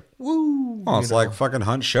were just like, woo. Oh, it's like fucking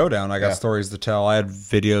Hunt Showdown. I got stories to tell. I had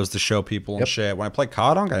videos to show people and shit. When I played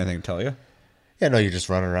COD, I don't got anything to tell you. Yeah, no, you're just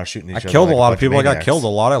running around shooting each I other. killed like a lot of bunch people. I got maniacs. killed a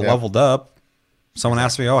lot. I Yeah. leveled up. Someone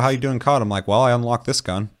asked me, oh, how you doing COD? I'm like, well, I unlocked this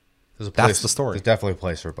gun. That's the story. There's definitely a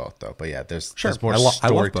place for both, though. But yeah, there's more I love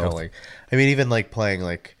both. storytelling. I mean, even like playing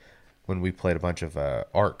like when we played a bunch of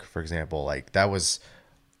Ark, for example, like that was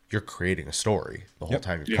you're creating a story the whole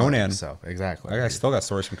time you're Conan. playing. So exactly. I still got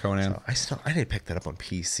stories from Conan. So I need to pick that up on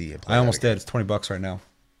PC and play I that almost again. did. It's $20 right now.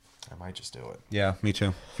 I might just do it. Yeah, me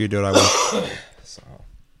too. If you do it, I will. So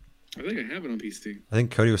I think I have it on PC. I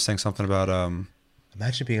think Cody was saying something about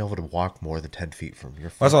imagine being able to walk more than 10 feet from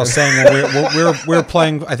your. that's what I was saying. When we were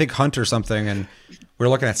playing, I think Hunt or something, and we were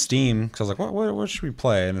looking at Steam because I was like, what should we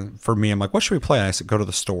play? And for me, I'm like, what should we play? And I said, go to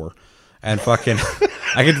the store, and fucking,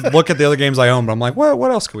 I could look at the other games I own, but I'm like,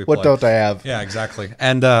 what else could we play? What don't I have? Yeah, exactly.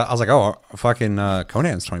 And I was like, oh, fucking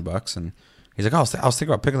Conan's $20, and he's like, oh, I was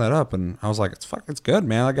thinking about picking that up, and I was like, it's good,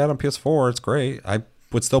 man. I got it on PS4. It's great. I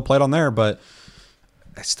would still play it on there, but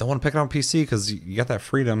I still want to pick it on PC because you got that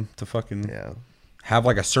freedom to fucking have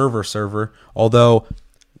like a server. Although,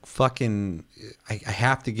 fucking, I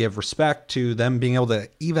have to give respect to them being able to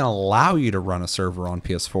even allow you to run a server on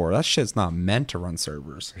PS4. That shit's not meant to run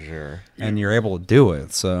servers. Sure. And you're able to do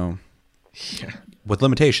it. So, with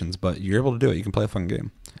limitations, but you're able to do it. You can play a fun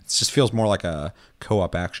game. It just feels more like a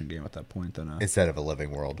co-op action game at that point than a Instead of a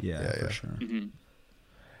living world. yeah, for sure.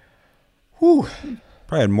 Whew.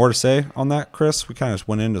 Probably had more to say on that, Chris. We kind of just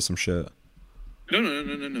went into some shit. No.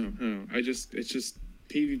 It's just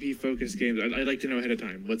PvP focused games. I'd like to know ahead of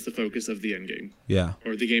time what's the focus of the end game Yeah.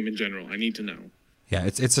 or the game in general. I need to know. Yeah,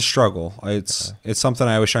 it's a struggle. It's something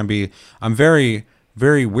I wish I'm very,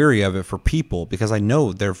 very weary of it for people because I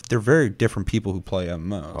know they're very different people who play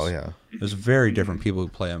MMOs. Oh, yeah. There's very different people who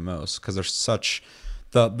play MMOs because there's such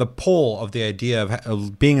the pull of the idea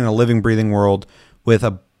of being in a living, breathing world with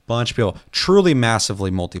a bunch of people, truly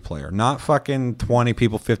massively multiplayer, not fucking 20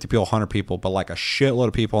 people, 50 people, 100 people, but like a shitload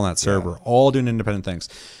of people on that server, all doing independent things.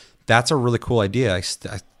 That's a really cool idea. I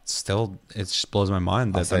still, it just blows my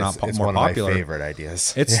mind that I'll say they're not it's more one popular. of my favorite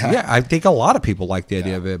ideas. It's yeah. I think a lot of people like the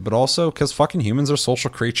idea of it, but also because fucking humans are social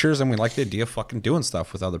creatures and we like the idea of fucking doing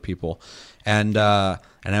stuff with other people, and an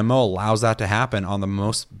MMO allows that to happen on the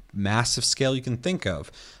most massive scale you can think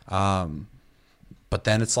of. But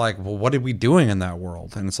then it's like, well, what are we doing in that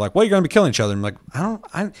world? And it's like, well, you're gonna be killing each other. And I'm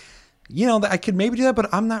like, I could maybe do that,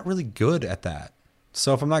 but I'm not really good at that.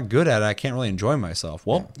 So if I'm not good at it, I can't really enjoy myself.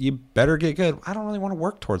 Well, you better get good. I don't really want to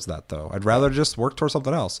work towards that, though. I'd rather just work towards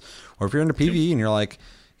something else. Or if you're into PvE and you're like,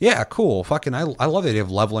 yeah, cool, fucking, I love the idea of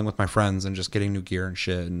leveling with my friends and just getting new gear and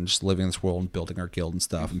shit and just living in this world and building our guild and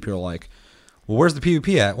stuff. And people are like, well, where's the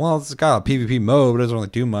PvP at? Well, it's got a PvP mode, but it doesn't really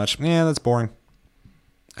do much. Yeah, that's boring.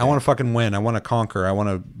 I want to fucking win. I want to conquer. I want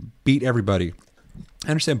to beat everybody.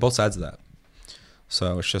 I understand both sides of that.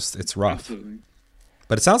 So it's rough. Absolutely.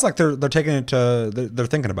 But it sounds like they're taking it to, they're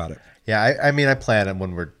thinking about it. Yeah, I mean, I plan on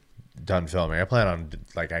when we're done filming, I plan on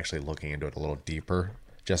like actually looking into it a little deeper,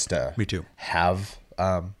 just to Me too. have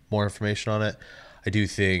more information on it. I do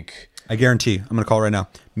think, I guarantee, I'm going to call it right now.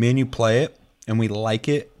 Me and you play it and we like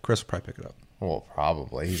it, Chris will probably pick it up. well,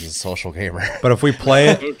 probably he's a social gamer. But if we play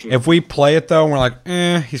it, though, and we're like,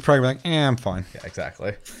 he's probably like, I'm fine. Yeah,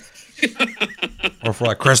 exactly. Or if we're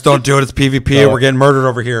like, Chris, don't do it. It's PvP. We're getting murdered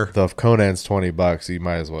over here. Though if Conan's $20, you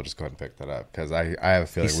might as well just go ahead and pick that up because I have a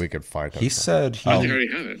feeling we could find. He said They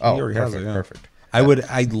already have it. He already has perfect, it. Yeah.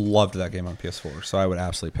 perfect. I loved that game on PS4, so I would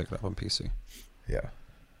absolutely pick it up on PC. Yeah,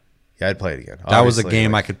 I'd play it again. That was a Obviously,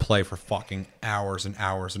 game like, I could play for fucking hours and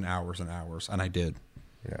hours and hours and hours, and I did.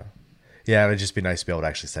 Yeah, and it'd just be nice to be able to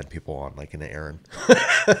actually send people on like an errand.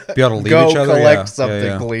 Be able to leave Go each other. collect Yeah, something,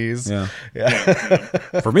 yeah. please. Yeah.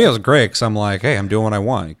 Yeah. For me, it was great because I'm like, hey, I'm doing what I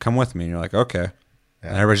want. Come with me. And you're like, okay.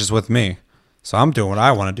 And everybody's just with me. So I'm doing what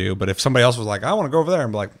I want to do. But if somebody else was like, I want to go over there,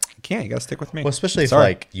 I'm like, you can't. You got to stick with me. Well, especially if Sorry.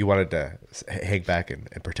 like you wanted to hang back and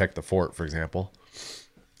protect the fort, for example.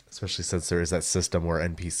 Especially since there is that system where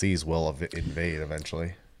NPCs will invade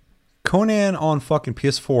eventually. Conan on fucking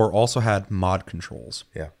PS4 also had mod controls.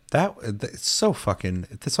 Yeah. It's so fucking,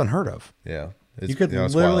 it's unheard of. Yeah. You could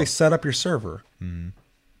it's literally wild. set up your server. Mm-hmm.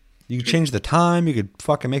 You could change the time. You could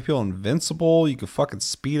fucking make people invincible. You could fucking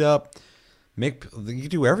speed up. You could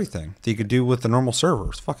do everything that you could do with the normal server.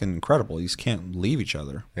 It's fucking incredible. You just can't leave each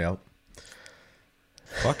other. Yeah.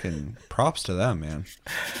 Fucking props to them, man.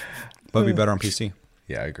 But it'd be better on PC.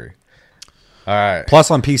 Yeah, I agree. All right.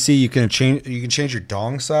 Plus, on PC, you can change your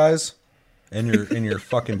dong size and your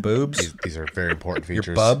fucking boobs, These are very important your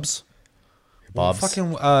features. bubs. Bobs.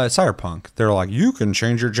 Fucking Cyberpunk. They're like, you can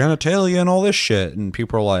change your genitalia and all this shit, and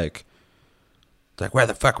people are like, where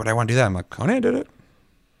the fuck would I want to do that? I'm like, Conan did it.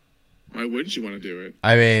 Why wouldn't you want to do it?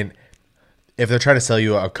 I mean, if they're trying to sell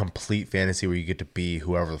you a complete fantasy where you get to be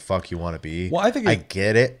whoever the fuck you want to be, Well, I think I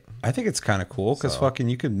get it. I think it's kind of cool because fucking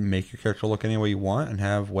you can make your character look any way you want and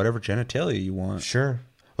have whatever genitalia you want. Sure.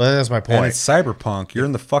 Well, that's my point. And it's cyberpunk. You're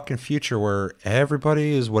in the fucking future where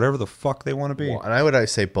everybody is whatever the fuck they want to be. Well, and I would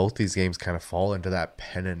say both these games kind of fall into that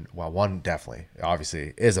pen and one definitely,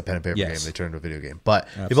 obviously, is a pen and paper Yes. game. They turn into a video game, but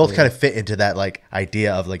they Absolutely. both kind of fit into that like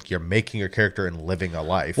idea of like you're making your character and living a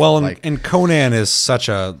life. Well, like, and Conan is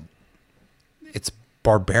it's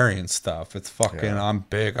barbarian stuff. It's fucking, Yeah. I'm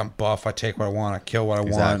big, I'm buff, I take what I want, I kill what I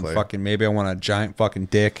Exactly. want. Fucking, maybe I want a giant fucking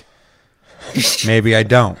dick. Maybe I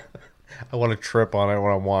don't. I want to trip on it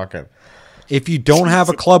when I'm walking. If you don't have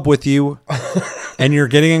a club with you and you're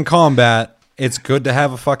getting in combat, it's good to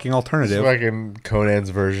have a fucking alternative. Fucking Conan's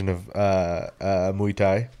version of Muay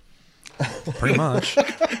Thai. Pretty much.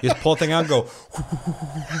 You just pull a thing out and go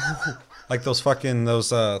like those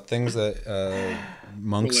things that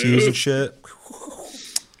monks use and shit.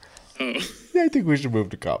 Oh, Yeah, I think we should move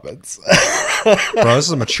to comments. Bro, this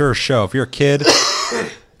is a mature show. If you're a kid,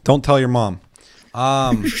 don't tell your mom.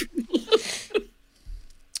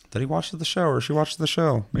 Did he watch the show or she watched the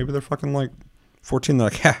show? Maybe they're fucking like 14. They're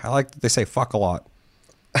like, yeah, I like that they say fuck a lot.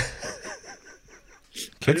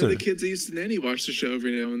 Kids I know are, the kids that used to nanny watch the show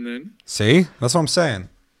every now and then. see? That's what I'm saying.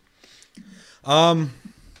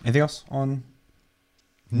 Anything else on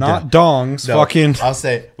not dongs? No, Fucking I'll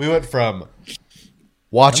say we went from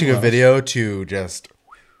watching a video to just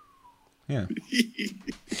yeah.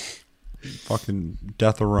 Fucking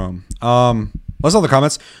death of Rome. Let's know in the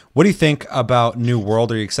comments. What do you think about New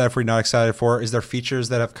World? Are you excited for it? Not excited for it? Is there features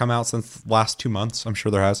that have come out since the last 2 months? I'm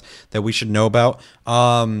sure there has that we should know about.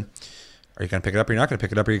 Are you going to pick it up or you're not going to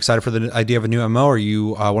pick it up? Are you excited for the idea of a new MMO? Or are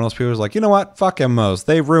you one of those people who's like, you know what? Fuck MMOs.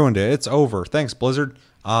 They've ruined it. It's over. Thanks, Blizzard.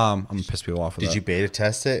 I'm going to piss people off with that. Did you beta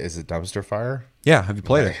test it? Is it dumpster fire? Yeah. Have you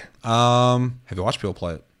played it? Have you watched people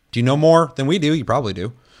play it? Do you know more than we do? You probably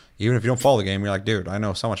do. Even if you don't follow the game, you're like, dude, I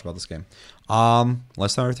know so much about this game. Let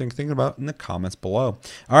us know everything you're thinking about in the comments below.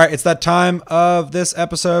 All right, it's that time of this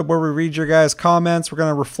episode where we read your guys' comments. We're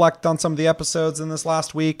going to reflect on some of the episodes in this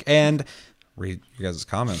last week and read you guys'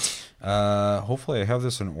 comments. Hopefully I have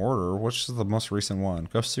this in order. Which is the most recent one?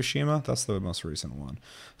 Ghost of Tsushima? That's the most recent one.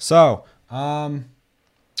 So,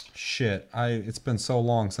 shit. It's been so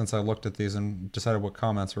long since I looked at these and decided what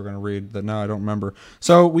comments we're going to read that now I don't remember.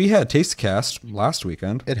 So we had Tastecast last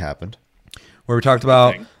weekend. It happened. Where we talked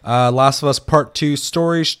about Last of Us Part 2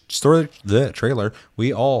 the trailer.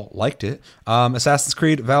 We all liked it. Assassin's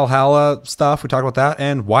Creed Valhalla stuff. We talked about that.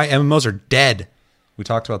 And why MMOs are dead. We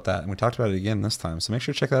talked about that. And we talked about it again this time. So make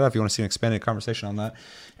sure to check that out if you want to see an expanded conversation on that.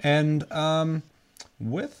 And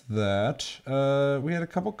with that, we had a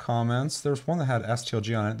couple comments. There was one that had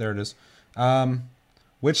STLG on it. There it is.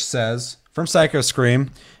 Which says, from Psycho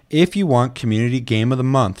Scream, if you want community game of the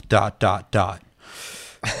month, ...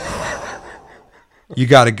 You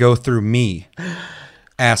got to go through me.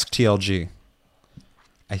 Ask TLG.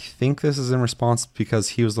 I think this is in response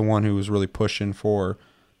because he was the one who was really pushing for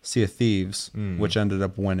Sea of Thieves, which ended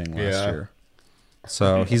up winning last year.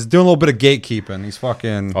 So he's doing a little bit of gatekeeping. He's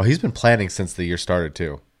fucking... Oh, he's been planning since the year started,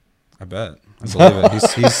 too. I bet. I believe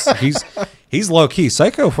it. He's low key.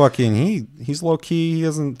 Psycho fucking... He's low key. He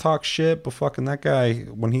doesn't talk shit, but fucking that guy,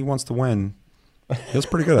 when he wants to win, he's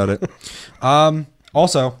pretty good at it.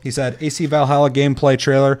 Also, he said, AC Valhalla gameplay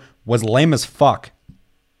trailer was lame as fuck.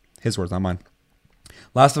 His words, not mine.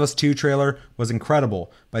 Last of Us 2 trailer was incredible,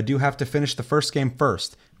 but I do have to finish the first game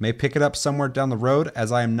first. May pick it up somewhere down the road, as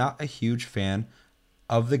I am not a huge fan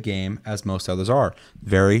of the game, as most others are.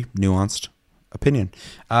 Very nuanced opinion.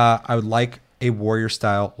 I would like a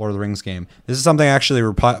warrior-style Lord of the Rings game. This is something I actually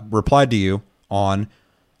replied to you on.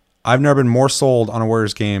 I've never been more sold on a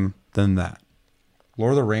Warriors game than that.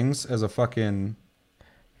 Lord of the Rings as a fucking...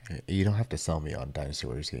 You don't have to sell me on Dynasty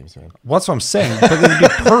Warriors games, man. Well, that's what I'm saying. But it'd be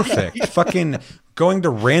perfect. Fucking going to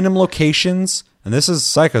random locations, and this is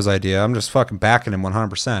Psycho's idea. I'm just fucking backing him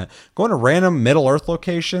 100%. Going to random Middle Earth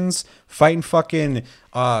locations, fighting fucking,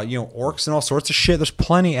 orcs and all sorts of shit. There's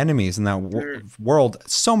plenty of enemies in that world.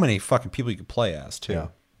 So many fucking people you could play as, too. Yeah.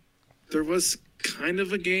 There was kind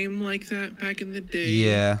of a game like that back in the day.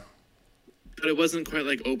 Yeah. But it wasn't quite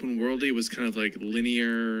like open worldy. It was kind of like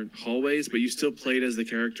linear hallways, but you still played as the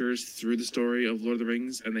characters through the story of Lord of the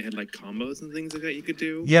Rings, and they had like combos and things like that you could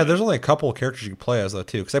do. Yeah, there's only a couple of characters you can play as, though,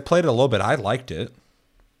 too. Because I played it a little bit. I liked it.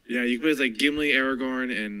 Yeah, you could play as like Gimli,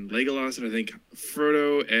 Aragorn, and Legolas, and I think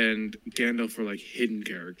Frodo and Gandalf were like hidden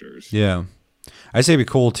characters. Yeah. I say it'd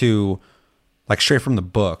be cool to, like, straight from the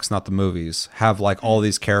books, not the movies, have like all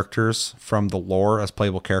these characters from the lore as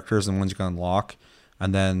playable characters and ones you can unlock,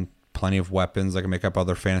 and then plenty of weapons. I can make up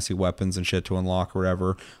other fantasy weapons and shit to unlock or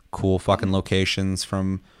whatever. Cool fucking locations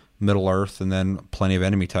from Middle Earth, and then plenty of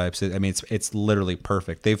enemy types. It's literally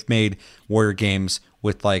perfect. They've made warrior games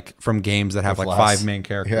with like from games that have like 5 main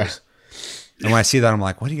characters. Yeah. And when I see that, I'm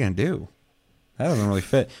like, what are you gonna do? That doesn't really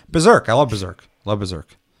fit. Berserk. I love Berserk. Love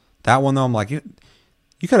Berserk. That one though, I'm like, you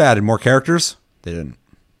could have added more characters. They didn't.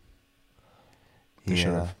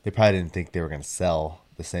 They probably didn't think they were gonna sell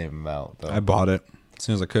the same amount, though. I bought it as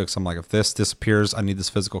soon as I could, so I'm like, if this disappears, I need this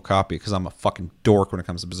physical copy because I'm a fucking dork when it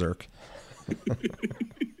comes to Berserk.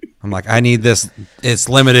 I'm like, I need this. It's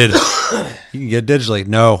limited. You can get it digitally.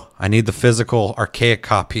 No, I need the physical archaic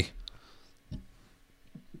copy.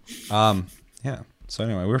 Yeah. So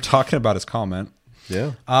anyway, we were talking about his comment.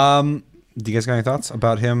 Yeah. Do you guys got any thoughts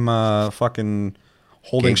about him fucking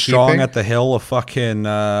holding strong at the hill of fucking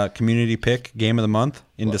community pick game of the month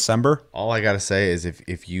in December? All I gotta say is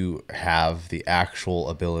if you have the actual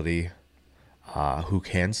ability, who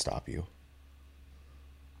can stop you?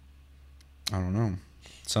 I don't know.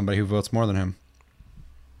 Somebody who votes more than him.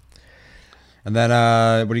 And then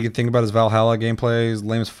what do you think about his Valhalla gameplay? He's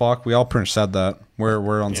lame as fuck. We all pretty much said that.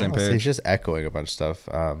 We're on the same page. He's just echoing a bunch of stuff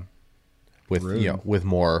with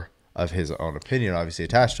more of his own opinion obviously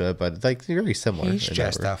attached to it, but like they're very similar. He's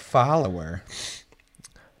just a follower.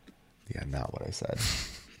 Yeah, not what I said.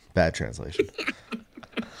 Bad translation.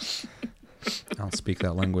 I don't speak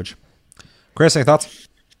that language. Chris, any thoughts?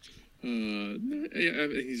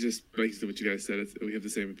 He's just like what you guys said. We have the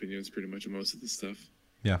same opinions pretty much on most of this stuff.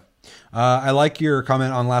 Yeah. I like your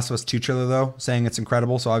comment on Last of Us 2 trailer, though, saying it's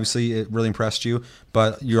incredible. So obviously it really impressed you.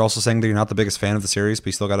 But you're also saying that you're not the biggest fan of the series, but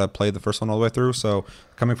you still got to play the first one all the way through. So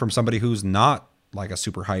coming from somebody who's not like a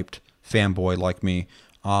super hyped fanboy like me,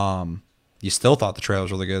 you still thought the trailer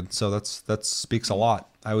was really good. So that speaks a lot.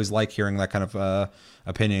 I always like hearing that kind of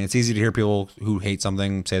opinion. It's easy to hear people who hate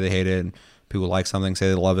something say they hate it, and people who like something say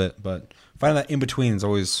they love it. But finding that in between is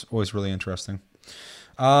always really interesting.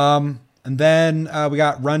 And then we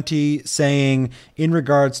got Runty saying, in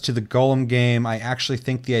regards to the Golem game, I actually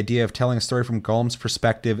think the idea of telling a story from Golem's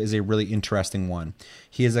perspective is a really interesting one.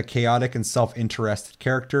 He is a chaotic and self-interested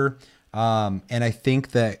character, and I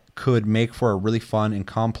think that could make for a really fun and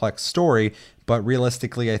complex story, but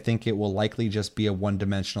realistically, I think it will likely just be a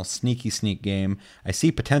one-dimensional sneak game. I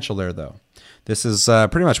see potential there, though. This is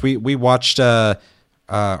pretty much, we watched... or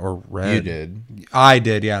read. You did. I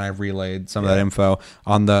did, yeah, and I relayed some of that info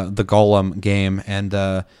on the Golem game, and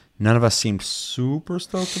none of us seemed super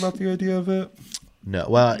stoked about the idea of it. No,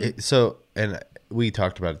 well, and we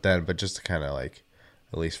talked about it then, but just to kind of like,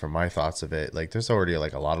 at least from my thoughts of it, like there's already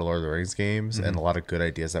like a lot of Lord of the Rings games and a lot of good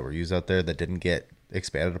ideas that were used out there that didn't get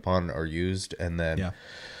expanded upon or used, and then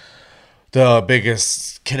the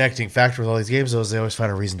biggest connecting factor with all these games was they always find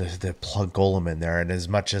a reason to plug Golem in there. And as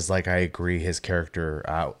much as like I agree his character,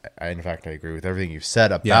 in fact I agree with everything you've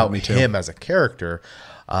said about him as a character,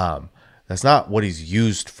 that's not what he's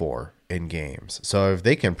used for in games. So if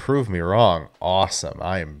they can prove me wrong, awesome,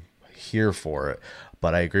 I am here for it.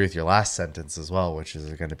 But I agree with your last sentence as well, which is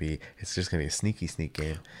it's just gonna be a sneak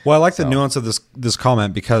game. Well, I like the nuance of this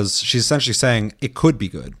comment, because she's essentially saying it could be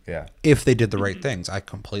good, if they did the right things. I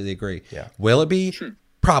completely agree. Yeah. Will it be? Sure.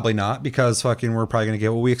 Probably not, because fucking we're probably gonna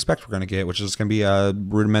get what we expect we're gonna get, which is gonna be a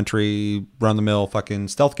rudimentary, run-of-the-mill fucking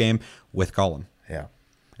stealth game with Golem. Yeah.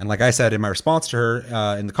 And like I said in my response to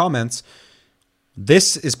her in the comments,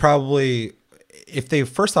 this is probably, if they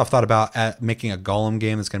first off thought about making a Golem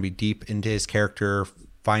game that's going to be deep into his character,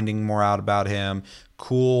 finding more out about him,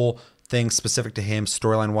 cool things specific to him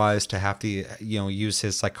storyline wise, to have to use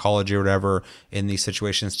his psychology or whatever in these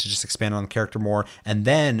situations to just expand on the character more, and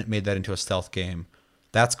then made that into a stealth game,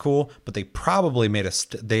 that's cool. But they probably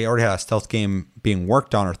they already had a stealth game being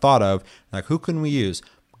worked on or thought of. Like, who can we use?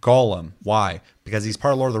 Golem. Why? Because he's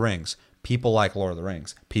part of Lord of the Rings. People like Lord of the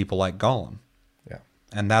Rings. People like Golem.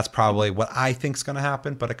 And that's probably what I think is going to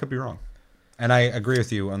happen, but I could be wrong. And I agree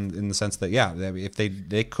with you in the sense that, if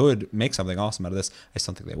they could make something awesome out of this, I just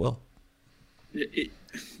don't think they will. It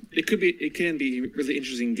can be really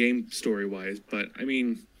interesting game story wise, but I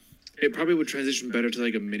mean, it probably would transition better to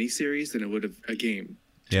like a mini series than it would have a game.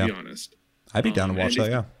 To be honest, I'd be down to watch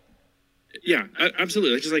that. Yeah. Yeah,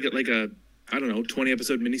 absolutely. Just like a I don't know, 20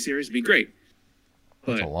 episode mini series would be great.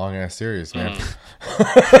 But, that's a long ass series, man.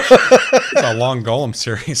 It's a long Golem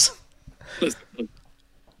series.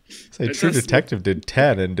 True Detective did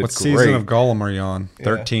 10 and did what great. What season of Golem are you on?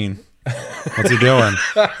 13. What's he doing?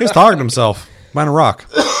 He's talking to himself. Behind a rock.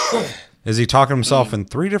 Is he talking to himself in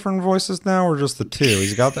 3 different voices now, or just the 2?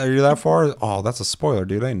 He's got that. Are you that far? Oh, that's a spoiler,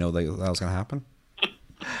 dude. I didn't know that was going to happen.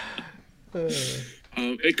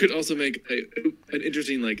 It could also make an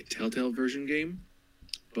interesting like Telltale version game,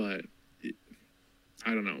 but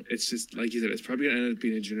I don't know. It's just like you said. It's probably gonna end up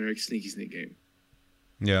being a generic sneaky game.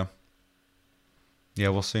 Yeah. Yeah,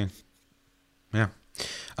 we'll see. Yeah.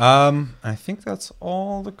 I think that's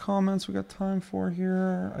all the comments we got time for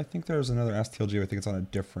here. I think there's another STLG. I think it's on a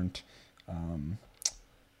different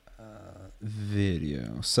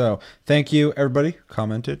video. So thank you, everybody who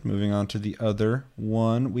commented. Moving on to the other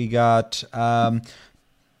one. We got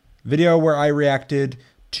video where I reacted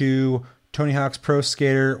to Tony Hawk's Pro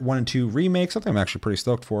Skater 1 and 2 remake, something I'm actually pretty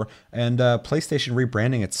stoked for, and PlayStation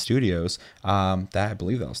rebranding its studios. That I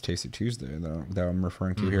believe that was Tasty Tuesday that I'm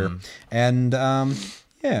referring to here. And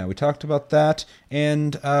yeah, we talked about that.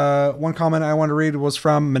 And one comment I wanted to read was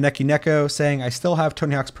from Maneki Neko saying, I still have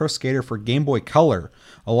Tony Hawk's Pro Skater for Game Boy Color,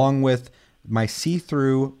 along with my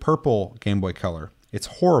see-through purple Game Boy Color. It's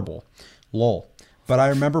horrible. Lol. But I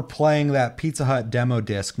remember playing that Pizza Hut demo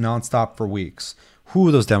disc nonstop for weeks.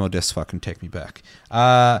 Those demo discs fucking take me back.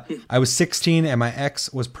 I was 16 and my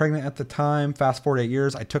ex was pregnant at the time. Fast forward 8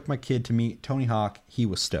 years, I took my kid to meet Tony Hawk. He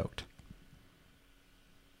was stoked.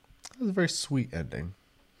 That was a very sweet ending.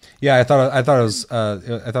 Yeah, I thought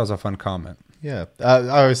it was a fun comment. Yeah, I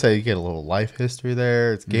always say you get a little life history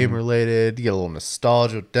there. It's game related. You get a little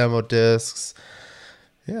nostalgia with demo discs.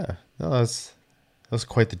 Yeah, no, that was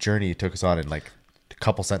quite the journey you took us on in like a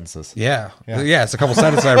couple sentences. Yeah, it's a couple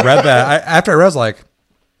sentences. I read that. After I read, I was like,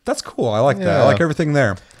 that's cool. I like that. I like everything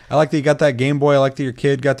there. I like that you got that Game Boy. I like that your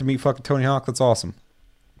kid got to meet fucking Tony Hawk. That's awesome.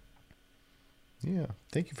 Yeah,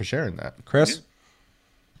 thank you for sharing that, Chris.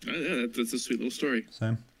 Yeah, that's a sweet little story.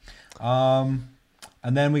 Same.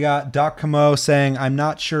 And then we got Doc Camo saying, I'm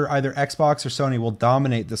not sure either Xbox or Sony will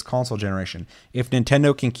dominate this console generation. If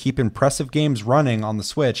Nintendo can keep impressive games running on the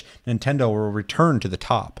Switch, Nintendo will return to the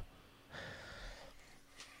top.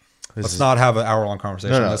 Let's not have an hour-long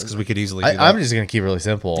conversation on this because we could easily do that. I'm just going to keep it really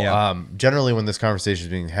simple. Yeah. Generally, when this conversation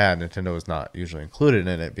is being had, Nintendo is not usually included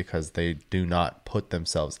in it because they do not put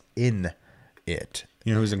themselves in it.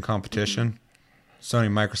 You know who's in competition? Sony,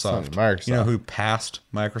 Microsoft. Microsoft. You know who passed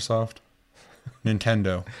Microsoft?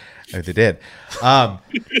 Nintendo. If they did.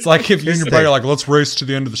 It's like if you and your the buddy thing. are like, let's race to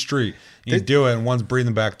the end of the street. You do it, and one's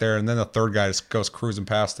breathing back there, and then the third guy just goes cruising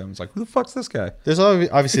past him. It's like, who the fuck's this guy? There's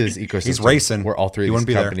obviously this ecosystem. He's racing. Where all three He of wouldn't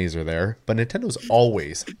these be there. companies are there. But Nintendo's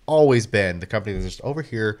always been the company that's just over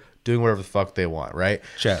here doing whatever the fuck they want, right?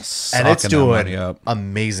 Just And it's sucking that money doing up.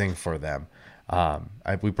 amazing for them.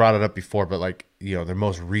 We brought it up before, but like, you know, their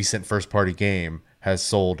most recent first party game has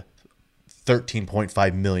sold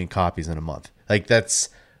 13.5 million copies in a month. Like, that's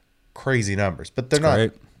crazy numbers. But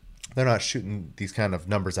Great. they're not shooting these kind of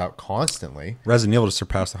numbers out constantly. Resident Evil just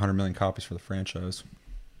surpassed 100 million copies for the franchise.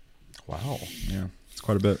 Wow. Yeah, it's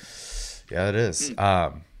quite a bit. Yeah, it is.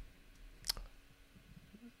 I'm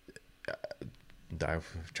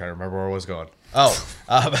trying to remember where I was going.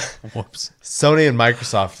 Whoops. Sony and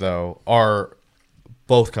Microsoft, though, are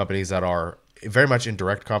both companies that are very much in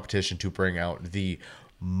direct competition to bring out the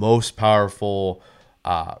most powerful,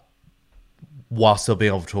 while still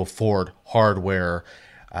being able to afford hardware,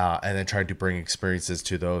 and then trying to bring experiences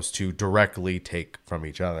to those to directly take from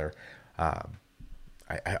each other.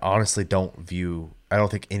 I honestly don't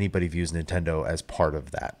think anybody views Nintendo as part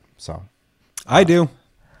of that. So I do.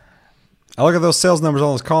 I look at those sales numbers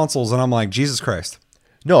on those consoles, and I'm like, Jesus Christ.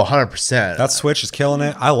 no, 100%. That Switch is killing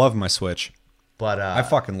it. I love my Switch. But I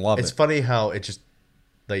fucking love it's it. funny how it just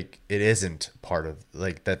like it isn't part of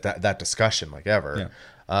like that discussion like ever.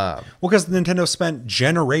 Well, because Nintendo spent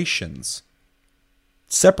generations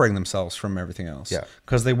separating themselves from everything else. Yeah.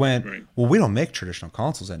 Because they went, Right. well, we don't make traditional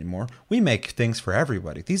consoles anymore. We make things for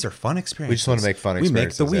everybody. These are fun experiences. wanna make fun We make the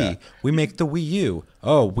experiences, Wii. We make the Wii U.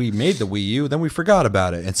 Oh, we made the Wii U, then we forgot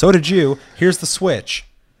about it. And so did you. Here's the Switch.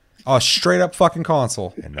 A straight up fucking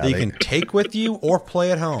console And now that you they- can take with you or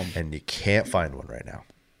play at home. And you can't find one right now.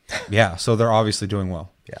 Yeah, so they're obviously doing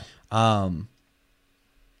well. Yeah.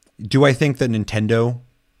 Do I think that Nintendo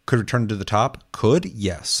could return to the top? Could,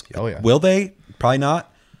 yes. Oh, yeah. Will they? Probably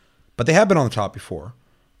not. But they have been on the top before.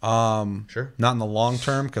 Sure. Not in the long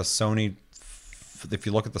term, because Sony, if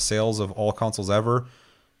you look at the sales of all consoles ever,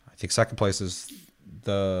 I think second place is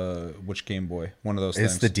which Game Boy? One of those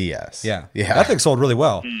It's things. the DS. Yeah. Yeah. That thing sold really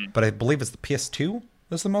well. But I believe it's the PS2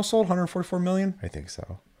 that's the most sold, 144 million. I think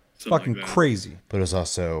so. Something Fucking like that. crazy. But it was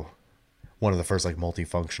also one of the first like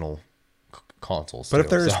multifunctional consoles. But too, if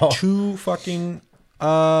there's so- two fucking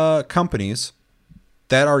companies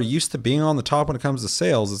that are used to being on the top when it comes to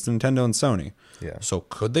sales, it's Nintendo and Sony. Yeah. So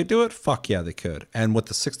could they do it? Fuck yeah, they could. And with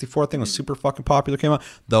the 64 thing was super fucking popular came out.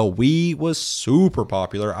 The Wii was super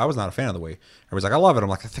popular. I was not a fan of the Wii. Everybody's like, I love it. I'm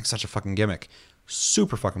like, I think it's such a fucking gimmick.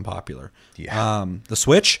 Super fucking popular. Yeah. The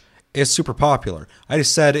Switch is super popular. I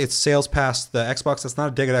just said its sales past the Xbox. That's not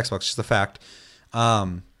a dig at Xbox, just a fact.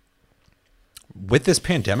 With this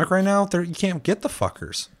pandemic right now, you can't get the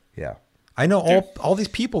fuckers. yeah. I know all these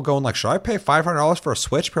people going like, should I pay $500 for a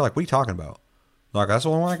Switch? People are like, what are you talking about? They're like, that's the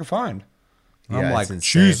only one I can find. And Yeah, I'm it's like,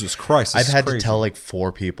 insane. Jesus Christ. I've this had is to crazy. tell like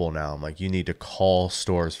 4 people now. I'm like, you need to call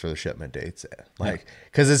stores for the shipment dates. Like,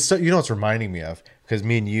 because it's so, you know, it's reminding me of because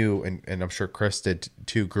me and you and I'm sure Chris did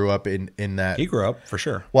too grew up in that. He grew up for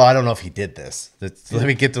sure. Well, I don't know if he did this. Let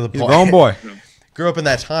me get to the He's a point. grown boy. Grew up in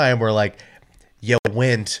that time where like you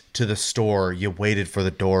went to the store, you waited for the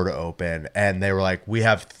door to open, and they were like, "We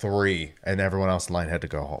have 3," and everyone else in line had to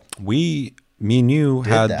go home. Me and you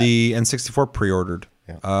had that. the N64 pre-ordered.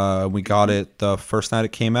 Yeah. We got it the first night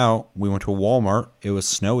it came out. We went to a Walmart. It was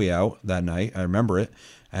snowy out that night. I remember it.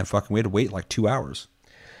 And fucking we had to wait like 2 hours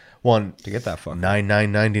One to get that fucking.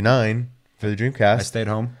 $99.99 for the Dreamcast. I stayed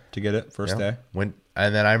home to get it first day.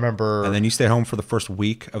 And then I remember, And then you stayed home for the first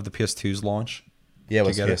week of the PS2's launch. yeah, it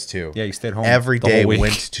was get it. PS2. Yeah, you stayed home Every the day. whole week.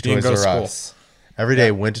 Went to You didn't Toys go R to Us. Every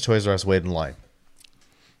day went to Toys R Us, waited in line.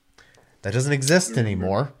 That doesn't exist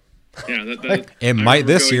anymore. Yeah, It I might remember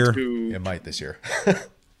this going year. to It might this year.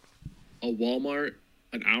 a Walmart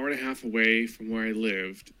an hour and a half away from where I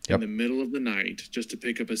lived Yep. in the middle of the night just to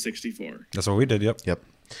pick up a 64. That's what we did. Yep. Yep.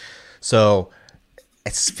 So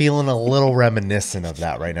it's feeling a little reminiscent of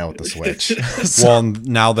that right now with the Switch. Well,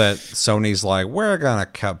 now that Sony's like, we're gonna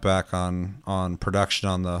cut back on production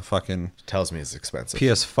on the fucking Tells me it's expensive.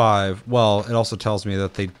 PS5. Well, it also tells me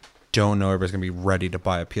that they don't know everybody's gonna be ready to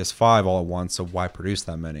buy a PS5 all at once. So why produce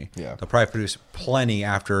that many? Yeah. They'll probably produce plenty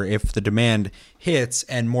after if the demand hits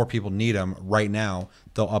and more people need them. Right now,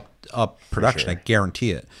 they'll up production. sure. I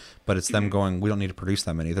guarantee it. But it's them going. We don't need to produce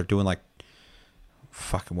that many. They're doing like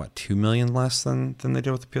fucking what, 2 million less than they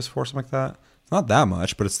did with the PS4, something like that. It's not that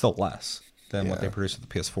much, but it's still less than what they produced with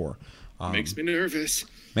the PS4. Makes me nervous.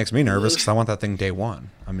 Makes me nervous because I want that thing day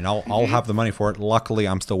one. I mean, I'll have the money for it. Luckily,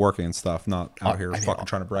 I'm still working and stuff, not out here fucking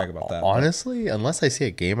trying to brag about that. Honestly, unless I see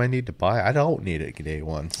a game I need to buy, I don't need it day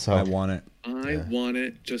one. So I want it. I want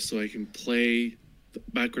it just so I can play the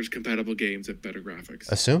backwards compatible games at better graphics.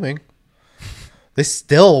 Assuming they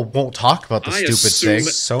still won't talk about the I stupid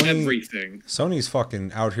assume thing. everything. Sony's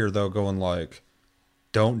fucking out here though, going like,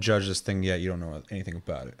 "Don't judge this thing yet. You don't know anything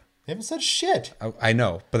about it." They haven't said shit. I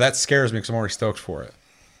know, but that scares me because I'm already stoked for it.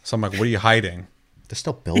 So I'm like, "What are you hiding?" They're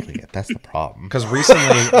still building it. That's the problem. Because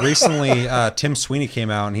recently, Tim Sweeney came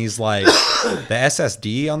out and he's like, the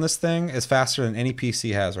SSD on this thing is faster than any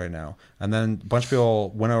PC has right now. And then a bunch of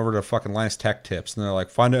people went over to fucking Linus Tech Tips and they're like,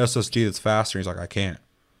 find an SSD that's faster. And he's like, I can't.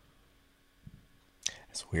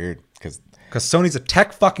 It's weird because Sony's a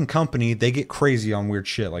tech fucking company. They get crazy on weird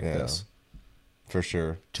shit like this. for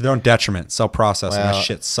sure. To their own detriment. Cell processing, that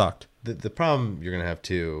shit sucked. The problem you're gonna have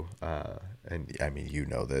too, and I mean you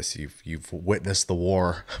know this, you've witnessed the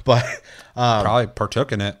war, but Probably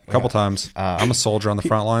partook in it a couple times. I'm a soldier on the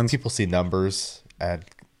front lines. people see numbers and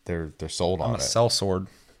they're sold on I'm a it. cell sword.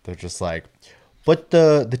 They're just like, but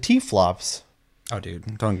the T flops. Oh,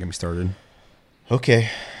 dude, don't get me started. Okay,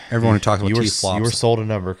 Everyone who talks about you were T flops. you were sold a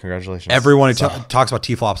number. Congratulations. Everyone who talks about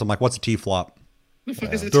T flops, I'm like, what's a T flop? The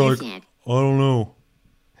fuck is a They're like, T-flop? I don't know.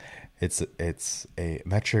 It's a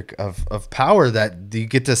metric of power that you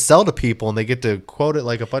get to sell to people, and they get to quote it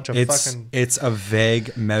like a bunch of fucking. It's a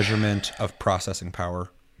vague measurement of processing power.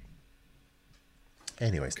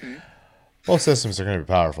 Anyways, both systems are going to be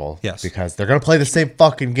powerful. Yes. because they're going to play the same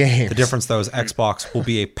fucking game. The difference, though, is Xbox will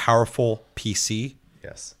be a powerful PC.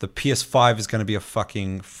 Yes. The PS5 is going to be a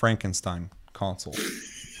fucking Frankenstein console,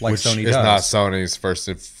 like Sony It's does. not Sony's first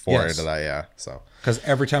foray Yes. into that, yeah. So Because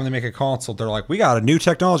every time they make a console, they're like, "We got a new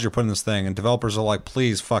technology you're putting in this thing," and developers are like,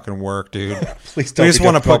 "Please fucking work, dude. Please don't be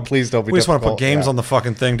difficult. Please don't be We just want to difficult." put games Yeah. on the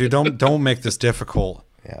fucking thing, dude. Don't make this difficult."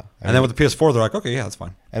 yeah, And then with the PS4, they're like, "Okay, yeah, that's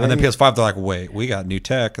fine." And then then PS5, they're like, "Wait, we got new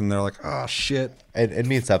tech," and they're like, "Oh shit." and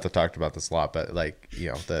me and Seth have talked about this a lot, but like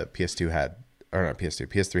the PS2 had, or not PS2,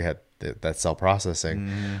 PS3 had that cell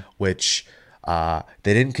processing, which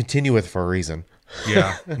they didn't continue with for a reason.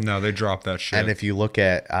 Yeah, no, they dropped that shit. And if you look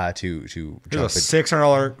at to There's jump a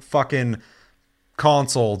 $600 fucking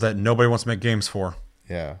console that nobody wants to make games for.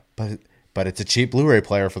 yeah, but it's a cheap Blu-ray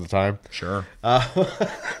player for the time Sure.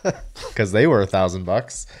 because they were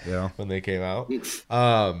 $1,000 Yeah. when they came out.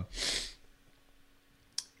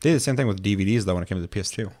 They did the same thing with DVDs though when it came to the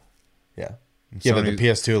PS2. Yeah, yeah, but the Sony-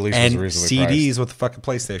 PS2 at least And was reasonably CDs priced. with the fucking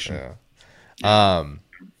PlayStation. Yeah.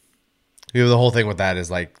 The whole thing with that is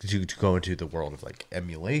like to go into the world of like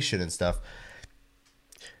emulation and stuff.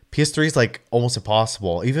 PS3 is like almost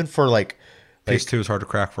impossible, even for like PS2 is hard to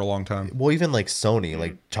crack for a long time. well, even like Sony,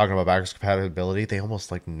 like talking about backwards compatibility, they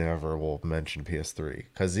almost like never will mention PS3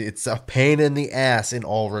 because it's a pain in the ass in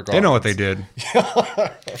all regards. They know what they did.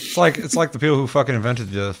 It's like the people who fucking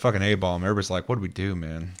invented the fucking A-bomb. Everybody's like, "What did we do,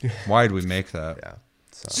 man? Why did we make that?" Yeah.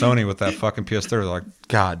 Sony with that fucking PS3, they're like,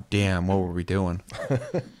 "God damn, what were we doing?"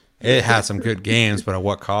 It had some good games, but at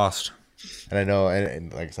what cost? And I know,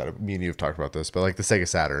 and like I said, me and you have talked about this, but like the Sega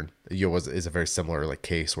Saturn, is a very similar like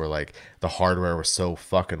case where like the hardware was so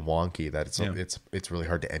fucking wonky that it's really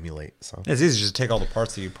hard to emulate. So It's easy to just take all the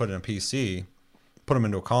parts that you put in a PC, put them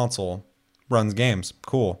into a console, runs games,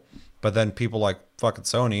 cool. But then people like fucking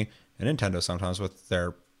Sony and Nintendo sometimes with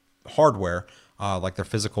their hardware, like their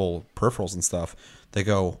physical peripherals and stuff, they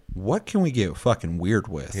go, "What can we get fucking weird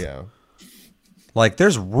with?" yeah, Like,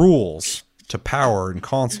 there's rules to power in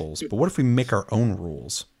consoles, but what if we make our own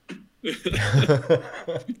rules?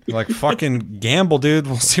 Like, fucking gamble, dude.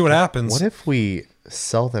 We'll see what happens. what if we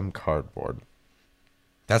sell them cardboard?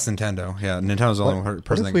 That's Nintendo. Yeah, Nintendo's the only What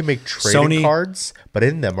person if that- we make trading Sony, cards, but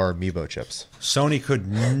in them are amiibo chips? Sony could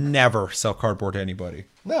never sell cardboard to anybody.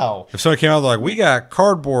 No, If Sony came out like, "We got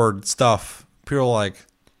cardboard stuff," people are like,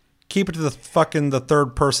 keep it to the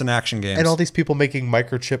third person action games. and all these people making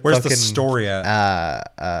microchip. Where's fucking, the story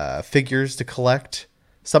at? Figures to collect.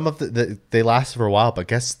 Some of they lasted for a while, but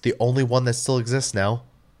guess the only one that still exists now,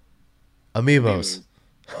 amiibos.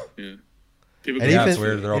 Yeah. People And Yeah, even, it's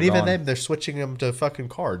weird, they're all and even gone. then, they're switching them to fucking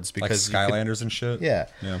cards Like because you can- Skylanders and shit. yeah,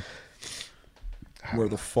 Yeah. Where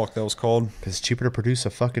the fuck that was called? because it's cheaper to produce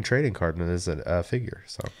a fucking trading card than it is a figure.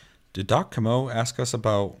 So Did Doc Camo ask us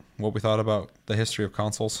about what we thought about the history of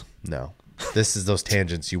consoles? no, this is those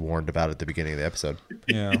tangents you warned about at the beginning of the episode.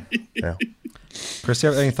 Yeah. Yeah. Chris, do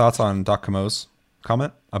you have any thoughts on Doc Camo's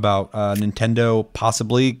comment about Nintendo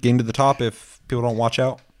possibly getting to the top if people don't watch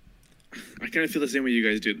out? I kind of feel the same way you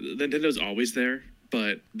guys do. Nintendo's always there,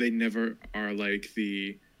 but they never are like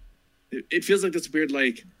the. It feels like this weird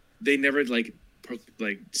like they never like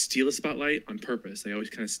steal a spotlight on purpose. They always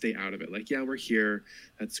kind of stay out of it. Like, yeah, we're here,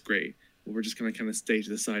 that's great, but we're just gonna kind of stay to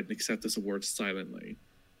the side and accept this award silently.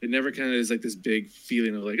 It never kind of is like this big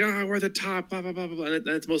feeling of like, we're the top, blah blah blah blah. And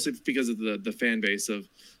that's mostly because of the fan base of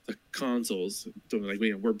the consoles. So like,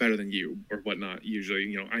 we're better than you or whatnot.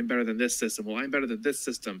 Usually, I'm better than this system. Well, I'm better than this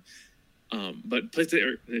system. But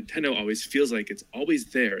PlayStation, Nintendo always feels like it's always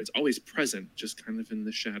there. It's always present, just kind of in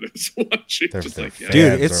the shadows watching. Their Just like, yeah.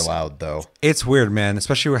 Dude, fans are loud though. It's weird, man,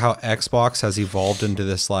 especially with how Xbox has evolved into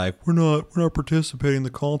this like we're not participating in the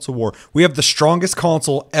console war. We have the strongest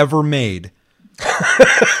console ever made.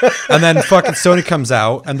 And then fucking Sony comes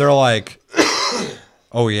out and they're like,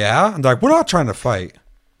 "Oh yeah?" And they're like, "We're not trying to fight.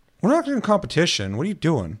 We're not doing competition. What are you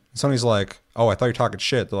doing?" And Sony's like, "Oh, I thought you were talking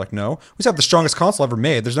shit." They're like, "No, we just have the strongest console ever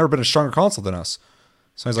made. There's never been a stronger console than us."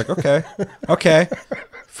 Sony's like, "Okay,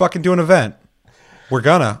 fucking do an event. We're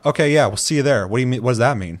gonna. Okay, yeah, we'll see you there. What do you mean? What does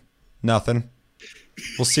that mean? Nothing.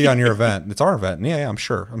 We'll see you on your event. It's our event. Yeah, I'm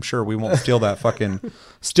sure we won't steal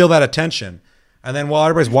that attention." And then while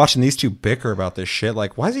everybody's watching these two bicker about this shit,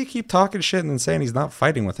 like, why does he keep talking shit and then saying he's not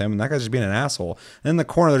fighting with him? And that guy's just being an asshole. And in the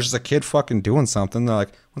corner, there's just a kid fucking doing something. They're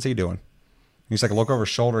like, what's he doing? And he's like, look over his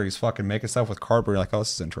shoulder. He's fucking making stuff with cardboard. You're like, oh,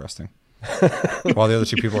 this is interesting. While the other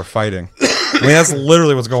two people are fighting. I mean, that's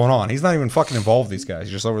literally what's going on. He's not even fucking involved with these guys.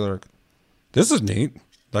 He's just over there like, this is neat.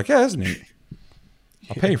 Like, yeah, it's neat.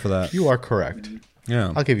 I'll pay you for that. You are correct.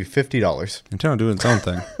 Yeah. I'll give you $50. Nintendo doing its own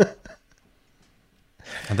thing.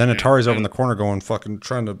 And then Atari's over in the corner going fucking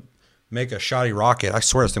trying to make a shoddy rocket. I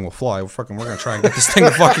swear this thing will fly. We're going to try and get this thing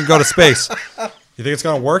to fucking go to space. You think it's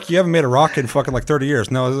going to work? You haven't made a rocket in fucking like 30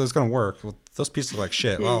 years. No, it's going to work. Well, those pieces are like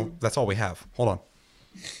shit. Well, that's all we have. Hold on.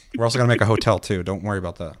 We're also going to make a hotel too. Don't worry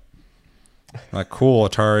about that. Like, cool,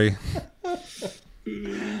 Atari.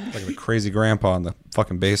 Like the crazy grandpa in the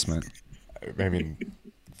fucking basement. I mean,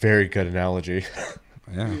 very good analogy.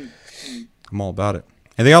 Yeah. I'm all about it.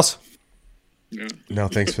 Anything else? Yeah. No,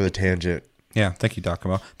 thanks for the tangent. Yeah, thank you,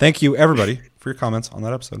 Docomo. Thank you, everybody, for your comments on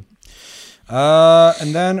that episode.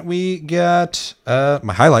 And then we get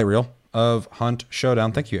my highlight reel of Hunt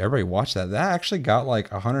Showdown. Thank you, everybody. Watch that. That actually got like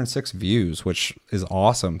 106 views, which is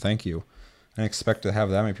awesome. Thank you. I didn't expect to have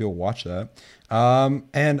that many people watch that. And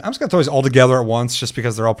I'm just going to throw these all together at once just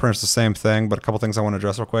because they're all pretty much the same thing, but a couple things I want to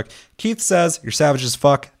address real quick. Keith says, you're savage as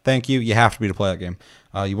fuck. Thank you. You have to be to play that game.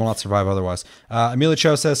 You will not survive otherwise. Amelia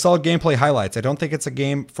Cho says, solid gameplay highlights. I don't think it's a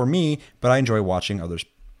game for me, but I enjoy watching others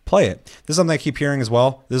play it. This is something I keep hearing as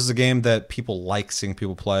well. This is a game that people like seeing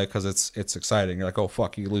people play because it's exciting. You're like, oh,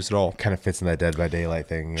 fuck, you lose it all. Kind of fits in that Dead by Daylight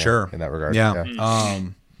thing. Yeah, sure. In that regard. Yeah.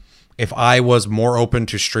 If I was more open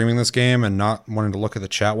to streaming this game and not wanting to look at the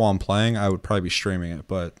chat while I'm playing, I would probably be streaming it.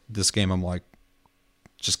 But this game, I'm like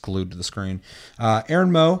just glued to the screen.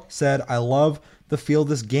 Aaron Moe said, I love the feel of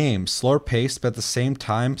this game. Slower paced, but at the same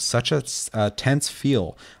time, such a tense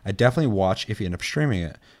feel. I definitely watch if you end up streaming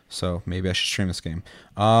it. So maybe I should stream this game.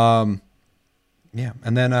 Yeah.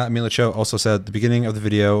 And then Amelia Cho also said, the beginning of the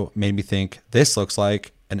video made me think this looks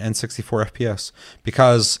like an N64 FPS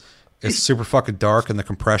because it's super fucking dark, and the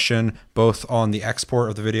compression, both on the export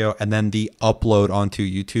of the video and then the upload onto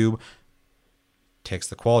YouTube, takes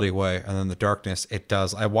the quality away. And then the darkness, it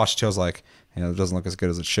does. I watched it, I was like, it doesn't look as good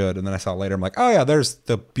as it should. And then I saw it later, I'm like, oh yeah, there's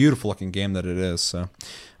the beautiful looking game that it is. So,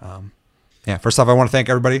 yeah, first off, I want to thank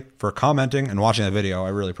everybody for commenting and watching that video. I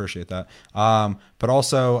really appreciate that. But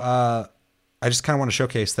also, I just kind of want to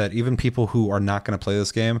showcase that even people who are not going to play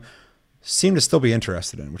this game seem to still be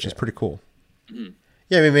interested in, which is pretty cool. Mm-hmm.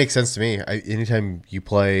 Yeah, I mean, it makes sense to me. Anytime you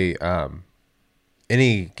play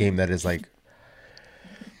any game that is like,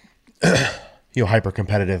 hyper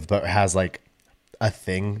competitive, but has like a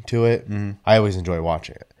thing to it, I always enjoy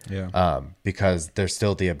watching it. Yeah. Because there's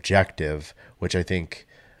still the objective, which I think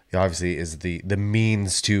obviously is the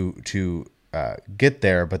means to get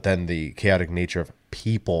there, but then the chaotic nature of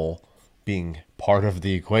people being part of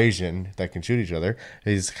the equation that can shoot each other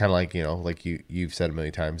is kind of like, like you've said a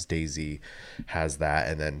million times, DayZ has that,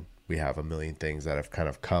 and then we have a million things that have kind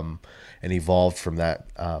of come and evolved from that.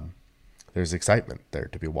 There's excitement there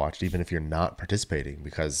to be watched, even if you're not participating,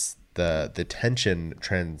 because the tension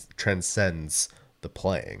transcends the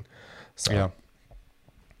playing. So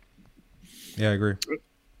yeah, I agree.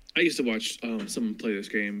 I used to watch someone play this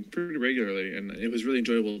game pretty regularly, and it was really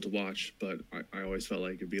enjoyable to watch, but I always felt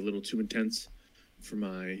like it'd be a little too intense for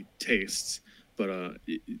my tastes. But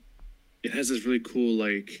it has this really cool,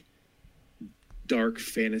 like, dark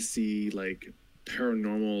fantasy, like,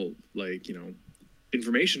 paranormal, like,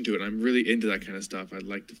 information to it. I'm really into that kind of stuff. I'd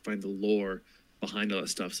like to find the lore behind all that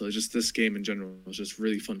stuff. So it's just this game in general was just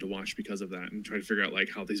really fun to watch because of that, and try to figure out like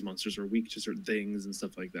how these monsters are weak to certain things and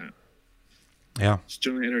stuff like that. Yeah, It's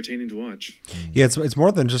generally entertaining to watch. yeah. It's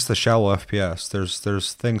more than just the shallow FPS.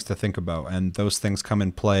 There's things to think about, and those things come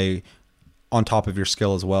in play on top of your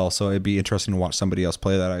skill as well. So it'd be interesting to watch somebody else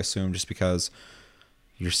play that, I assume, just because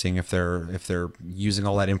you're seeing if they're using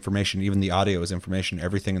all that information. Even the audio is information.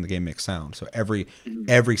 Everything in the game makes sound. So every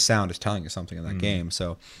sound is telling you something in that game.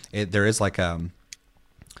 So there is like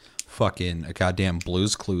fucking a goddamn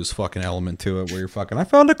Blue's Clues fucking element to it, where you're fucking, I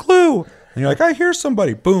found a clue, and you're like, I hear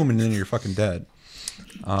somebody, boom, and then you're fucking dead.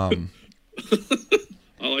 All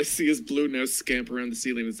I see is Blue now scamper around the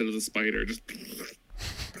ceiling instead of the spider. Just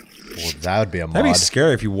Well, that would be a mod. That'd be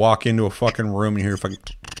scary if you walk into a fucking room and you hear fucking,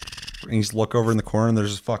 and you just look over in the corner and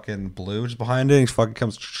there's just fucking Blue just behind it, and he fucking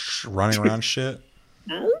comes running around shit.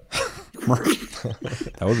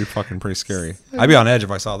 That would be fucking pretty scary. I'd be on edge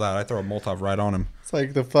if I saw that. I'd throw a Molotov right on him. It's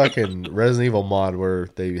like the fucking Resident Evil mod where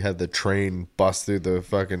they had the train bust through the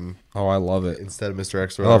fucking Oh, I love it. instead of Mr.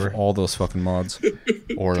 X or I love whatever. all those fucking mods.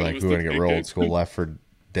 Or like Thomas we want to the get real Tank old school Left 4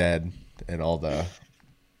 Dead and all the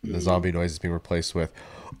zombie noises being replaced with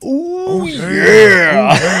 "Ooh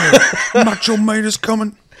yeah, Macho Man is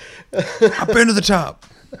coming. I've been to the top.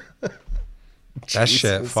 That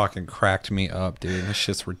shit fucking cracked me up, dude. This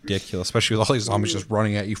shit's ridiculous, especially with all these zombies just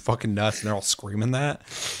running at you fucking nuts, and they're all screaming that.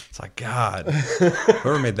 It's like, God,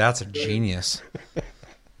 whoever made that's a genius.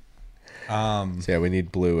 So yeah, we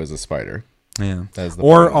need Blue as a spider. Yeah. That is the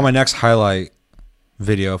Or point. on my next highlight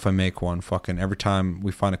video, if I make one, fucking every time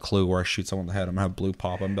we find a clue where I shoot someone in the head, I'm gonna have Blue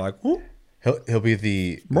pop up and be like, whoop. He'll be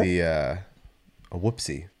the a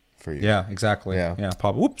whoopsie for you. Yeah, exactly. Yeah. Yeah,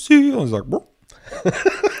 pop. Whoopsie. I was like, whoop.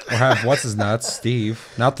 Or have what's his nuts, Steve,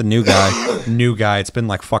 not the new guy. New guy. It's been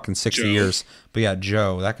like fucking 60 Joe. years. But yeah,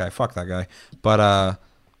 Joe, that guy. Fuck that guy. But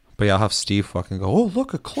yeah, I'll have Steve fucking go, oh,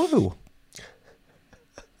 look, a clue.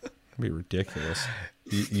 That'd be ridiculous.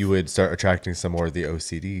 You would start attracting some more of the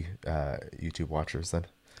OCD YouTube watchers then.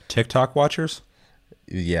 TikTok watchers.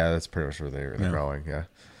 Yeah, that's pretty much where they're going. Yeah.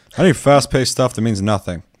 I need fast-paced stuff that means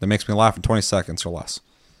nothing, that makes me laugh in 20 seconds or less.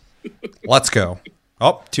 Let's go.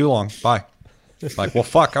 Oh, too long. Bye. Like, well,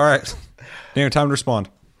 fuck. All right. Didn't have time to respond.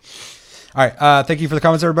 All right. Thank you for the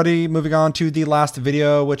comments, everybody. Moving on to the last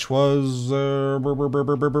video, which was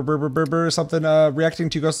something reacting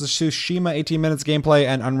to Ghost of Tsushima 18 minutes gameplay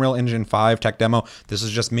and Unreal Engine 5 tech demo. This is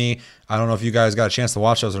just me. I don't know if you guys got a chance to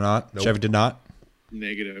watch those or not. Nope. Chevy did not.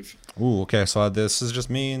 negative. Ooh, okay. So this is just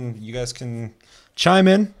me, and you guys can chime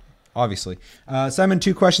in, obviously. Simon,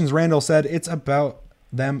 2 questions. Randall said, it's about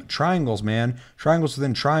them triangles, man. Triangles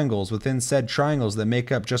within said triangles that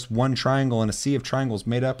make up just one triangle in a sea of triangles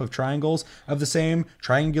made up of triangles of the same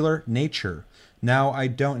triangular nature. Now, I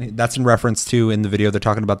don't... That's in reference to, in the video, they're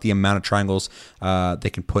talking about the amount of triangles they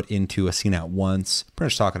can put into a scene at once. Pretty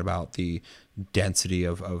much talking about the density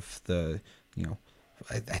of the, you know...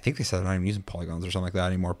 I think they said they're not even using polygons or something like that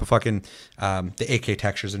anymore. But fucking the AK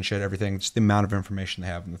textures and shit, everything, just the amount of information they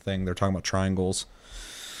have in the thing. They're talking about triangles.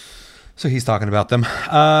 So he's talking about them.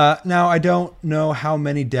 Now, I don't know how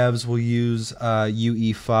many devs will use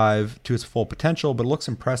UE5 to its full potential, but it looks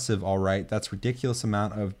impressive, all right. That's ridiculous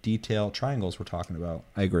amount of detail triangles we're talking about.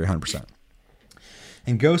 I agree 100%.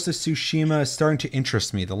 And Ghost of Tsushima is starting to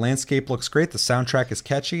interest me. The landscape looks great. The soundtrack is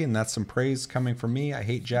catchy, and that's some praise coming from me. I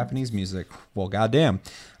hate Japanese music. Well, goddamn.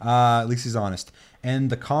 At least he's honest. And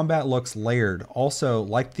the combat looks layered. Also,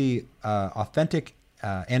 like the authentic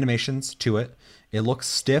animations to it, it looks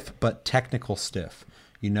stiff, but technical stiff.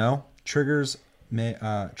 You know, triggers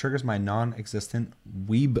my non-existent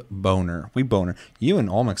weeb boner. Weeb boner. You and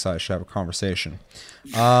Olmexai should have a conversation.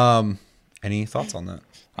 Any thoughts on that?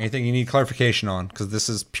 Anything you need clarification on? Because this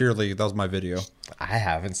is purely, that was my video. I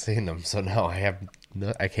haven't seen them, so no,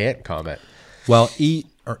 I can't comment. Well,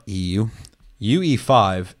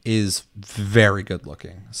 UE5 is very good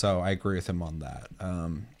looking, so I agree with him on that.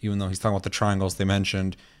 Even though he's talking about the triangles they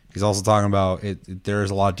mentioned, he's also talking about it. There is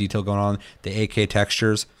a lot of detail going on. The AK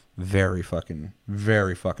textures, very fucking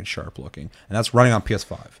sharp looking, and that's running on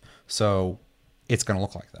PS5, so it's gonna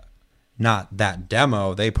look like that. Not that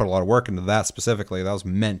demo. They put a lot of work into that specifically. That was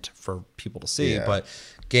meant for people to see, but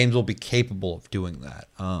games will be capable of doing that.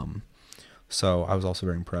 So I was also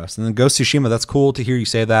very impressed. And then Ghost of Tsushima, that's cool to hear you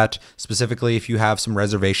say that. Specifically, if you have some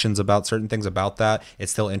reservations about certain things about that, it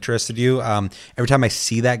still interested you. Every time I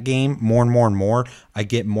see that game, more and more, I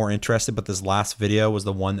get more interested. But this last video was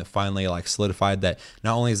the one that finally like solidified that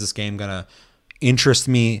not only is this game going to interest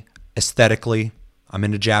me aesthetically, I'm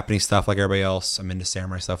into Japanese stuff like everybody else. I'm into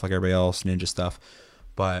samurai stuff like everybody else, ninja stuff.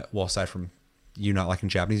 But, well, aside from you not liking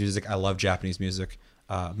Japanese music. I love Japanese music,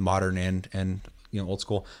 modern and old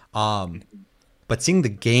school. But seeing the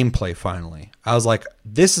gameplay finally, I was like,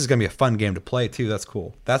 this is gonna be a fun game to play too. That's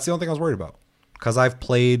cool. That's the only thing I was worried about, because I've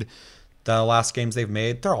played the last games they've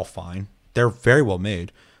made. They're all fine. They're very well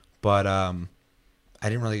made, but I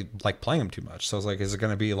didn't really like playing them too much. So I was like, is it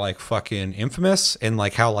gonna be like fucking Infamous and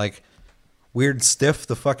like how like weird and stiff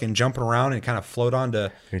the fucking jumping around and kind of float onto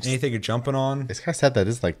anything you're jumping on? It's kind of sad that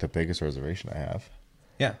is like the biggest reservation I have.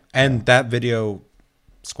 Yeah, and that video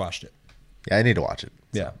squashed it. Yeah, I need to watch it.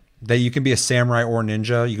 Yeah, that you can be a samurai or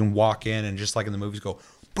ninja. You can walk in and just like in the movies go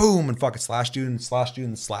boom and fucking slash dude and slash dude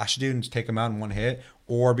and slash dude and just take him out in one hit,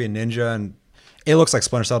 or be a ninja. And it looks like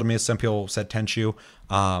Splinter Cell to me. Some people said Tenchu.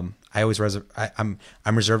 I always I'm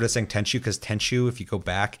reserved at saying Tenchu, because Tenchu, if you go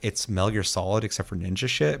back, it's Metal Gear Solid except for ninja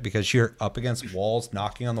shit, because you're up against walls,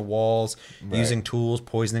 knocking on the walls, using tools,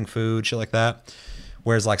 poisoning food, shit like that.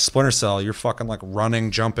 Whereas like Splinter Cell, you're fucking like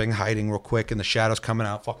running, jumping, hiding real quick, and the shadows coming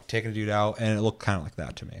out, fucking taking a dude out, and it looked kind of like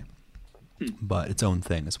that to me. But its own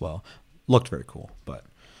thing as well. Looked very cool. But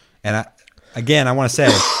and I want to say,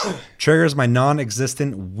 triggers my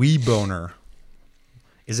non-existent weeboner.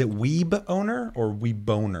 Is it weeb owner or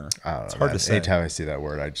weeboner? I don't know. It's hard to say. Anytime I see that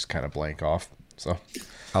word, I just kind of blank off. So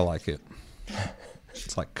I like it.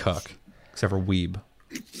 It's like cuck, except for weeb.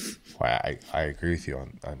 well, I agree with you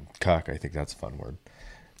on cuck. I think that's a fun word.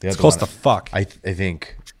 It's close to fuck. I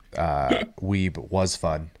think weeb was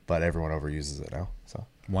fun, but everyone overuses it now. So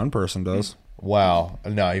One person does. well,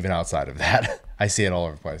 no, even outside of that, I see it all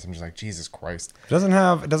over the place. I'm just like, Jesus Christ. It doesn't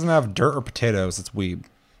have dirt or potatoes. It's weeb.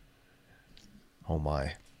 Oh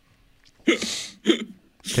my.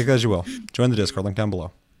 Take that as you will. Join the Discord, link down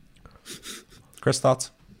below. Chris,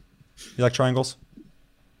 thoughts? You like triangles?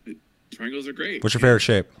 Triangles are great. What's your favorite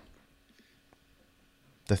shape?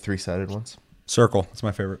 The 3-sided ones. Circle. That's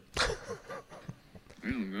my favorite. I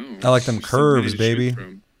don't know. I like them There's so many curves, to baby. choose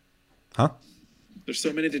from. Huh? There's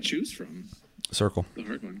so many to choose from. Circle. The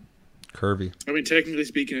hard one. Curvy. I mean, technically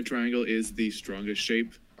speaking, a triangle is the strongest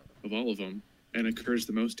shape of all of them, and occurs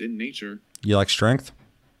the most in nature. You like strength?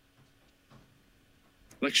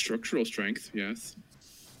 Like structural strength, yes.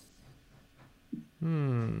 I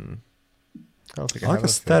don't think I like have a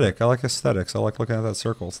aesthetic. I like aesthetics. I like looking at that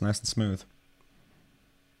circle. It's nice and smooth.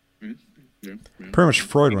 Yeah. Pretty much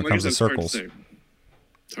Freud when it Like I comes to said, it's hard circles. say.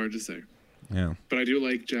 It's hard to say. Yeah. But I do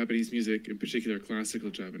like Japanese music, in particular classical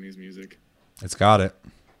Japanese music. It's got it.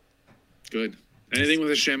 Good. Anything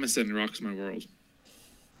with a shamisen rocks my world.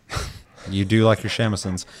 You do like your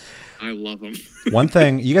shamisens. I love them. One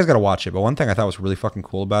thing, you guys got to watch it, but one thing I thought was really fucking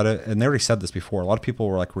cool about it, and they already said this before, a lot of people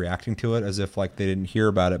were like reacting to it as if like they didn't hear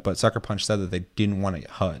about it, but Sucker Punch said that they didn't want it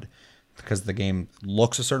HUD because the game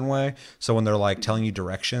looks a certain way. So when they're like telling you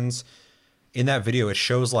directions, in that video it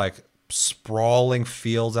shows like sprawling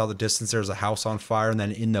fields out the distance, there's a house on fire, and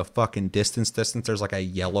then in the fucking distance there's like a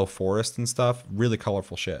yellow forest and stuff. Really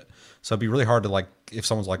colorful shit. So it'd be really hard to like, if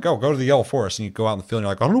someone's like, go to the yellow forest, and you go out in the field and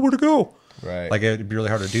you're like, I don't know where to go. Right. Like it'd be really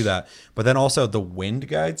hard to do that. But then also the wind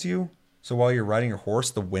guides you. So while you're riding your horse,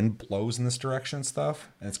 the wind blows in this direction and stuff,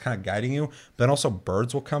 and it's kind of guiding you. But then also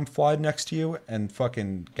birds will come fly next to you and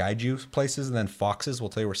fucking guide you places, and then foxes will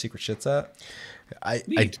tell you where secret shit's at.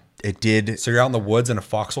 It did. So you're out in the woods and a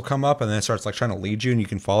fox will come up and then it starts like trying to lead you, and you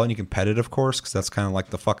can follow it and you can pet it, of course, because that's kind of like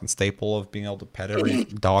the fucking staple of being able to pet every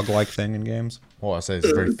dog-like thing in games. Well, I say it's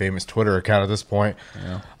a very famous Twitter account at this point.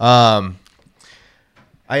 Yeah.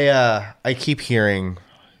 I keep hearing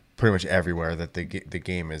pretty much everywhere that the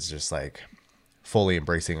game is just like fully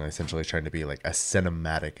embracing and essentially trying to be like a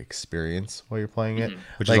cinematic experience while you're playing it,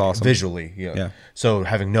 Which like is awesome. visually. You know? Yeah. So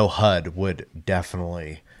having no HUD would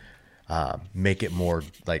definitely make it more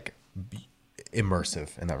like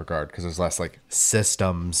immersive in that regard, because there's less like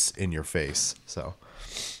systems in your face. So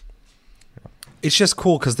it's just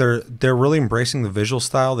cool because they're really embracing the visual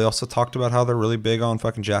style. They also talked about how they're really big on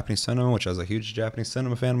fucking Japanese cinema, which as a huge Japanese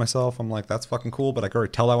cinema fan myself, I'm like, that's fucking cool. But I could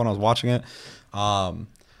already tell that when I was watching it. And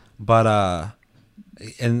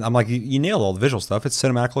I'm like, you nailed all the visual stuff. It's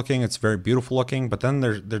cinematic looking. It's very beautiful looking. But then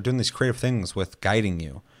they're doing these creative things with guiding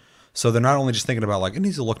you. So they're not only just thinking about like, it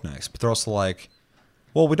needs to look nice, but they're also like,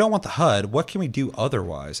 well, we don't want the HUD. What can we do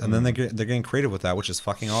otherwise? And then they're getting creative with that, which is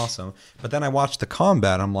fucking awesome. But then I watched the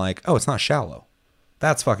combat. I'm like, oh, it's not shallow.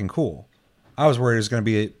 That's fucking cool. I was worried it was going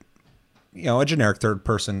to be, a generic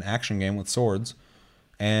third-person action game with swords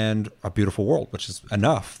and a beautiful world, which is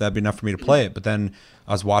enough. That'd be enough for me to play it. But then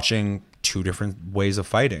I was watching two different ways of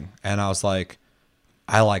fighting, and I was like,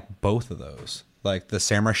 I like both of those. Like the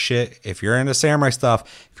samurai shit, if you're into samurai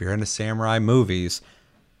stuff, if you're into samurai movies,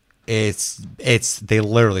 they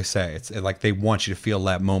literally say it's like they want you to feel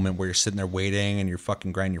that moment where you're sitting there waiting and you're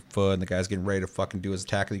fucking grinding your foot and the guy's getting ready to fucking do his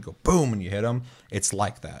attack and you go boom and you hit him. It's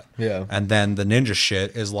like that. Yeah. And then the ninja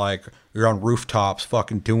shit is like you're on rooftops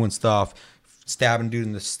fucking doing stuff, stabbing dude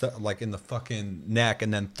in the like in the fucking neck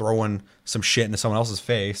and then throwing some shit into someone else's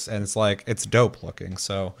face, and it's like it's dope looking.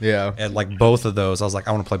 So Yeah. and like both of those, I was like,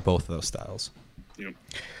 I want to play both of those styles. Yeah.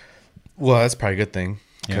 Well, that's probably a good thing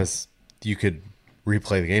because you could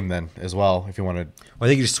replay the game then as well if you wanted. Well,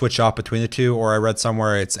 I think you just switch off between the two, or I read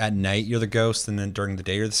somewhere it's at night you're the ghost and then during the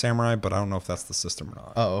day you're the samurai, but I don't know if that's the system or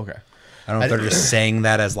not. Oh, okay. I don't know if they're just saying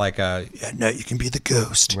that as like at night you can be the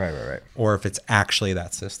ghost. Right. Or if it's actually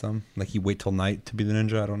that system. Like you wait till night to be the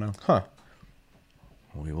ninja, I don't know. Huh.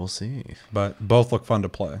 We will see. But both look fun to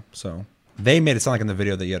play. So they made it sound like in the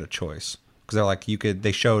video that you had a choice. Because they're like,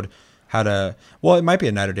 they showed how to, well, it might be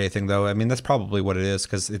a night or day thing though. I mean, that's probably what it is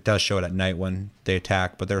because it does show it at night when they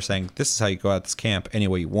attack. But they're saying, this is how you go out this camp any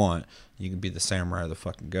way you want. You can be the samurai or the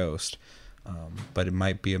fucking ghost. But it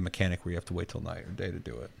might be a mechanic where you have to wait till night or day to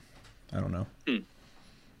do it. I don't know.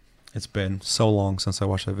 It's been so long since I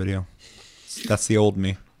watched that video. That's the old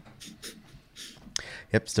me.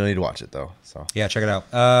 Yep, still need to watch it though. So Yeah, check it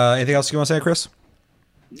out. Anything else you want to say, Chris?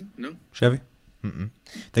 No. Chevy? Thank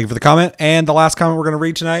you for the comment. And the last comment we're going to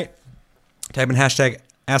read tonight, type in hashtag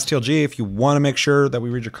AskTLG if you want to make sure that we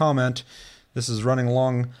read your comment. This is running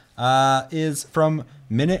long. Is from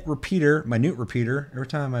Minute Repeater. Every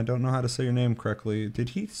time I don't know how to say your name correctly. Did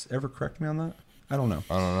he ever correct me on that? I don't know.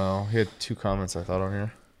 I don't know. He had 2 comments I thought on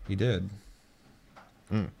here. He did.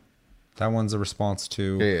 That one's a response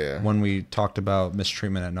to Yeah. when we talked about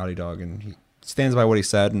mistreatment at Naughty Dog, and he stands by what he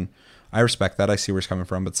said, and I respect that. I see where he's coming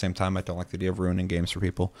from, but at the same time, I don't like the idea of ruining games for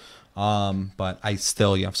people. But I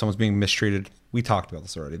still, if someone's being mistreated, we talked about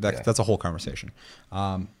this already. That's a whole conversation.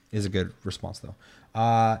 Is a good response though.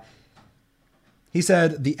 He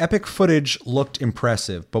said, the epic footage looked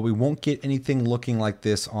impressive, but we won't get anything looking like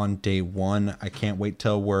this on day one. I can't wait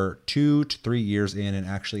till we're 2 to 3 years in and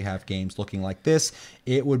actually have games looking like this.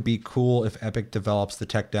 It would be cool if Epic develops the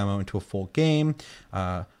tech demo into a full game.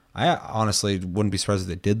 I honestly wouldn't be surprised if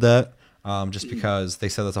they did that, just because they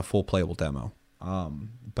said that's a full playable demo.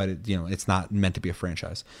 But it's not meant to be a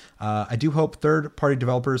franchise. I do hope third-party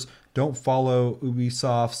developers don't follow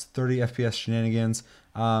Ubisoft's 30 FPS shenanigans.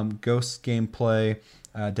 Ghost's gameplay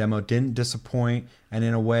demo didn't disappoint, and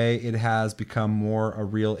in a way, it has become more a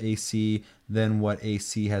real AC than what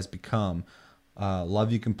AC has become.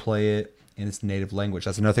 Love you can play it in its native language.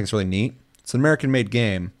 That's another thing that's really neat. It's an American-made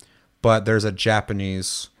game, but there's a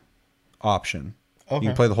Japanese option. Okay. You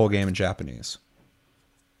can play the whole game in Japanese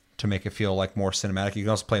to make it feel like more cinematic. You can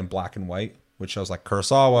also play in black and white, which shows like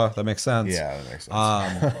Kurosawa. That makes sense. Yeah, that makes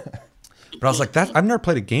sense. But I was like, I've never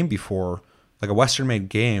played a game before, like a Western-made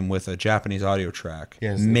game with a Japanese audio track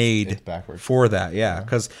made it's backwards. for that. Yeah,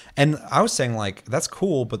 and I was saying like that's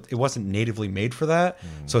cool, but it wasn't natively made for that.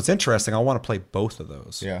 So it's interesting. I want to play both of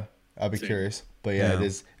those. Yeah, I'll be curious. But yeah, it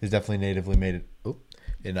is definitely natively made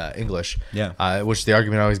in English. Yeah. Which the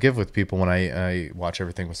argument I always give with people when I watch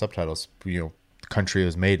everything with subtitles. The country it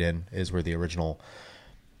was made in is where the original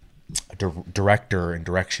director and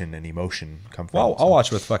direction and emotion come from. Well, I'll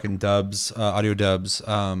watch with fucking dubs, audio dubs,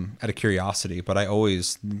 out of curiosity. But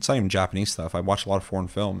it's not even Japanese stuff. I watch a lot of foreign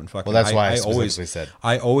film and fucking. Well, that's why I always specifically said.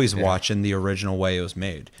 I always watch in the original way it was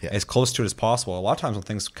made, as close to it as possible. A lot of times when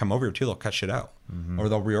things come over here too, they'll cut shit out or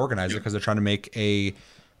they'll reorganize it because they're trying to make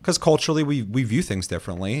because culturally we view things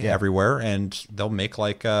differently everywhere, and they'll make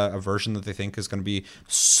like a version that they think is going to be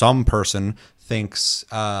some person thinks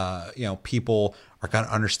people are going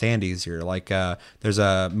to understand easier. Like there's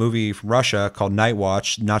a movie from Russia called Night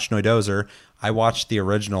Watch, Nochnoy Dozer. I watched the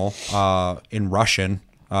original in Russian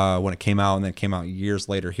when it came out, and then it came out years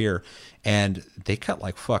later here, and they cut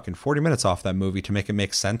like fucking 40 minutes off that movie to make it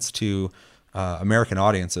make sense to American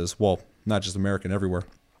audiences. Well, not just American, everywhere.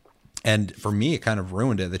 And for me, it kind of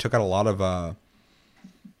ruined it. They took out a lot of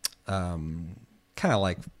kind of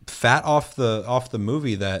like fat off the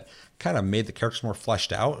movie that kind of made the characters more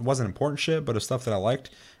fleshed out. It wasn't important shit, but it's stuff that I liked.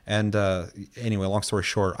 And anyway, long story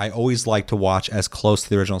short, I always like to watch as close to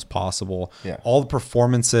the original as possible. Yeah. All the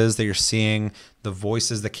performances that you're seeing, the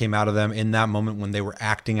voices that came out of them in that moment when they were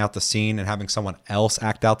acting out the scene and having someone else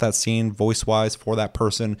act out that scene voice-wise for that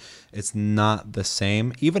person, it's not the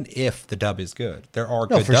same, even if the dub is good. There are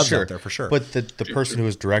good dubs out there for sure. But the person who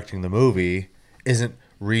was directing the movie isn't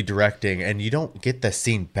redirecting, and you don't get the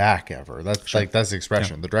scene back ever. That's that's the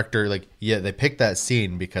expression. Yeah. The director, they picked that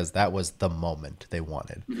scene because that was the moment they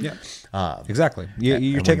wanted. Yeah, exactly.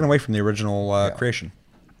 You're taken away from the original creation.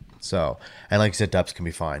 So, and like you said, dubs can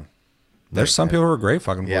be fine. There's some people who are great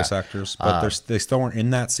fucking voice Yeah. actors, but they still weren't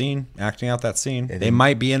in that scene, acting out that scene. They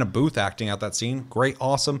might be in a booth acting out that scene. Great,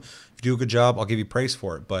 awesome. If you do a good job, I'll give you praise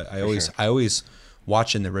for it. But I always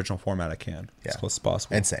watch in the original format I can as close as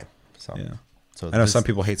possible. And same. So Yeah. So I know this some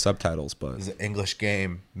people hate subtitles, but is an English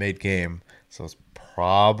game, made game. So it's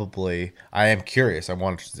probably. I am curious. I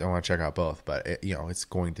want to check out both, but it's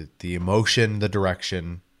going to the emotion, the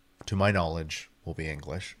direction, to my knowledge, will be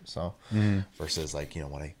English. So versus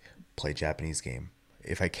when I play Japanese game,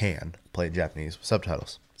 if I can play Japanese with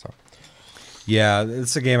subtitles. So yeah,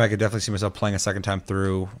 it's a game I could definitely see myself playing a second time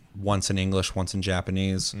through, once in English, once in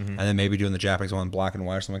Japanese, and then maybe doing the Japanese one in black and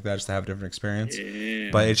white or something like that, just to have a different experience.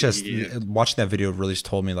 Yeah, But it's just watching that video really just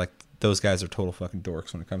told me like those guys are total fucking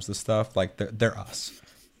dorks when it comes to stuff. Like they're us.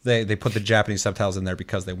 They put the Japanese subtitles in there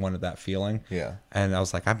because they wanted that feeling. Yeah. And I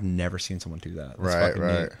was like, I've never seen someone do that. That's right. fucking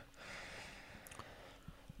neat.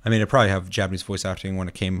 I mean, they probably have Japanese voice acting when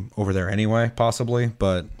it came over there anyway, possibly,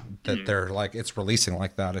 but that they're like, it's releasing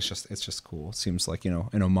like that. It's just cool. It seems like,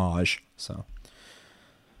 an homage. So,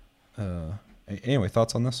 anyway,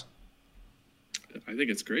 thoughts on this? I think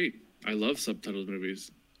it's great. I love subtitled movies.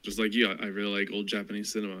 Just like you, I really like old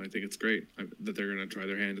Japanese cinema. I think it's great that they're going to try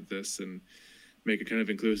their hand at this and make it kind of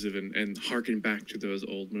inclusive and harken back to those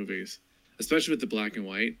old movies, especially with the black and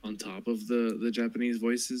white on top of the Japanese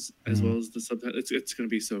voices as well as the subtitles. It's going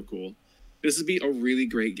to be so cool. This would be a really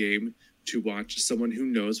great game to watch someone who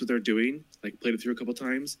knows what they're doing, like played it through a couple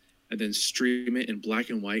times, and then stream it in black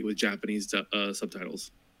and white with Japanese subtitles.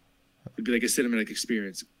 It'd be like a cinematic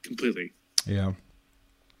experience completely. Yeah.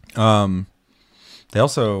 They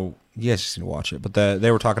also, you guys just need to watch it, but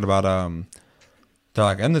they were talking about, they're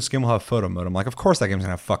like, and this game will have photo mode. I'm like, of course that game's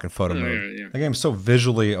gonna have fucking photo mode. Yeah. That game's so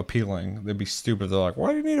visually appealing. They'd be stupid. They're like,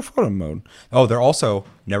 why do you need a photo mode? Oh, they're also,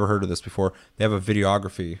 never heard of this before, they have a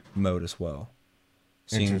videography mode as well.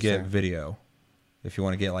 So you can get video if you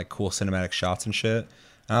want to get like cool cinematic shots and shit.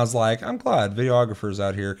 And I was like, I'm glad videographers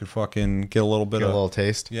out here could fucking get a little bit Get a little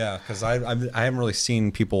taste. Yeah, because I haven't really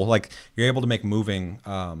seen people, like, you're able to make moving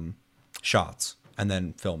shots and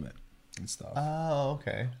then film it and stuff. Oh,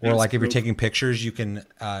 okay. Or like if you're taking pictures, you can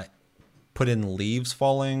put in leaves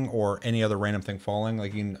falling or any other random thing falling.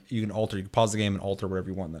 Like you can pause the game and alter whatever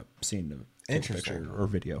you want in that scene to take a picture or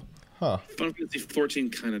video. Huh. Final Fantasy 14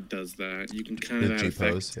 kind of does that. You can kind of add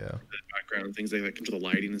effects to the background and things like that, control the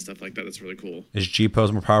lighting and stuff like that. That's really cool. Is G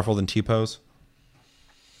pose more powerful than T pose?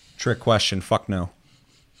 Trick question. Fuck no.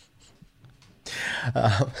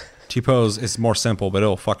 T pose is more simple, but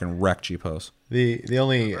it'll fucking wreck G pose. The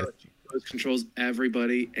only It controls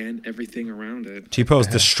everybody and everything around it. T pose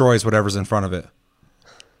destroys whatever's in front of it.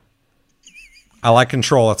 I like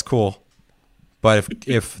control. That's cool. But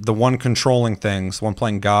if the one controlling things, one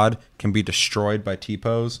playing God, can be destroyed by T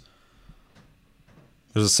pose,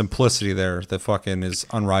 there's a simplicity there that fucking is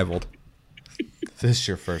unrivaled. if this is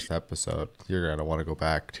your first episode, you're gonna want to go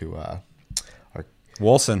back to our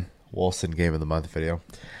Wilson Game of the Month video.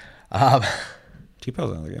 T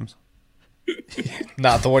pose in other games.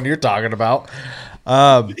 Not the one you're talking about.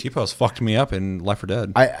 T pose fucked me up in Left 4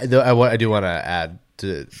 Dead. I do want to add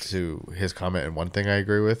to his comment, and one thing I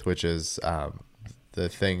agree with, which is the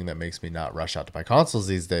thing that makes me not rush out to buy consoles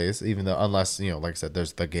these days, even though, unless, like I said,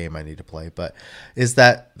 there's the game I need to play, but is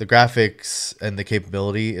that the graphics and the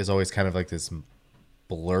capability is always kind of like this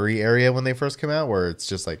blurry area when they first come out, where it's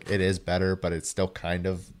just like, it is better, but it's still kind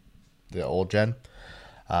of the old gen.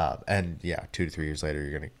 And yeah, 2 to 3 years later,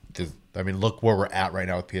 you're going to, look where we're at right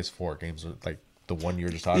now with PS4 games, like the one you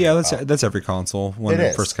were just talking about. Yeah, that's every console when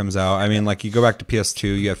it first comes out. I mean, like, you go back to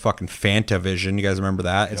PS2, you had fucking Fantavision. You guys remember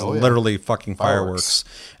that? It's literally fucking fireworks.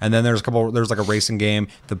 And then there's like a racing game.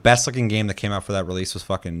 The best looking game that came out for that release was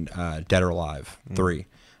fucking Dead or Alive 3.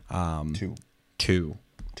 2.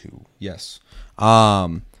 Yes.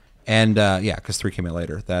 Because 3 came out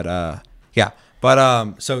later. So yeah,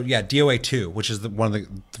 DOA 2, which is one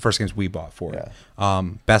of the first games we bought for it.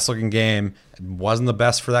 Best looking game. It wasn't the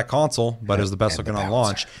best for that console, but it was the best looking on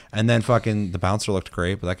launch. And then fucking the Bouncer looked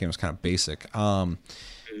great, but that game was kind of basic. And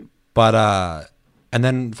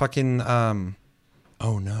then fucking oh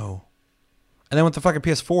no. And then with the fucking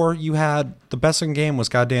PS4, you had the best looking game was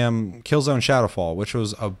goddamn Killzone Shadowfall, which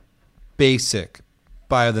was a basic,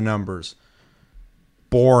 by the numbers,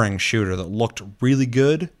 boring shooter that looked really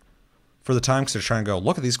good for the time, because they're trying to go,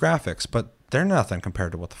 look at these graphics, but they're nothing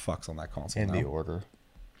compared to what the fuck's on that console. In the order.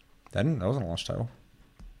 That wasn't a launch title.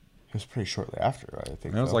 It was pretty shortly after, right? I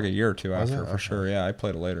think It was like a year or two after, for Okay. sure. Yeah, I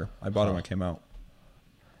played it later. I bought it when it came out.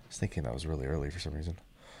 I was thinking that was really early for some reason.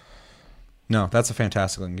 No, that's a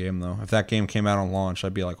fantastic looking game, though. If that game came out on launch,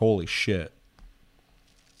 I'd be like, holy shit.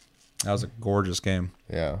 That was a gorgeous game.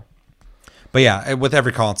 Yeah. But yeah, with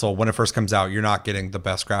every console, when it first comes out, you're not getting the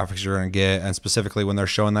best graphics you're going to get. And specifically when they're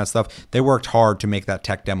showing that stuff, they worked hard to make that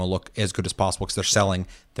tech demo look as good as possible because they're selling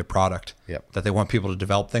their product that they want people to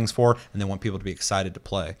develop things for, and they want people to be excited to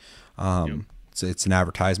play. It's an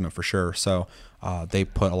advertisement for sure. So they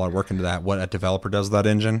put a lot of work into that. What a developer does with that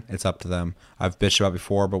engine, it's up to them. I've bitched about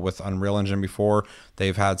before, but with Unreal Engine before,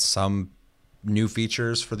 they've had some new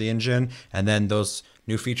features for the engine, and then those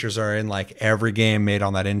new features are in like every game made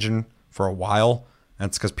on that engine for a while. And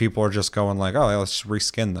it's because people are just going like, oh, let's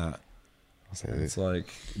reskin that. It's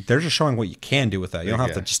like they're just showing what you can do with that. You don't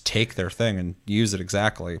have to just take their thing and use it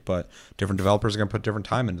exactly, but different developers are going to put different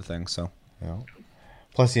time into things. So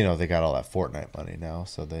plus, they got all that Fortnite money now,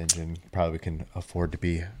 so the engine probably can afford to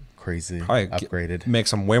be crazy upgraded. Make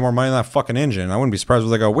some way more money than that fucking engine. I wouldn't be surprised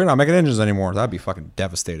if they go, we're not making engines anymore. That'd be fucking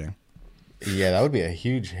devastating. Yeah, that would be a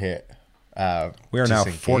huge hit. We are now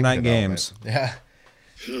Fortnite games. Yeah.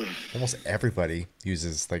 Almost everybody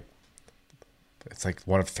uses it's like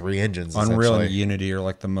one of 3 engines. Unreal and Unity are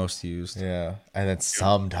like the most used. Yeah, and then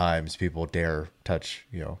sometimes people dare touch,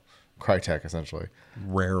 Crytek essentially.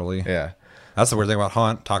 Rarely. Yeah, that's the weird thing about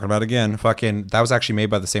Hunt. Talking about it again, fucking that was actually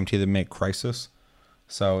made by the same team that made Crysis,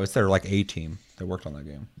 so it's their like A team that worked on that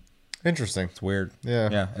game. Interesting. It's weird.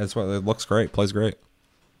 Yeah, it's what it looks great. Plays great.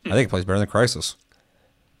 I think it plays better than Crysis.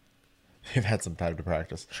 You've had some time to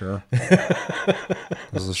practice. Sure.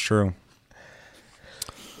 This is true.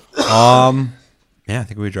 Yeah, I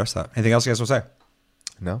think we addressed that. Anything else you guys want to say?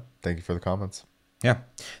 No. Thank you for the comments. Yeah.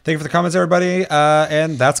 Thank you for the comments, everybody.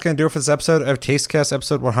 And that's going to do it for this episode of Tastecast,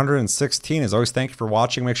 episode 116. As always, thank you for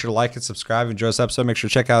watching. Make sure to like and subscribe. Enjoy this episode. Make sure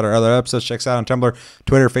to check out our other episodes. Check us out on Tumblr,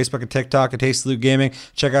 Twitter, Facebook, and TikTok at Tasty Loot Gaming.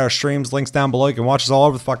 Check out our streams. Links down below. You can watch us all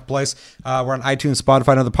over the fucking place. We're on iTunes, Spotify,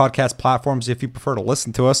 and other podcast platforms if you prefer to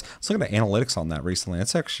listen to us. I was looking at analytics on that recently.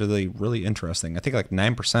 It's actually really interesting. I think like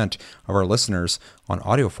 9% of our listeners on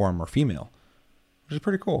audio form are female, which is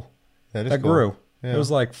pretty cool. That cool. Grew. Yeah. It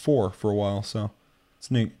was like 4 for a while, so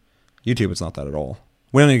it's neat. YouTube, it's not that at all.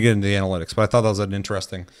 We don't need to get into the analytics, but I thought that was an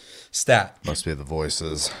interesting stat. Must be the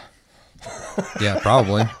voices. Yeah,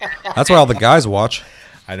 probably. That's why all the guys watch.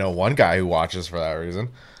 I know one guy who watches for that reason.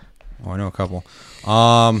 Oh, I know a couple.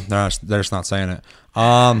 They're just not saying it.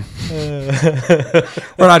 We're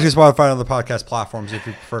not too Spotify on the podcast platforms if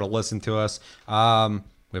you prefer to listen to us. We have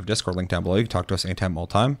a Discord link down below. You can talk to us anytime, all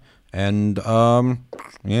time. And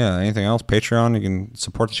anything else? Patreon. You can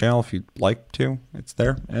support the channel if you'd like to. It's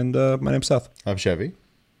there. And my name's Seth. I'm Chevy.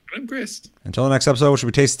 I'm Chris. Until the next episode, which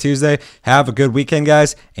will be Tasty Tuesday. Have a good weekend,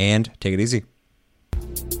 guys, and take it easy.